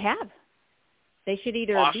I have. They should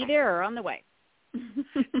either be there or on the way.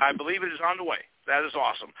 I believe it is on the way. That is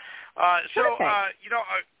awesome.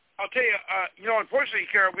 I'll tell you, unfortunately,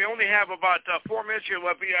 Kara, we only have about 4 minutes here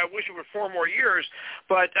left. I wish it were 4 more years,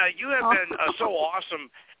 but you have been so awesome.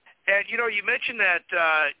 And, you mentioned that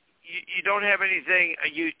you don't have anything.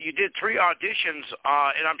 You did 3 auditions,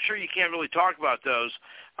 and I'm sure you can't really talk about those.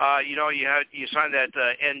 You signed that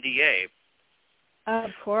NDA.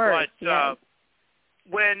 Of course. But yes.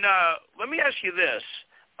 Let me ask you this.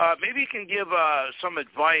 Maybe you can give some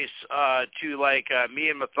advice to me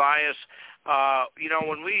and Matthias.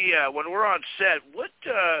 When we're on set, what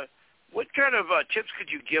kind of tips could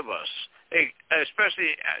you give us,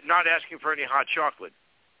 especially not asking for any hot chocolate?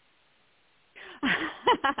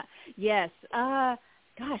 Yes.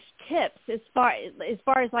 Gosh, tips as far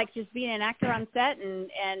as like just being an actor on set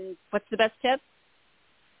and what's the best tip?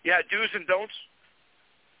 Yeah, do's and don'ts.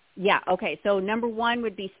 Yeah. Okay. So number 1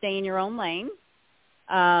 would be stay in your own lane.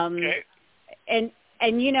 Okay. And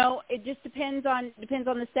it just depends on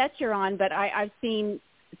the set you're on, but I've seen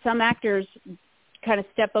some actors kind of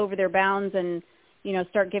step over their bounds and,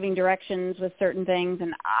 start giving directions with certain things,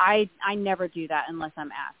 and I never do that unless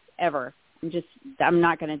I'm asked, ever. I'm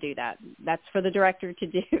not going to do that. That's for the director to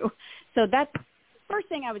do. So that's the first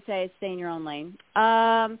thing I would say is stay in your own lane.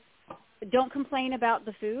 Don't complain about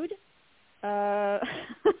the food.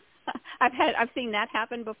 I've seen that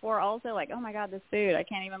happen before also, like, oh my God, this food, I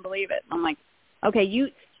can't even believe it. I'm like, okay, you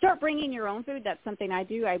start bringing your own food. That's something I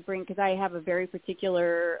do. I bring, because I have a very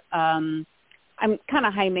particular, I'm kind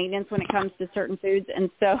of high maintenance when it comes to certain foods. And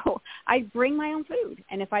so I bring my own food.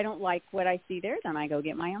 And if I don't like what I see there, then I go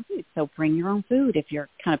get my own food. So bring your own food if you're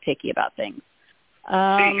kind of picky about things.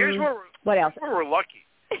 See, here's what else? We're lucky.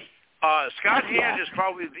 Scott Hand is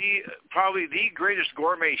probably the greatest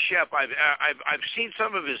gourmet chef I've seen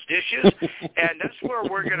some of his dishes, and that's where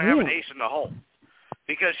we're going to have an ace in the hole,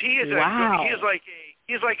 because he is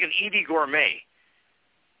he's like an Edie gourmet.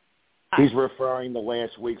 He's referring to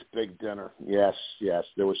last week's big dinner. Yes.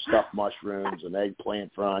 There was stuffed mushrooms and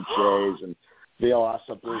eggplant franchise and veal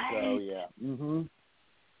ossobuco. Yeah. Mm-hmm.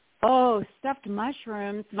 Oh, stuffed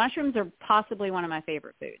mushrooms. Mushrooms are possibly one of my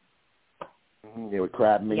favorite foods. Yeah, with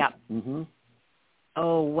crab meat. Yep. Mm-hmm.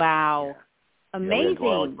 Oh, wow. Yeah. Amazing.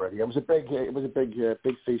 Garlic bread. It was a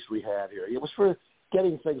big feast we had here. It was for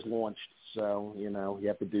getting things launched, so you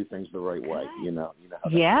have to do things the right way. You know how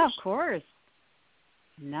that goes. Of course.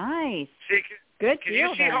 Nice. See, Good can deal,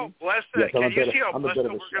 you see then. how blessed Yes, can you see how I'm blessed a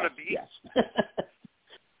bit of a we're going to be? Yes.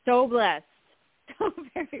 So blessed. So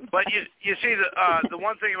very blessed. But you see, the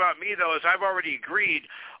one thing about me, though, is I've already agreed.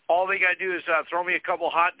 All they got to do is throw me a couple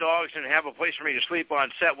hot dogs and have a place for me to sleep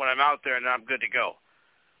on set when I'm out there, and I'm good to go.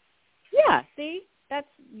 Yeah, see?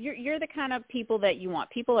 You're the kind of people that you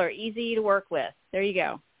want. People are easy to work with. There you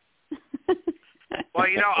go. Well,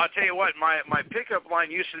 I'll tell you what, my pickup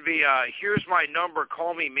line used to be, here's my number,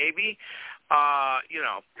 call me maybe. I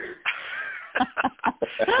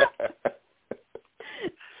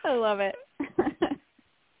love it.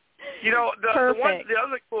 The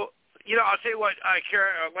other cool, I'll tell you what,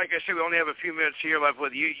 Karen, like I said, we only have a few minutes here left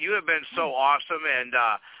with you. You have been so awesome, and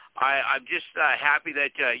I'm just happy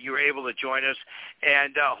that you were able to join us,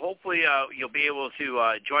 and hopefully you'll be able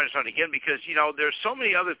to join us on again, because, there's so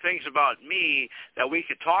many other things about me that we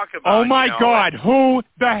could talk about. Oh, my God, who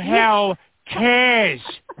the hell cares?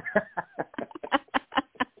 Yes,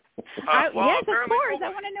 of course. I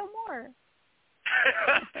want to know more.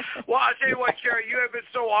 Well, I'll tell you what, Carrie, you have been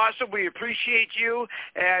so awesome. We appreciate you,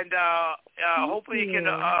 and hopefully you can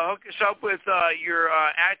hook us up with your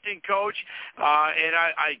acting coach, and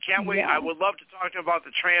I can't wait. I would love to talk to him about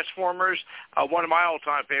the Transformers, one of my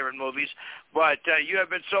all-time favorite movies, but you have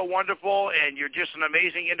been so wonderful, and you're just an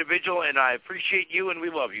amazing individual, and I appreciate you, and we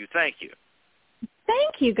love you. Thank you.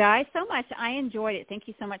 Thank you, guys, so much. I enjoyed it. Thank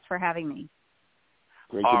you so much for having me.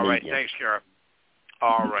 Great all to right, meet you. Thanks, Kara.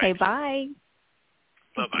 All right. Okay, bye.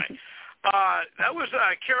 Bye-bye. That was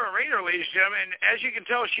Kara Rayner, ladies and gentlemen. And as you can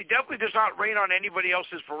tell, she definitely does not rain on anybody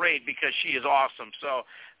else's parade, because she is awesome. So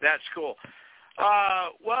that's cool.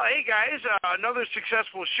 Well, hey, guys, another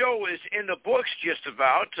successful show is in the books just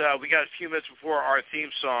about. We got a few minutes before our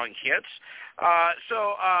theme song hits.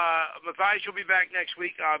 So Matthias, you'll be back next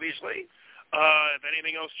week, obviously. If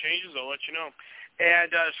anything else changes, I'll let you know.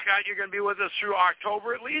 And, Scott, you're going to be with us through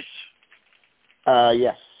October at least?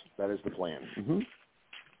 Yes, that is the plan. Mm-hmm.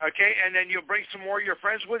 Okay, and then you'll bring some more of your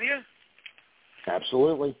friends with you?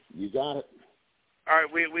 Absolutely. You got it. All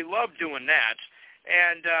right, we love doing that.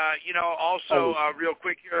 And, also, real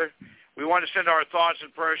quick here, we want to send our thoughts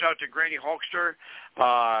and prayers out to Granny Hulkster.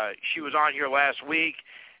 She was on here last week,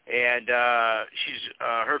 and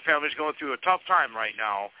her family's going through a tough time right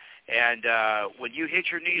now. And when you hit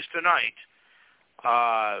your knees tonight,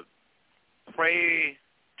 pray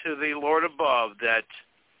to the Lord above that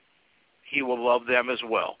He will love them as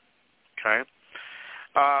well. Okay?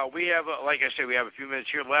 We have, like I said, we have a few minutes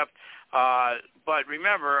here left. But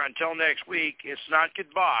remember, until next week, it's not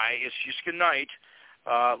goodbye. It's just good night.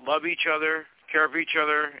 Love each other, care for each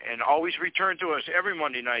other, and always return to us every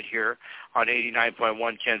Monday night here on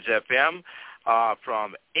 89.1 KensFM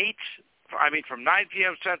from 9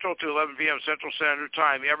 p.m. Central to 11 p.m. Central Standard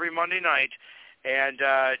Time every Monday night. And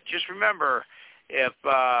just remember, if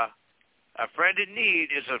a friend in need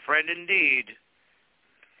is a friend indeed,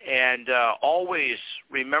 and always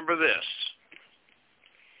remember this: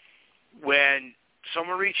 when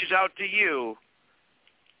someone reaches out to you,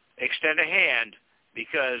 extend a hand,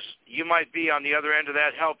 because you might be on the other end of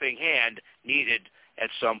that helping hand needed at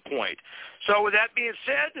some point. So with that being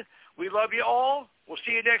said, we love you all. We'll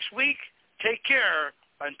see you next week. Take care.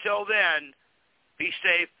 Until then, be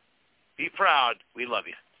safe, be proud. We love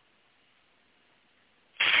you.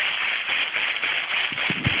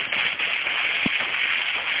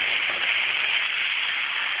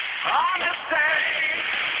 Understand.